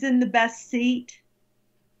 Everyone is in the best seat.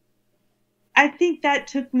 I think that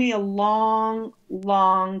took me a long,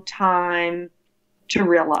 long time to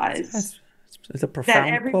realize it's a profound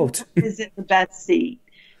that everyone quote. is in the best seat.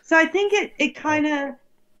 So I think it kind of,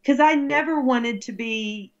 because I never wanted to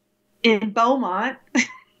be in Beaumont.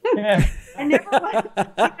 Yeah. I never wanted,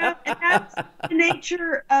 and that's the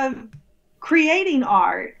nature of creating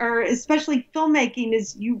art, or especially filmmaking,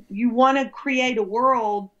 is you want to create a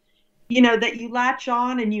world, you know, that you latch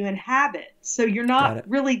on and you inhabit. So you're not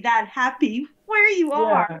really that happy where you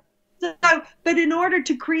are. So, but in order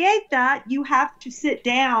to create that, you have to sit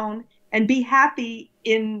down and be happy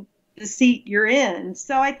in the seat you're in.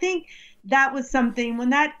 So I think that was something, when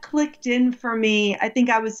that clicked in for me, I think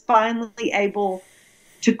I was finally able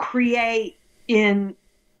to create in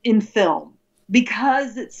film,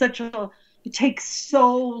 because it takes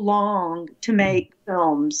so long to make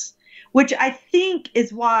films, which I think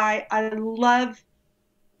is why I love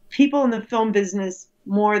people in the film business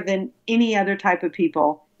more than any other type of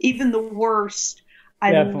people, even the worst.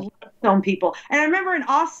 I love film people. And I remember in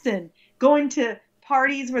Austin going to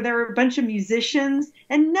parties where there were a bunch of musicians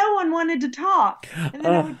and no one wanted to talk. And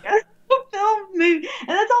then I would go to a film movie, and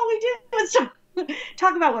that's all we did was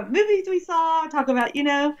talk about what movies we saw, talk about, you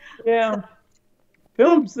know. Yeah.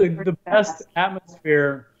 Film's the best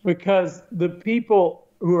atmosphere, because the people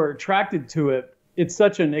who are attracted to it, it's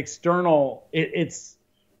such an external, it's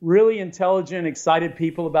really intelligent, excited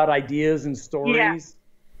people about ideas and stories.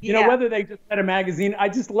 You know, whether they just read a magazine, I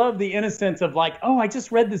just love the innocence of, like, oh, I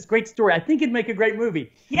just read this great story, I think it'd make a great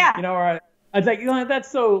movie. Yeah. You know, or I'd like, you know, that's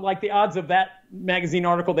so, like, the odds of that magazine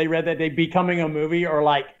article they read that day becoming a movie are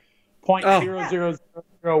like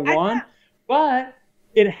 0.00001. But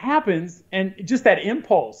it happens, and just that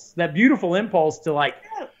impulse, that beautiful impulse to, like,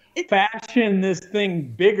 fashion this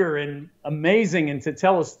thing bigger and amazing, and to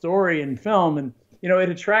tell a story in film. And, you know, it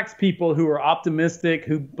attracts people who are optimistic,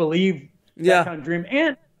 who believe that kind of dream,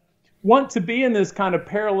 and want to be in this kind of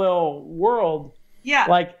parallel world. Yeah.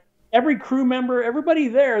 Like, every crew member, everybody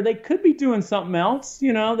there, they could be doing something else.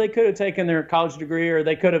 You know, they could have taken their college degree, or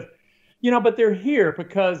they could have, you know, but they're here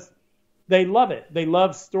because they love it. They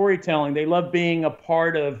love storytelling. They love being a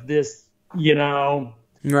part of this, you know,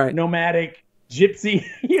 nomadic gypsy,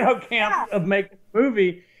 you know, camp of making a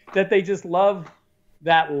movie, that they just love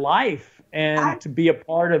that life, and to be a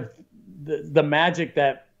part of the magic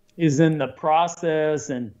that is in the process.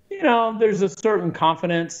 And, you know, there's a certain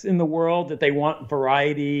confidence in the world that they want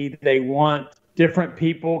variety. They want different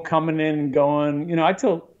people coming in and going. You know, I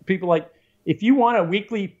tell people, like, if you want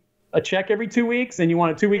a check every 2 weeks and you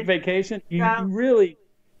want a 2-week vacation, you really,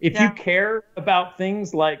 if you care about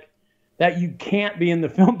things like that you can't be in the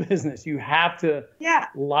film business. You have to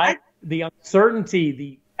like the uncertainty,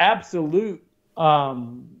 the absolute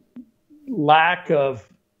lack of,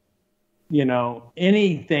 you know,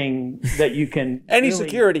 anything that you can any really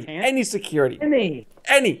security, handle. any security, any.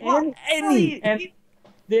 And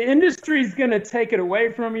the industry's going to take it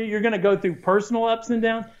away from you. You're going to go through personal ups and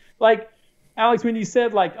downs. Like, Alex, when you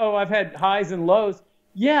said, like, oh, I've had highs and lows.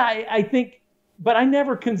 Yeah, I think, but I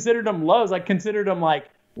never considered them lows. I considered them like,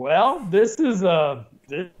 well, this is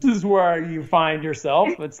where you find yourself.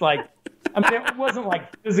 It's like, I mean, it wasn't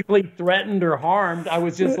like physically threatened or harmed. I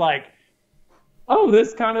was just like, oh,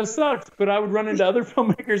 this kind of sucks. But I would run into other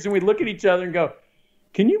filmmakers and we'd look at each other and go,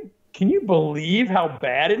 can you believe how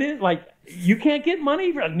bad it is? Like, you can't get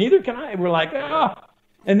money, neither can I. And we're like, oh.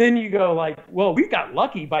 And then you go like, well, we got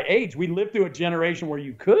lucky by age. We lived through a generation where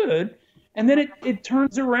you could. And then it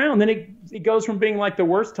turns around. Then it goes from being like the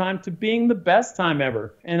worst time to being the best time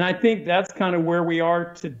ever. And I think that's kind of where we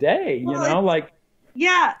are today, you know, like.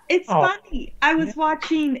 Yeah, it's funny. I was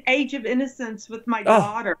watching Age of Innocence with my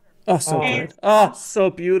daughter. Oh, so good. Oh, so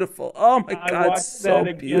beautiful. Oh, my God, I watched so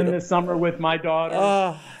that beautiful. again this summer with my daughter.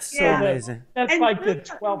 Oh, so amazing. That's like the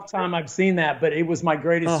 12th time I've seen that, but it was my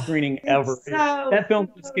greatest screening ever. That film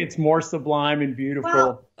just gets more sublime and beautiful.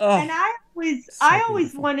 Well, and I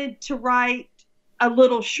always wanted to write a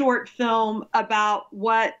little short film about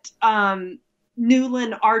what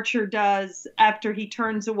Newland Archer does after he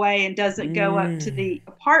turns away and doesn't go up to the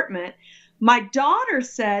apartment. My daughter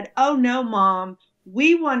said, "Oh no, Mom,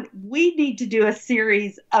 we need to do a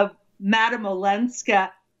series of Madame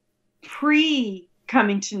Olenska pre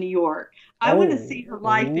coming to New York. I want to see her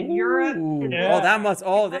life in Europe."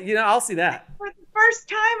 I'll see that. For the first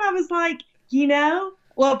time, I was like, you know,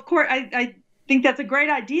 well, of course, I think that's a great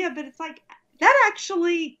idea, but it's like that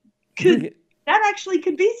actually could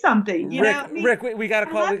be something. You know? Rick, we gotta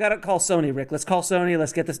call Sony. Rick, let's call Sony.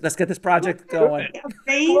 Let's get this project going.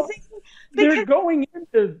 Amazing. They're going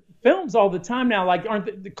into films all the time now. Like,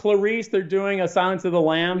 aren't the Clarice? They're doing a Silence of the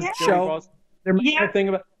Lambs show. They're making a thing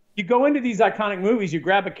about. You go into these iconic movies, you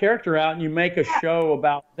grab a character out, and you make a show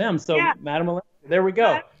about them. So, Madame Olenska, there we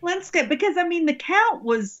go. Olenska, because I mean, the Count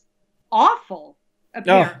was awful.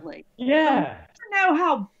 Apparently, yeah. I don't know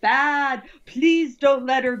how bad. Please don't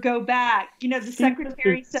let her go back. You know, the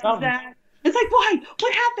secretary says that. It's like, why?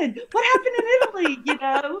 What happened? What happened in Italy? You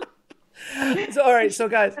know. So, all right, so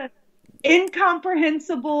guys,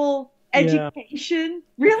 incomprehensible education.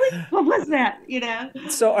 Really? What was that? You know.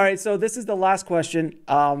 So, all right, so this is the last question,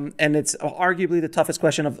 and it's arguably the toughest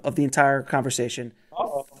question of the entire conversation.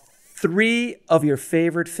 3 of your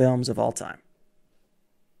favorite films of all time.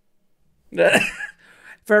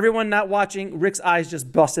 For everyone not watching, Rick's eyes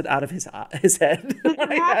just busted out of his head. Does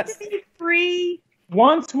it have to be 3?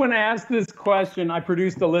 Once, when asked this question, I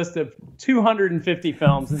produced a list of 250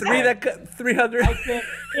 films. 300. I think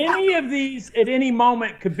any of these at any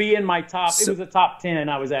moment could be in my top. It was a top 10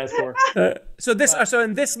 I was asked for. So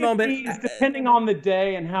in this moment, depending on the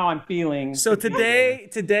day and how I'm feeling. So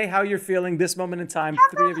today, how you're feeling, this moment in time,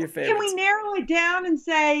 3 of your favorites. Can we narrow it down and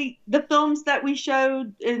say the films that we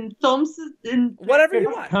showed in films in whatever you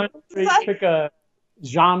want? Country, pick a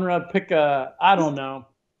genre, pick a, I don't know,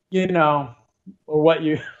 you know. Or what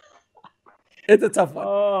you? It's a tough one.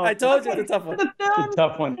 Oh, I told you it's a tough one. It's a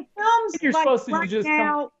tough one. The films you're like supposed to right just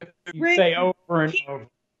now, say over and over.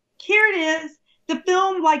 Here it is. The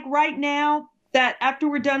film, like right now, that after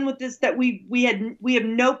we're done with this, that we have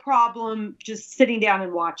no problem just sitting down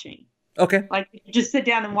and watching. Okay. Like just sit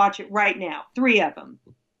down and watch it right now. 3 of them.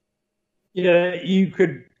 Yeah, you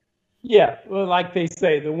could. Yeah, well, like they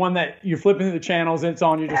say, the one that you're flipping through the channels and it's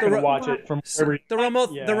on, you're just going to watch it from wherever. You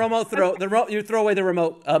throw away the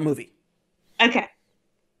remote movie. Okay.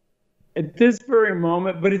 At this very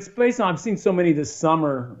moment, but it's based on, I've seen so many this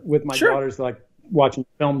summer with my daughters, like watching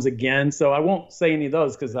films again. So I won't say any of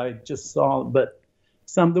those because I just saw, but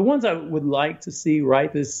the ones I would like to see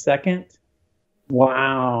right this second.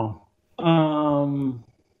 Wow.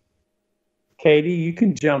 Katie, you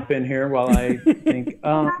can jump in here while I think.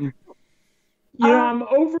 I'm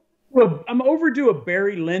overdue a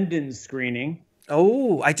Barry Lyndon screening.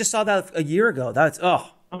 Oh, I just saw that a year ago.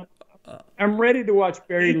 I'm ready to watch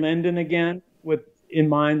Barry Lyndon again with in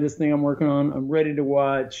mind this thing I'm working on. I'm ready to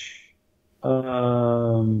watch.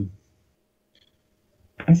 I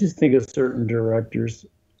just think of certain directors.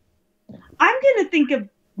 I'm going to think of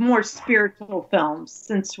more spiritual films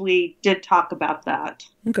since we did talk about that.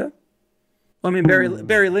 Okay. Well, I mean,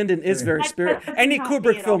 Barry Lyndon is very spiritual. Any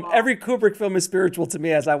Kubrick film, every Kubrick film is spiritual to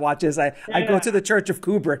me as I watch it. I go to the Church of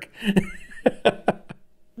Kubrick.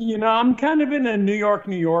 You know, I'm kind of in a New York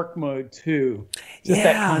mode too. Just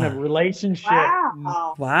that kind of relationship.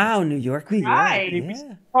 Wow, New York, New York. Right. We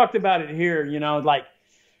talked about it here, you know, like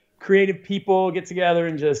creative people get together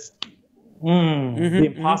and just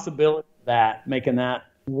the impossibility of that, making that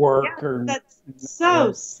work. Or that's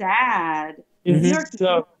so sad. It's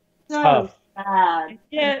so tough. Sad.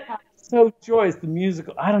 Yeah, so joyous. The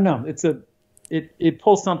musical, I don't know. It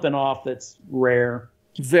pulls something off that's rare.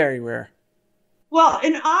 Very rare. Well,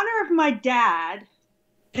 in honor of my dad,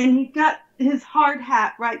 and he got his hard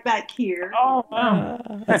hat right back here. Oh,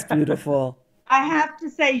 wow. That's beautiful. I have to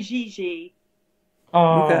say Gigi.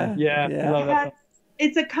 Oh, Okay. yeah. Yeah. I love that.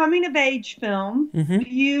 It's a coming of age film,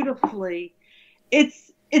 beautifully.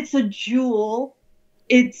 It's a jewel.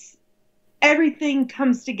 It's everything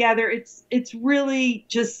comes together. It's really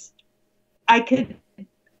just perfect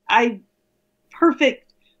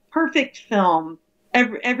film.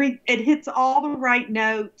 It hits all the right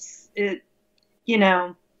notes. It's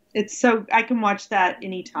so I can watch that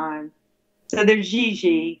anytime. So there's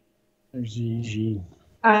Gigi. There's Gigi.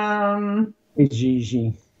 It's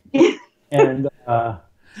Gigi. And I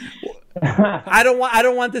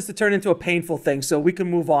don't want this to turn into a painful thing, so we can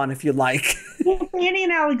move on if you like. Fanny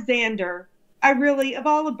and Alexander. Of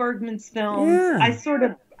all of Bergman's films,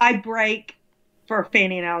 I break for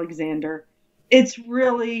Fanny and Alexander. It's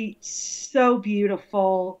really so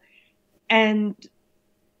beautiful, and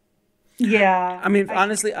yeah. I mean,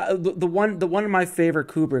 honestly, the one of my favorite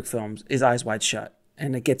Kubrick films is Eyes Wide Shut,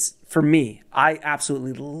 and it gets, for me, I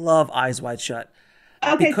absolutely love Eyes Wide Shut.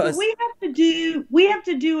 Okay, so we have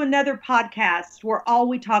to do another podcast where all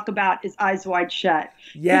we talk about is Eyes Wide Shut.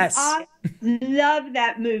 Yes, I love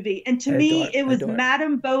that movie, and to me, it was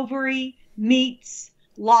Madame Bovary meets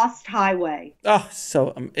Lost Highway. Oh,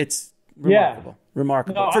 so it's remarkable,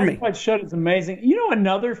 remarkable for me. Eyes Wide Shut is amazing. You know,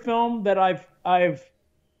 another film that I've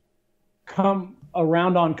come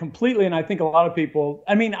around on completely, and I think a lot of people.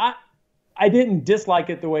 I mean, I didn't dislike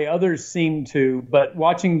it the way others seem to, but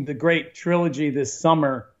watching the great trilogy this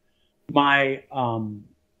summer, my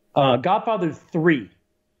Godfather 3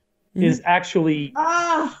 is actually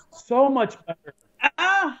so much better.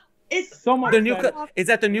 It's so much the new better. cut. Is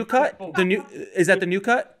that the new cut? Is that the new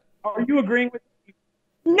cut? Are you agreeing with me?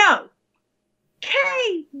 No.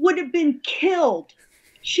 Kay would have been killed.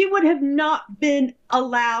 She would have not been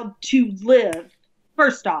allowed to live.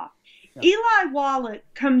 First off, Eli Wallach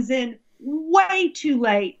comes in way too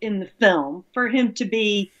late in the film for him to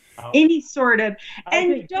be any sort of,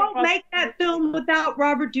 and don't make that film without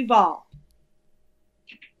Robert Duvall.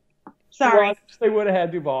 Sorry. Well, they would have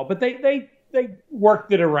had Duvall, but they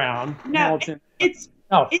worked it around. No, it's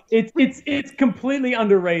completely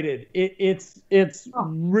underrated. It's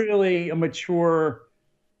really a mature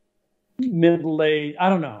middle-aged. I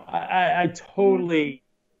don't know. I totally.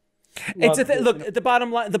 It's a look. The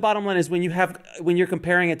bottom line is when you're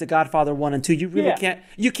comparing it to Godfather 1 and 2, you really can't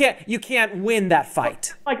win that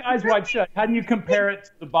fight. Like Eyes Wide Shut. How do you compare it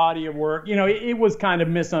to the body of work? You know, it was kind of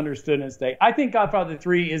misunderstood in its day. I think Godfather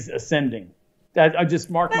 3 is ascending. I just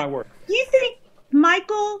mark my word. Do you think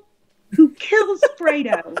Michael, who kills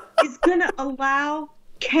Fredo, is going to allow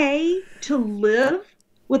Kay to live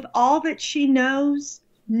with all that she knows?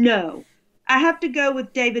 No. I have to go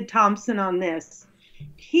with David Thompson on this.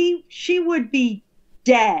 She would be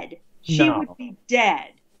dead. She would be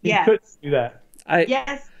dead. He could do that.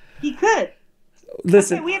 Yes, he could.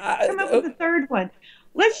 Listen, okay, we have to come up with a third one.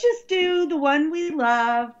 Let's just do the one we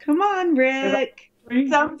love. Come on, Rick.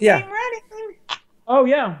 Something running. Oh,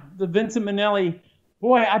 yeah. The Vincent Minnelli.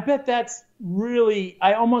 Boy, I bet that's really,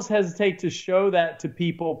 I almost hesitate to show that to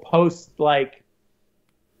people post, like,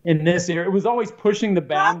 in this era. It was always pushing the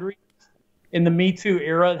boundaries in the Me Too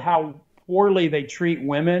era, how poorly they treat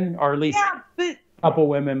women, or at least a couple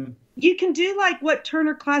women. You can do like what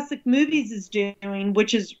Turner Classic Movies is doing,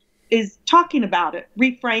 which is talking about it,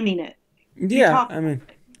 reframing it. Yeah, I mean,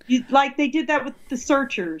 like they did that with The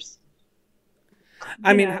Searchers.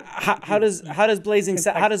 I mean, how does Blazing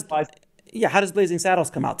Saddles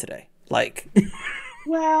come out today? Like,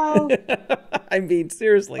 well, I mean,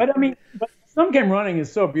 seriously. But Some Came Running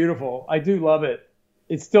is so beautiful. I do love it.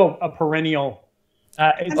 It's still a perennial.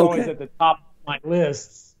 It's always at the top of my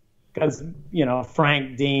lists because, you know,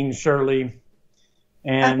 Frank, Dean, Shirley,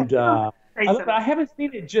 and I haven't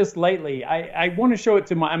seen it just lately. I want to show it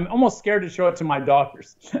to I'm almost scared to show it to my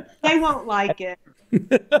daughters. They won't like it.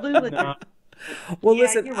 No. Well,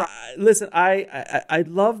 listen. I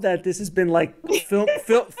love that this has been like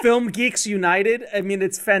film geeks united. I mean,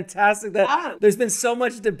 it's fantastic that there's been so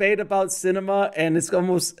much debate about cinema, and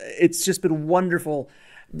it's just been wonderful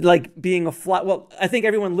like being a fly. Well, I think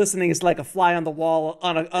everyone listening is like a fly on the wall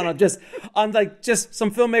just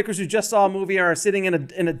some filmmakers who just saw a movie or are sitting in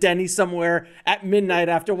a Denny's somewhere at midnight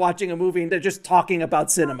after watching a movie, and they're just talking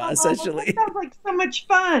about cinema, essentially. That sounds like so much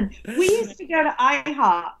fun. We used to go to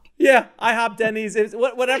IHOP. Yeah, IHOP, Denny's,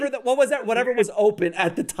 whatever. What was that? Whatever was open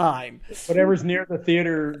at the time. Whatever's near the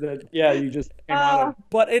theater. You just came out of.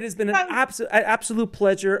 But it has been an absolute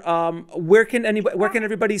pleasure. Where can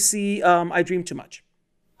everybody see I Dream Too Much?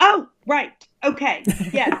 Oh, right. Okay.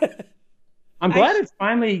 Yes. I'm glad it's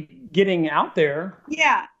finally getting out there.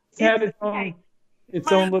 Yeah. It's had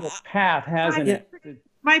its own little path, hasn't it?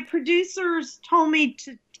 My producers told me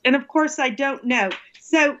to, and of course I don't know.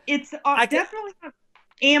 So it's definitely on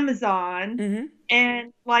Amazon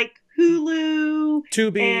and like Hulu,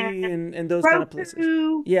 Tubi, and those Roku, kind of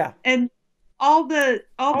places. Yeah, and all the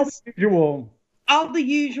usual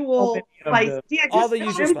places. Yeah, all the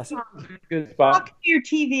usual spots. Good spot. Talk to your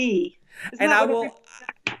TV. And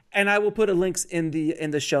I will put links in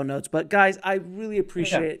the show notes. But guys, I really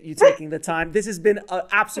appreciate you taking the time. This has been an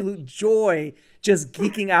absolute joy just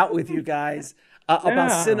geeking out with you guys.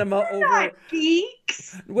 About cinema over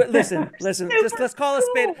geeks. Listen. Just let's call a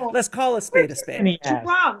spade. Let's call a spade a spade.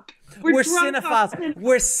 We're cinephiles.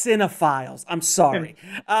 We're cinephiles. I'm sorry.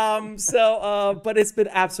 But it's been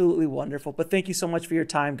absolutely wonderful. But thank you so much for your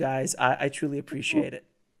time, guys. I truly appreciate it.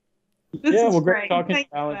 This is great talking Thank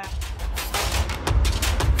to Alex.